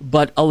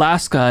 but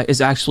Alaska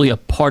is actually a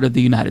part of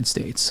the United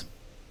States.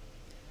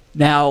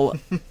 Now,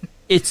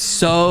 it's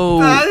so...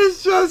 That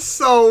is just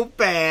so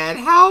bad.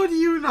 How do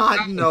you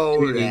not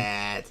know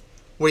that?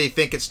 What, do you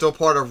think it's still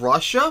part of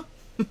Russia?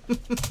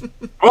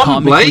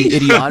 Comically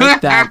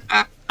idiotic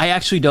that I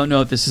actually don't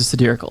know if this is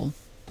satirical.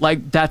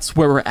 Like, that's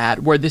where we're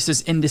at, where this is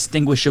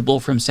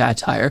indistinguishable from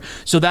satire.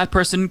 So that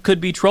person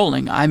could be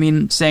trolling. I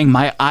mean, saying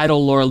my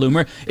idol Laura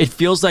Loomer, it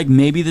feels like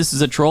maybe this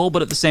is a troll,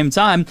 but at the same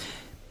time,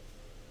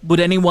 would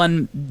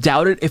anyone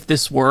doubt it if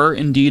this were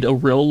indeed a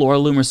real Laura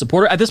Loomer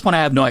supporter? At this point,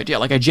 I have no idea.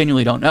 Like, I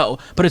genuinely don't know.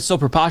 But it's so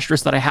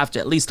preposterous that I have to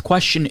at least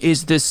question,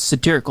 is this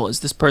satirical? Is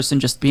this person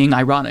just being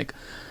ironic?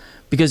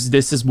 Because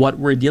this is what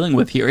we're dealing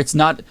with here. It's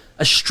not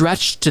a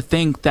stretch to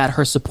think that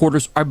her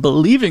supporters are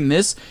believing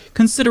this,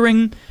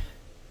 considering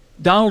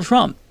Donald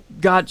Trump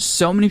got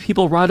so many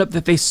people riled up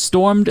that they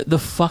stormed the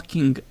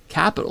fucking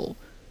Capitol.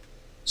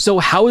 So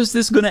how is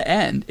this going to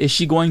end? Is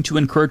she going to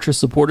encourage her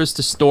supporters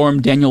to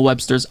storm Daniel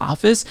Webster's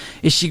office?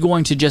 Is she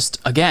going to just,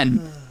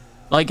 again,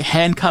 like,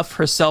 handcuff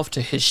herself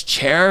to his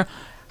chair?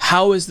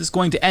 How is this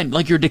going to end?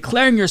 Like, you're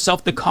declaring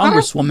yourself the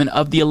congresswoman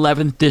of the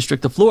 11th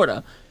District of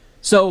Florida.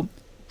 So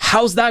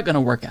how's that going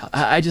to work out?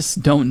 I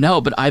just don't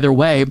know. But either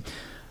way,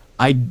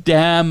 I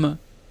damn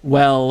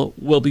well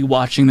will be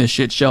watching this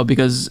shit show,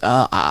 because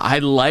I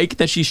like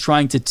that she's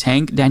trying to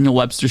tank Daniel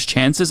Webster's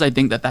chances. I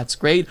think that that's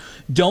great.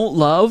 Don't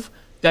love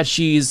that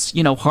she's,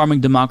 you know, harming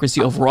democracy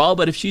overall,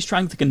 but if she's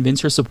trying to convince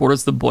her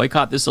supporters to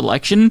boycott this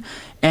election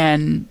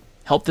and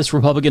help this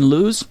Republican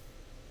lose,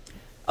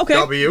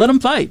 okay, let him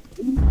fight.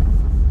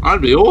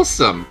 That'd be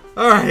awesome.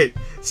 All right,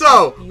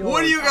 so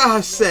what do you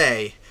guys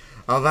say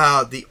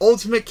about the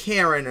ultimate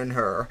Karen in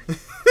her?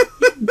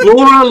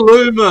 Laura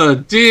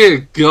Loomer,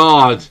 dear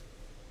God.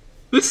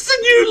 This is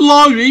a new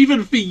low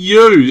even for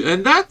you,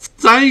 and that's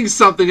saying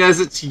something, as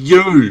it's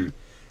you.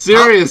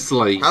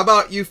 Seriously. How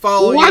about you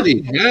follow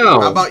Bloody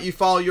hell. How about you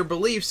follow your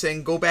beliefs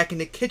and go back in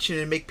the kitchen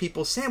and make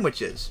people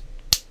sandwiches?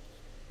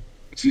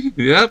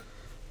 Yep.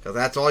 Because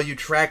that's all you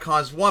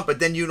TradCons want, but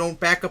then you don't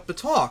back up the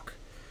talk.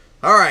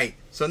 Alright,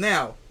 so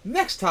now,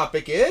 next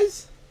topic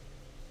is...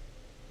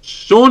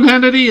 Sean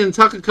Hannity and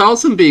Tucker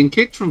Carlson being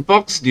kicked from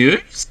Fox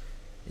News?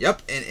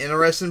 Yep, an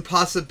interesting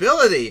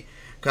possibility.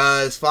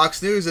 Because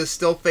Fox News is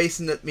still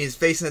facing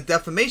a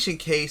defamation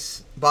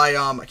case by,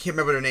 I can't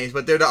remember their names,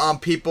 but they're the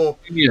people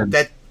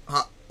that...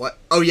 what?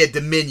 Oh yeah,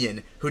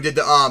 Dominion, who did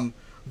the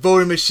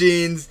voting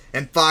machines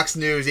and Fox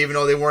News, even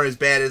though they weren't as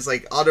bad as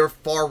like other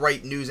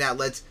far-right news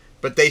outlets,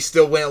 but they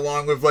still went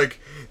along with like,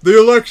 the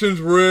election's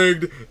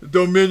rigged,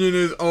 Dominion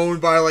is owned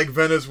by like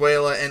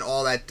Venezuela and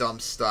all that dumb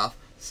stuff.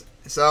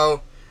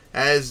 So,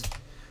 as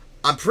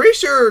I'm pretty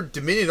sure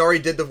Dominion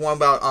already did the one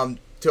about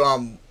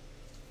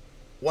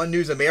One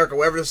News America,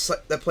 whatever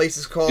that place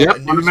is called.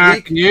 Yep, One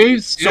American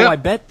News. So I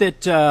bet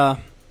that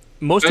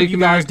most of you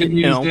guys didn't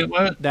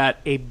know that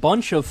a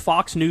bunch of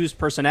Fox News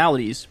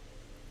personalities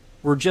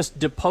were just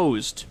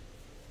deposed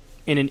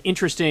in an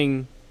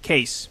interesting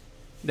case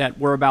that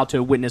we're about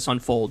to witness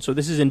unfold. So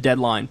this is in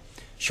Deadline.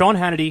 Sean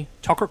Hannity,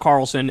 Tucker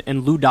Carlson,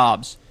 and Lou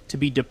Dobbs to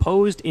be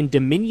deposed in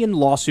Dominion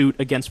lawsuit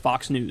against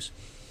Fox News.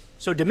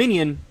 So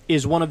Dominion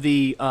is one of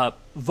the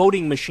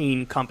voting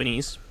machine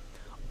companies,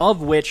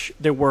 of which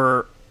there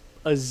were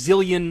a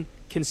zillion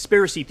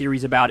conspiracy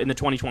theories about in the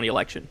 2020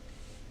 election.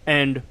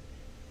 And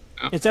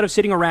instead of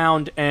sitting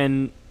around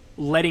and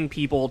letting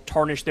people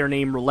tarnish their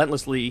name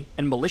relentlessly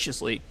and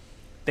maliciously,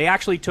 they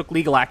actually took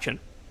legal action.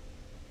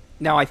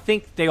 Now, I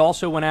think they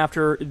also went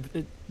after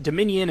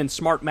Dominion and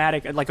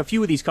Smartmatic, like a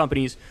few of these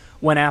companies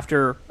went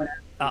after,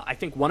 I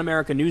think, One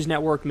America News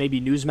Network,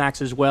 maybe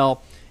Newsmax as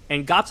well,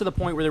 and got to the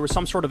point where there was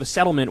some sort of a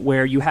settlement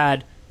where you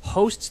had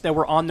hosts that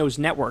were on those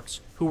networks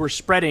who were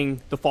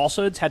spreading the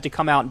falsehoods had to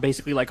come out and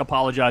basically like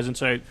apologize and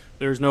say,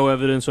 there's no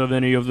evidence of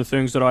any of the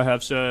things that I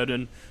have said,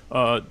 and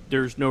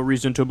there's no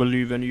reason to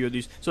believe any of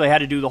these. So they had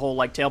to do the whole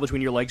like tail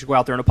between your legs, go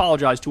out there and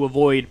apologize to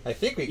avoid, I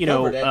think we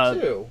covered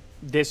that too.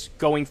 This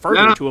going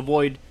further, to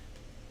avoid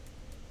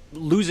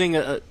losing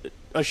a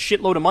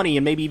shitload of money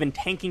and maybe even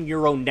tanking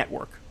your own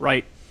network,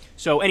 right?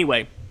 So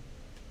anyway,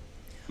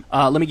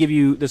 let me give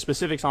you the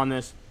specifics on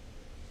this.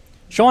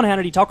 Sean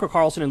Hannity, Tucker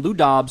Carlson, and Lou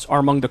Dobbs are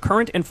among the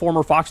current and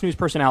former Fox News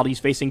personalities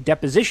facing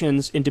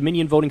depositions in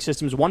Dominion Voting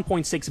Systems'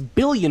 $1.6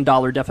 billion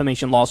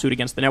defamation lawsuit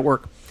against the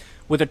network.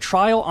 With a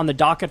trial on the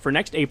docket for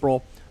next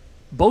April,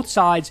 both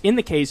sides in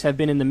the case have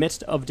been in the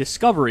midst of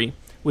discovery,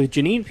 with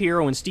Jeanine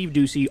Pirro and Steve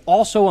Doocy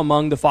also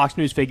among the Fox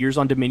News figures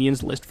on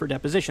Dominion's list for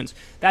depositions.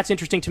 That's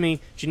interesting to me.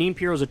 Jeanine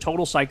Pirro is a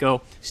total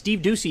psycho.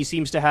 Steve Doocy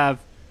seems to have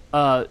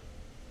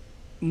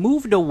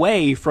moved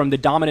away from the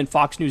dominant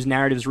Fox News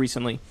narratives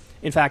recently.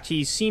 In fact,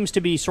 he seems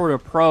to be sort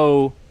of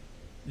pro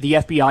the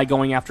FBI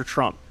going after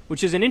Trump,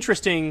 which is an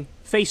interesting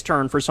face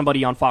turn for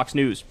somebody on Fox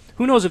News.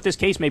 Who knows if this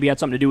case maybe had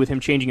something to do with him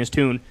changing his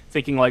tune,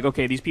 thinking like,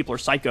 okay, these people are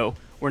psycho.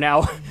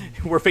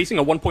 We're facing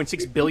a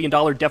 $1.6 billion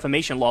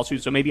defamation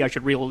lawsuit, so maybe I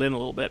should reel it in a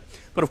little bit.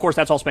 But of course,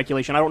 that's all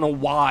speculation. I don't know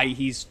why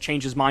he's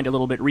changed his mind a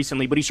little bit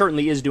recently, but he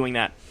certainly is doing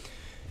that.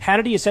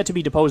 Hannity is set to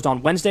be deposed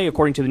on Wednesday,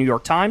 according to the New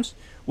York Times,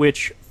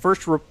 which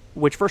first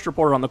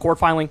reported on the court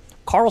filing.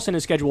 Carlson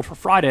is scheduled for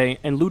Friday,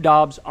 and Lou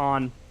Dobbs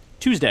on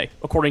Tuesday,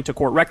 according to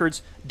court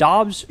records.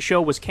 Dobbs'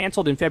 show was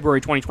canceled in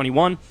February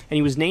 2021, and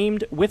he was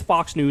named with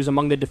Fox News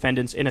among the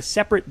defendants in a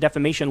separate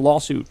defamation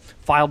lawsuit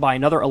filed by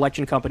another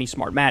election company,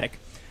 Smartmatic.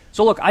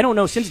 So look, I don't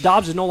know, since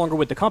Dobbs is no longer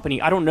with the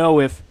company, I don't know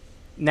if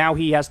now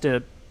he has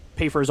to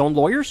pay for his own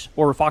lawyers,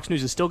 or if Fox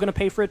News is still going to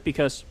pay for it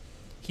because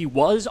he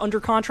was under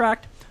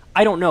contract.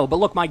 I don't know, but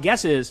look, my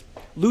guess is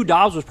Lou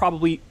Dobbs was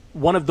probably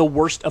one of the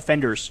worst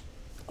offenders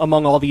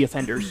among all the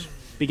offenders,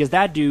 because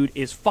that dude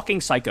is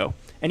fucking psycho,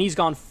 and he's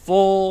gone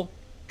full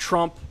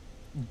Trump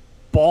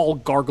ball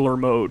gargler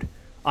mode.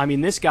 I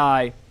mean, this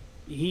guy,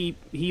 he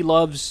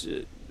loves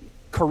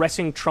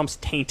caressing Trump's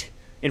taint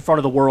in front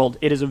of the world.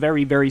 It is a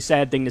very, very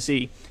sad thing to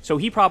see. So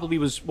he probably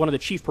was one of the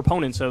chief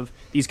proponents of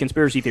these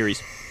conspiracy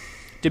theories.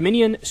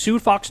 Dominion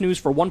sued Fox News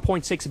for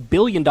 $1.6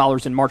 billion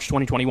in March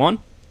 2021,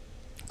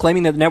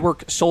 claiming that the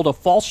network sold a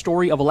false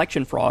story of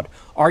election fraud,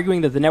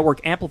 arguing that the network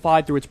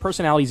amplified through its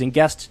personalities and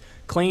guests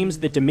claims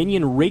that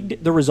Dominion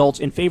rigged the results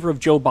in favor of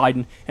Joe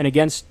Biden and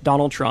against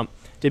Donald Trump.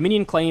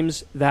 Dominion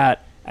claims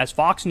that as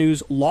Fox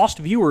News lost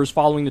viewers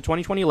following the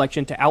 2020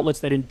 election to outlets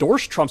that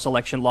endorsed Trump's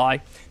election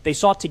lie, they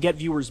sought to get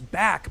viewers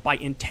back by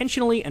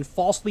intentionally and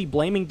falsely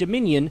blaming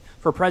Dominion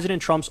for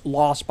President Trump's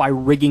loss by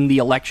rigging the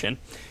election.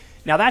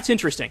 Now that's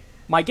interesting.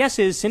 My guess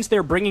is since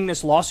they're bringing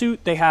this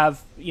lawsuit, they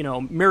have,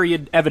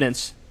 myriad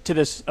evidence to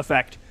this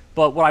effect.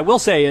 But what I will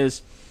say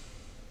is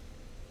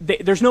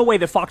there's no way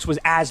that Fox was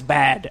as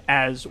bad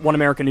as One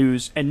America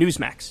News and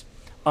Newsmax.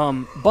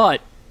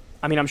 But,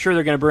 I mean, I'm sure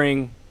they're going to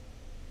bring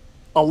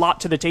a lot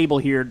to the table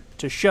here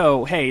to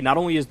show, hey, not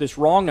only is this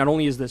wrong, not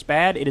only is this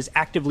bad, it is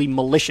actively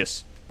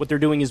malicious. What they're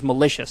doing is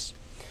malicious.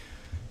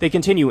 They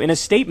continue. In a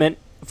statement,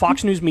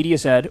 Fox News Media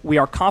said, "We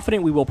are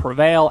confident we will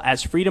prevail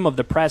as freedom of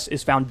the press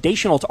is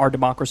foundational to our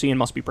democracy and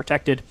must be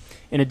protected.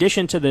 In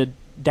addition to the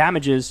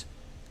damages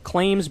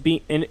claims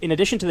being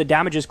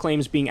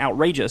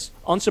outrageous,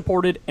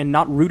 unsupported, and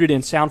not rooted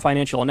in sound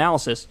financial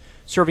analysis,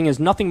 serving as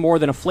nothing more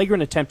than a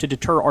flagrant attempt to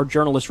deter our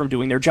journalists from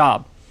doing their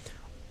job."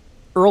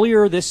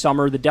 Earlier this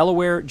summer, the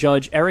Delaware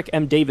judge Eric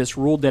M. Davis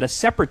ruled that a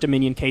separate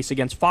Dominion case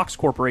against Fox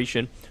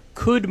Corporation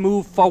could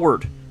move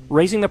forward,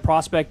 raising the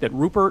prospect that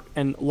Rupert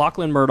and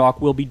Lachlan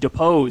Murdoch will be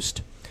deposed.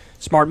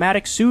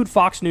 Smartmatic sued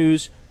Fox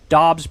News,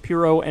 Dobbs,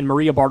 Puro, and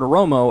Maria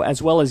Bartiromo,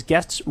 as well as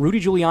guests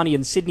Rudy Giuliani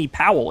and Sidney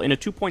Powell in a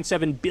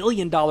 $2.7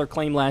 billion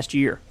claim last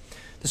year.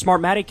 The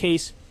Smartmatic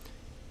case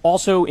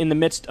also in the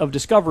midst of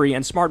discovery,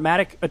 and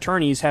Smartmatic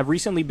attorneys have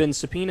recently been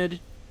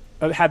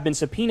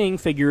subpoenaing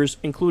figures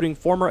including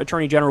former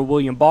Attorney General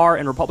William Barr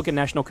and Republican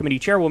National Committee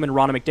Chairwoman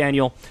Ronna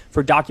McDaniel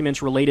for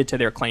documents related to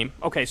their claim.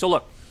 Okay, so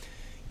look,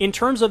 in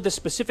terms of the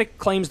specific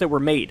claims that were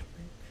made,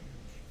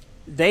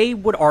 they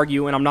would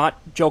argue, and I'm not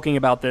joking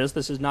about this,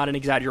 this is not an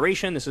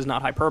exaggeration, this is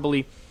not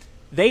hyperbole,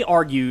 they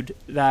argued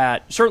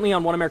that, certainly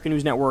on One American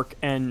News Network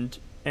and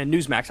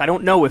Newsmax, I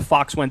don't know if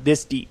Fox went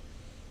this deep,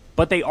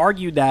 but they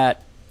argued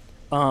that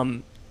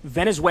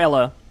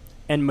Venezuela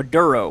and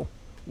Maduro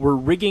were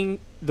rigging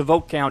the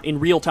vote count in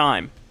real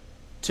time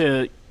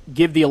to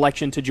give the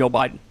election to Joe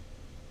Biden.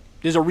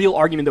 There's a real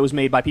argument that was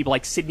made by people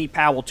like Sidney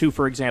Powell, too,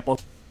 for example.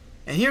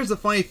 And here's the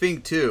funny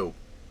thing, too.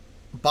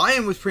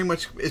 Biden is pretty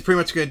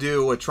much going to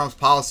do what Trump's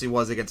policy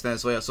was against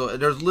Venezuela, so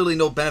there's literally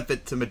no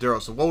benefit to Maduro.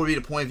 So what would be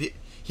the point of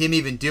him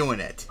even doing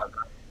it?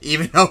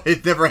 Even though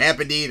it never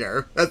happened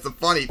either. That's the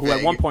funny thing. Who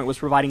at one point was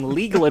providing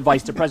legal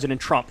advice to President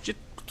Trump.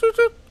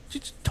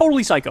 Just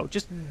totally psycho.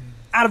 Just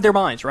out of their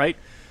minds, right?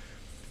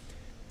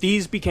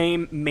 These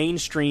became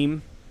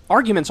mainstream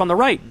arguments on the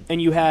right.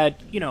 And you had,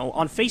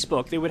 on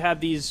Facebook, they would have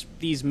these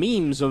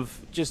memes of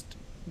just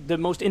the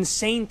most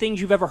insane things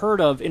you've ever heard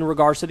of in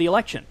regards to the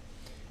election.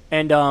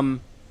 And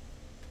none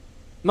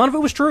of it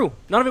was true.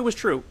 None of it was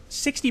true.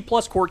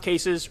 60-plus court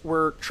cases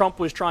where Trump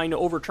was trying to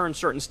overturn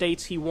certain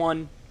states, he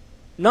won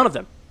none of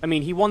them. I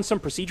mean, he won some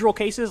procedural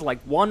cases, like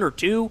 1 or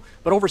 2,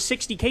 but over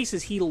 60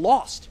 cases he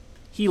lost.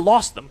 He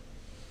lost them.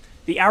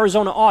 The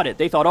Arizona audit,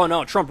 they thought, oh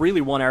no, Trump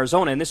really won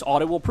Arizona, and this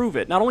audit will prove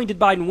it. Not only did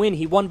Biden win,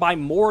 he won by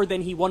more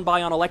than he won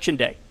by on Election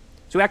Day.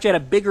 So he actually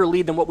had a bigger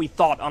lead than what we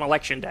thought on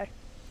Election Day.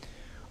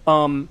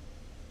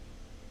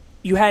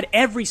 You had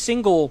every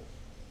single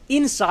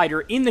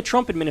insider in the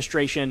Trump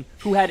administration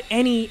who had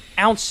any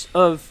ounce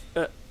of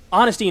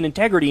honesty and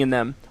integrity in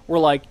them were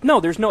like, no,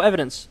 there's no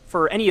evidence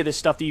for any of this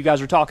stuff that you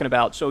guys are talking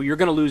about, so you're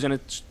going to lose and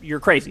you're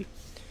crazy.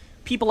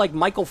 People like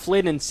Michael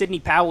Flynn and Sidney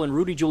Powell and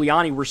Rudy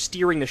Giuliani were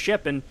steering the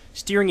ship and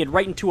steering it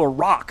right into a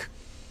rock.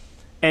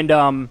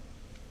 And,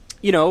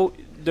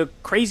 the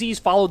crazies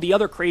followed the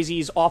other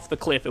crazies off the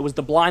cliff. It was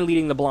the blind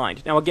leading the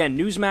blind. Now, again,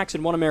 Newsmax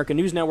and One American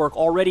News Network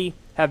already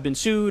have been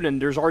sued,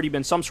 and there's already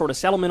been some sort of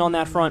settlement on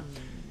that front.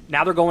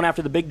 Now they're going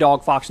after the big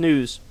dog, Fox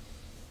News.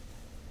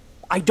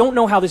 I don't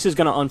know how this is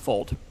going to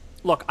unfold.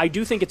 Look, I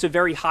do think it's a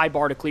very high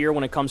bar to clear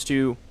when it comes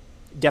to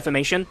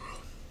defamation.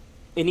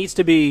 It needs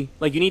to be,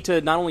 you need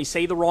to not only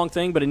say the wrong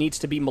thing, but it needs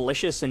to be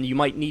malicious, and you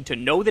might need to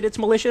know that it's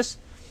malicious.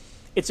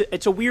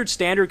 It's a weird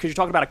standard because you're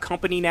talking about a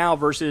company now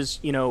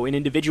versus, an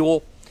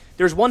individual.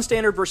 There's one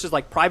standard versus,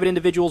 private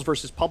individuals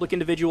versus public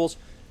individuals.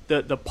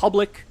 The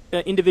public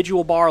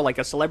individual bar, like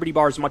a celebrity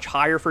bar, is much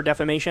higher for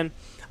defamation.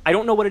 I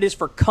don't know what it is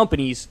for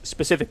companies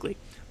specifically,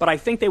 but I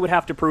think they would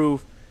have to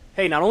prove,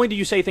 hey, not only did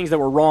you say things that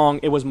were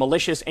wrong, it was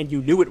malicious and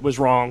you knew it was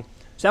wrong.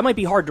 So that might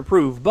be hard to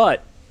prove,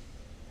 but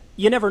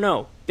you never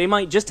know. They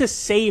might, just to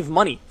save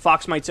money,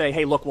 Fox might say,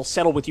 hey, look, we'll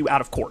settle with you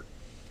out of court.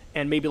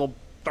 And maybe they'll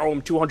throw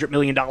them $200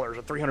 million or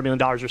 $300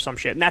 million or some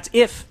shit. And that's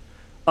if,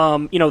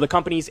 the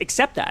companies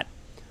accept that.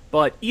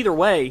 But either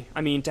way,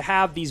 I mean, to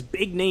have these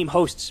big-name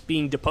hosts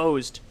being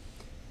deposed,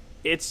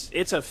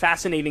 it's a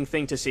fascinating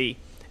thing to see.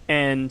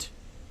 And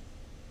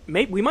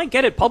we might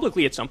get it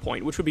publicly at some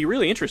point, which would be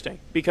really interesting.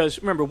 Because,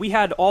 remember, we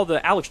had all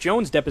the Alex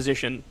Jones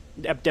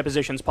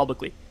depositions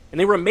publicly, and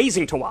they were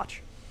amazing to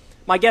watch.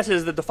 My guess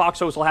is that the Fox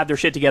hosts will have their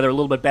shit together a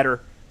little bit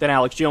better than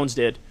Alex Jones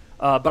did.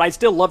 But I'd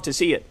still love to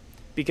see it,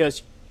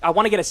 because I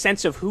want to get a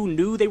sense of who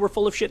knew they were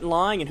full of shit and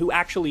lying and who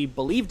actually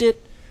believed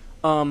it.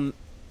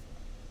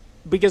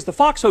 Because the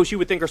Fox hosts, you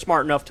would think, are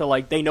smart enough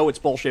to, they know it's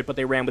bullshit, but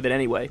they ran with it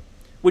anyway,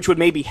 which would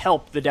maybe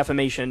help the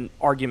defamation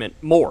argument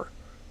more.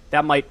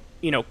 That might,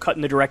 cut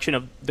in the direction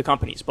of the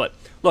companies. But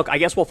look, I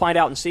guess we'll find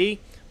out and see.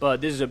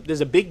 But this is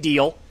a big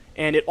deal,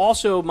 and it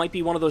also might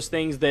be one of those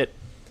things that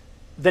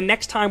the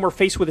next time we're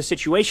faced with a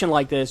situation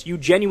like this, you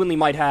genuinely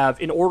might have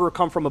an order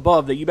come from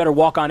above that you better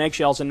walk on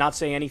eggshells and not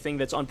say anything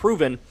that's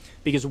unproven,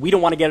 because we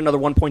don't want to get another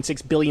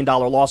 $1.6 billion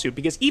lawsuit.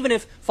 Because even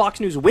if Fox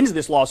News wins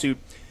this lawsuit,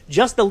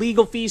 just the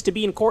legal fees to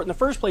be in court in the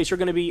first place are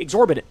going to be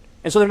exorbitant.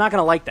 And so they're not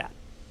going to like that.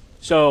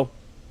 So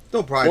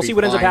we'll see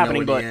what ends up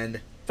happening. But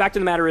fact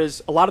of the matter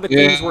is, a lot of the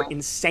claims were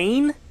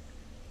insane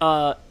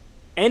and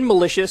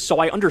malicious, so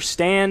I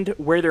understand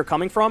where they're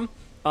coming from.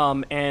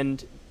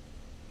 And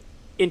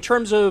in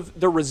terms of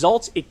the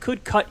results, it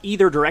could cut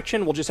either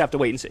direction. We'll just have to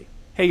wait and see.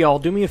 Hey, y'all,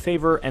 do me a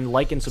favor and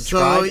like and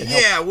subscribe. So,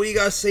 yeah, what do you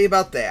got to say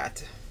about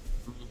that?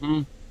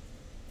 Mm-hmm.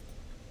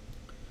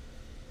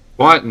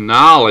 Quite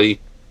gnarly.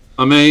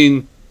 I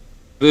mean,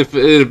 if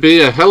it'd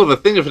be a hell of a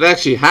thing if it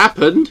actually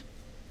happened.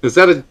 Is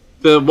that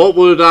what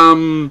would,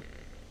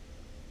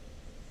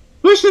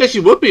 question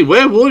actually would be,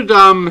 where would,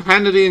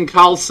 Hannity and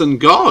Carlson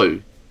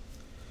go?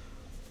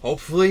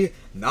 Hopefully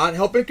not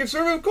helping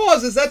conservative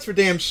causes, that's for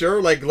damn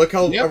sure. Like, look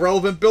how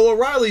irrelevant Bill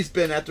O'Reilly's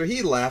been after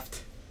he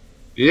left.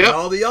 Yeah. And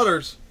all the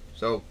others.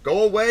 So,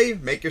 go away,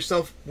 make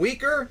yourself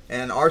weaker,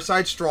 and our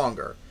side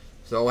stronger.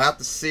 So, we'll have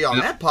to see on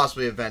that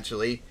possibly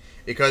eventually,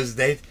 because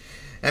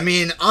I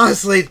mean,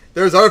 honestly,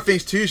 there's other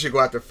things too you should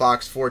go after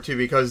Fox for too,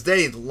 because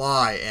they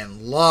lie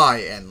and lie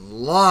and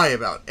lie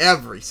about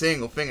every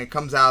single thing that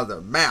comes out of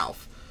their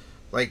mouth.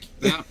 Like,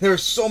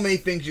 there's so many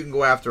things you can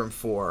go after them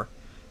for.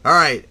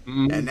 Alright,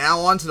 and now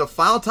on to the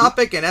final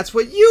topic, and that's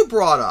what you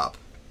brought up.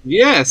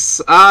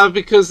 Yes,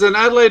 because an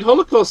Adelaide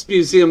Holocaust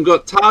Museum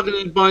got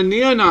targeted by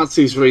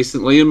neo-Nazis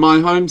recently in my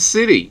home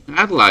city,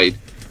 Adelaide.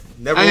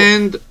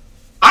 And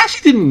I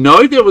actually didn't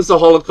know there was a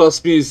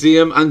Holocaust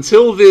Museum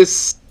until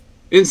this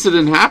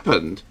incident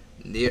happened.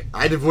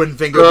 I wouldn't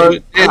think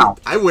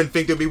I wouldn't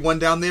think there'd be one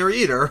down there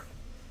either.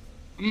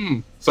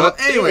 So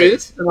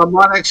anyways, and I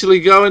might actually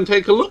go and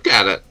take a look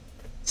at it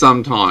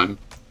sometime.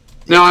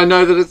 Now I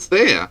know that it's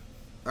there.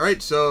 All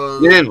right,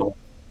 so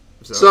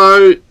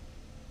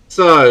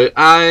so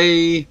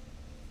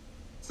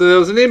there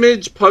was an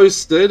image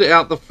posted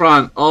out the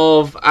front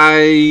of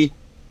a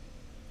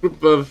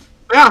group of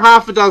about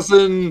half a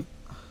dozen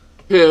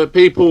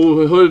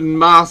people hooded in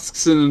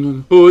masks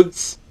and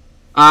hoods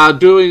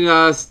doing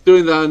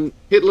the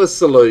Hitler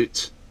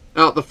salute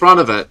out the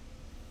front of it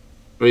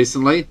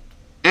recently,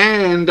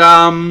 and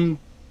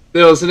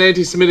there was an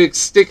anti-Semitic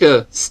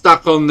sticker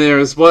stuck on there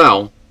as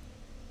well.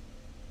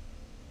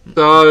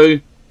 So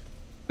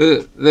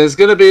there's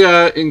going to be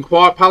a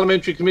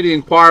parliamentary committee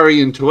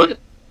inquiry into it.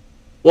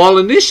 While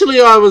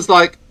initially I was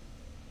like,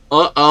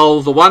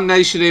 uh-oh, the One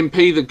Nation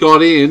MP that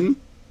got in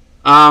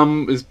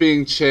is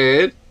being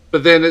chaired.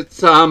 But then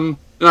it's, I've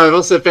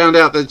also found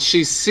out that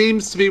she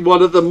seems to be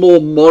one of the more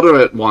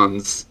moderate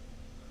ones.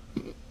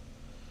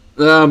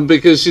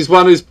 Because she's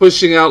one who's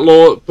pushing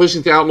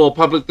to outlaw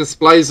public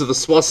displays of the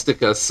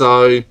swastika,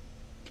 so...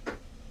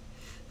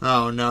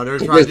 Oh no,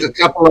 there's a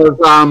couple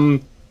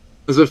of,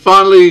 as we're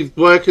finally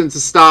working to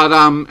start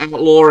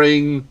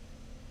outlawing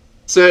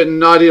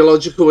certain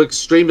ideological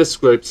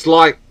extremist groups,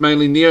 like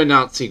mainly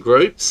neo-Nazi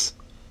groups.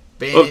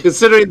 Well,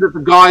 considering that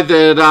the guy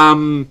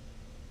that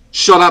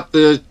shot up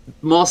the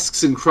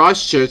mosques in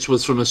Christchurch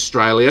was from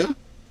Australia,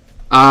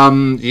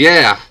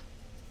 yeah.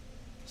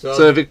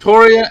 So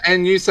Victoria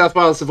and New South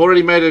Wales have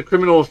already made it a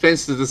criminal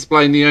offence to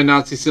display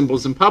neo-Nazi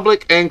symbols in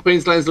public, and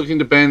Queensland's looking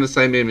to ban the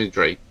same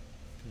imagery.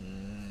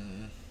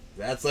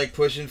 That's like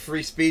pushing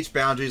free speech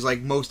boundaries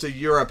like most of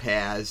Europe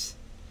has.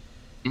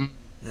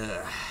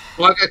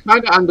 Like, I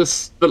kind of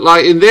understand, but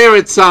like in there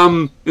it's,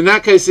 in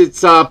that case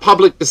it's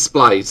public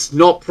displays,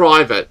 not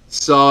private.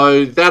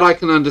 So that I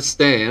can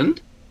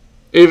understand,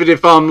 even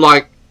if I'm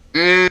like,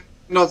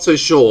 not so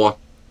sure.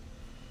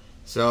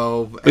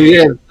 So... But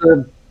yeah,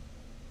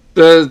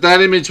 that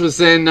image was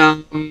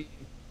then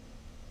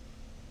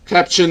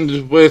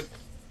captioned with,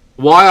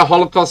 "Why a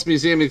Holocaust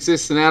museum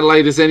exists in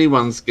Adelaide is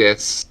anyone's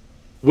guess,"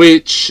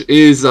 which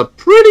is a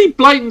pretty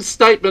blatant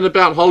statement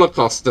about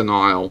Holocaust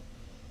denial.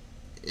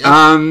 Yep.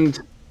 And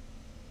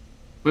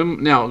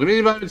now, let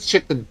me to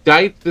check the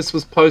date this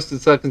was posted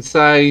so I can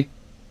say,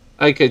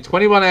 okay,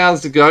 21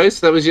 hours ago,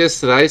 so that was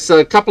yesterday. So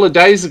a couple of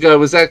days ago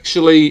was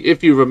actually,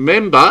 if you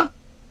remember,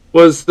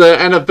 was the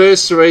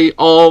anniversary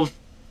of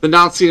the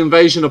Nazi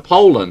invasion of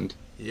Poland.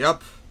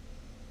 Yep.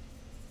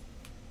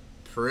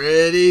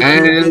 Pretty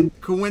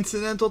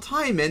coincidental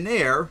time in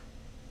there.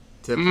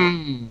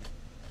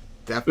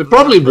 It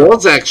probably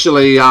was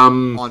actually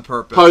on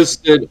purpose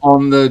posted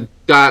on the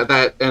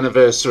that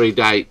anniversary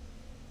date.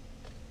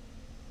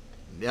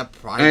 Yep.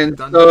 And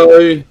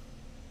so,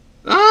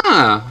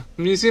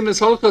 museum as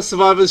Holocaust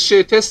survivors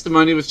share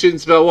testimony with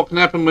students about what can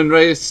happen when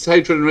race,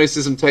 hatred and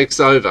racism takes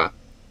over.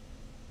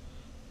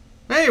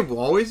 Hey,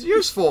 always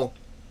useful.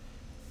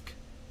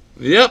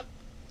 Yep.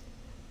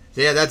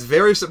 Yeah, that's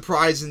very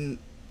surprising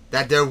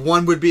that there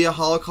would be a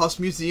Holocaust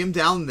museum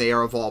down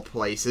there of all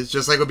places.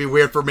 Just like it would be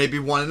weird for maybe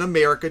one in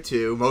America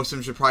too. Most of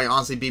them should probably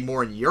honestly be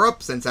more in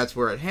Europe since that's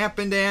where it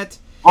happened at.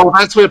 Oh,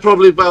 that's where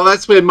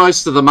that's where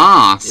most of them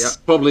are. Yep.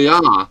 Probably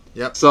are.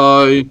 Yep.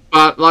 So,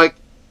 but like,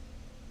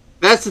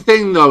 that's the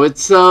thing though.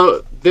 It's we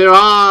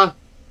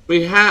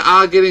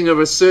are getting a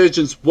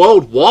resurgence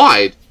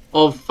worldwide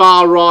of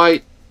far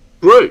right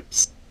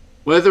groups,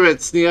 whether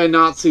it's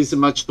neo-Nazis in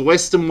much of the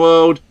Western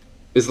world,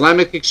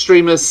 Islamic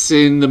extremists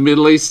in the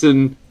Middle East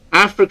and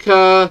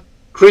Africa,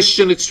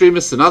 Christian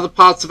extremists in other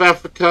parts of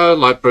Africa,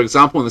 like for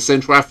example in the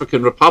Central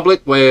African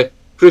Republic, where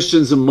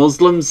Christians and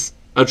Muslims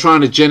are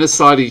trying to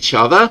genocide each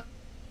other.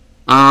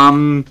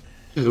 The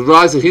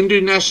rise of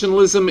Hindu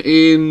nationalism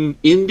in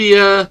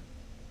India,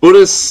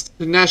 Buddhist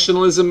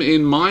nationalism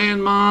in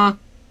Myanmar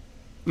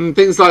and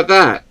things like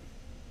that.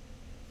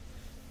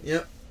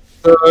 Yep.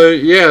 So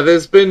yeah,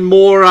 there's been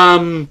more.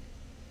 I've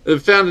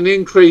found an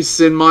increase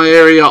in my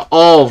area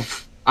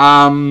of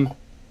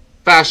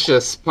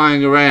fascists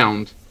playing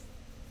around.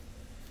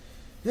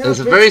 Yeah, there's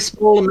a very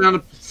small amount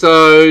of.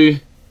 So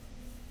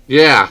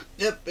yeah.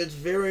 Yep, it's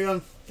very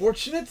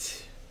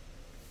unfortunate.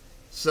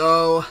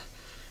 So,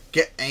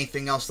 get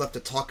anything else left to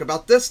talk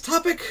about this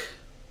topic?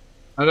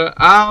 I don't,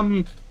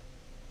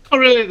 not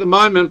really at the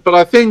moment, but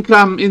I think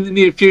in the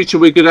near future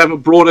we could have a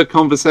broader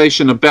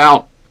conversation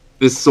about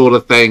this sort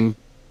of thing.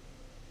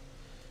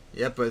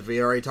 Yep, but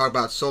we already talked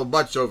about so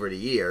much over the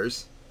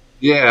years.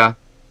 Yeah.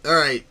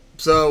 Alright,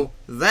 so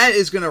that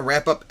is going to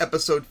wrap up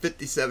episode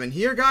 57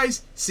 here,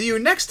 guys. See you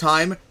next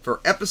time for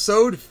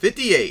episode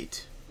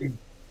 58.